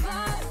it's a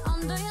vibe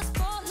under your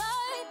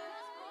spotlight.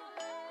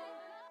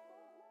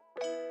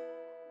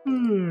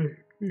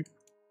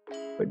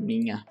 Foi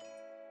minha.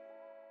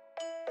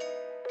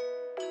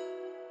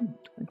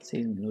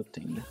 6 minutos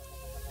ainda.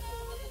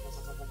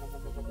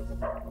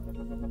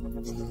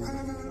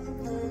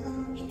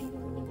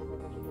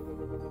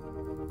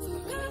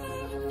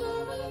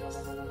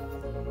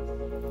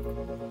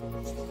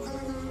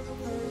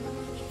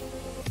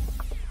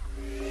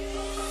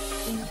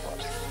 Tem a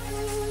bosta.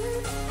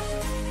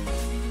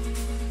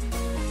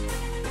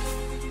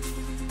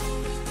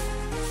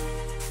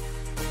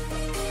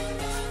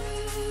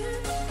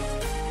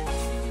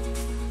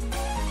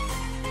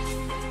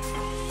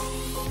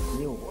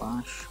 Eu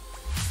acho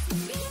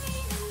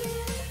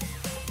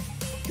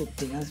que eu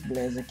tenho as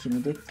blés aqui no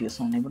DP,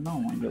 só não lembro de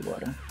onde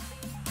agora.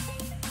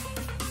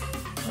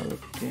 Eu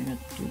tenho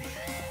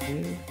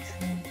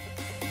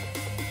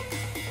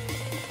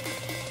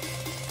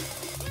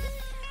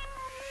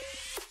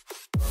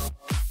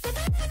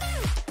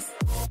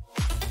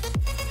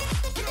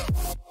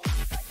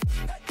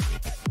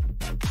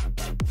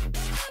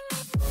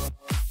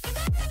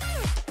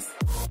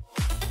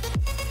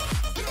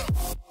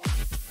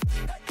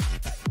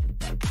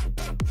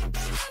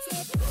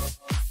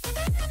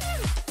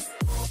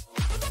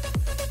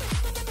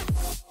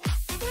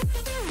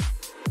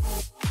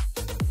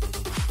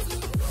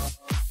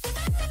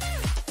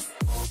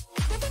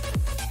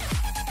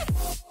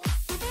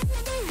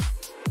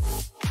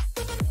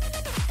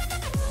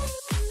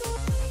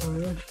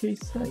eu acho que é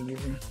isso aí,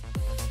 velho.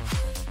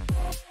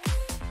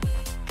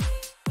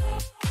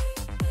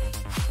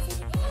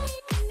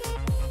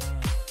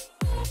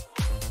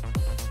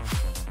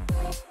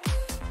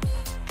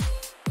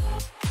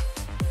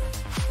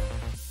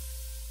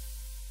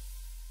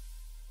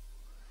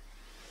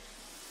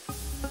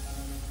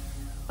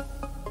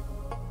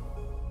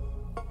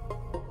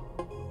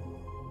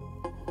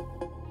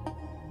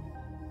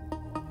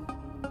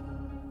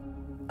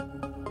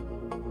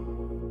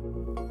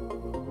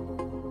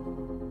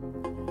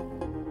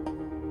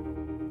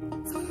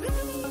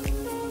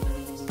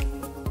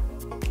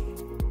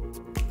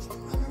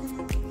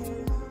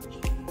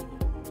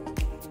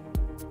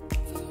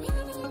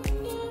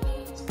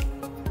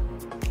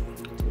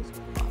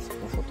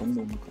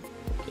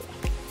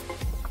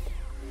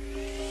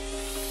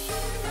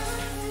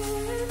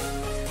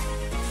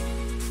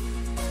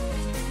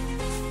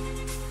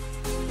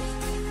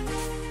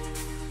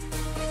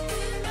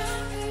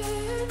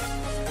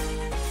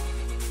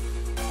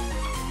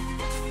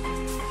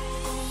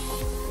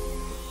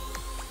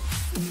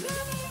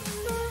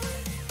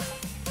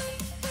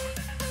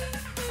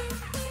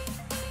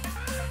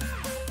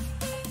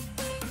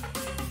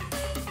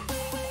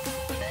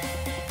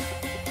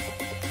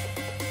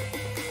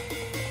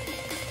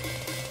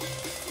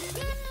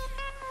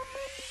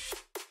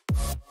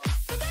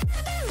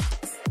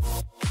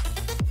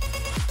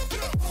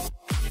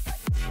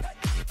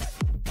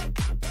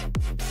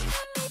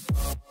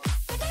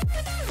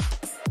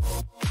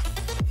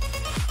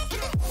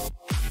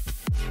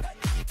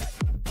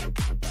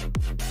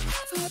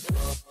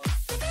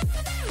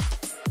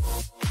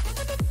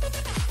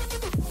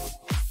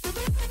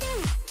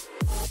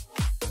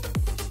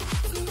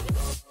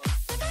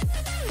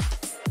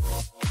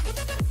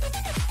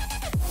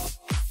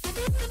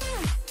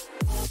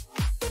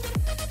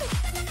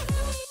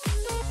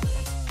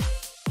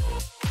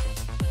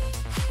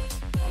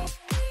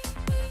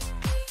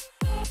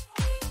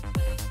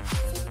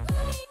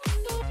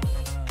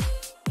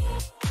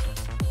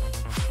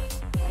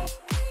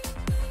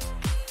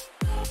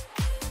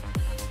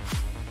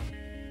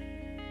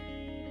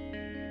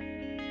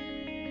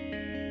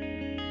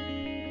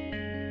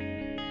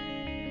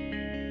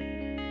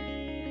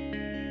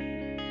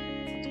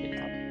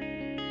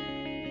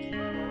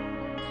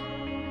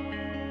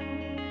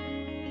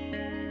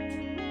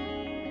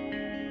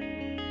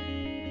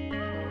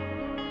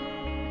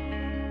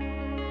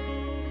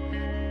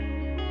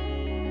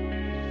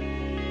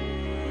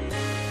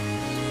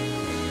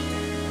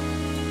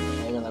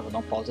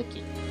 uma pausa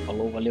aqui.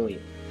 Falou, valeu aí.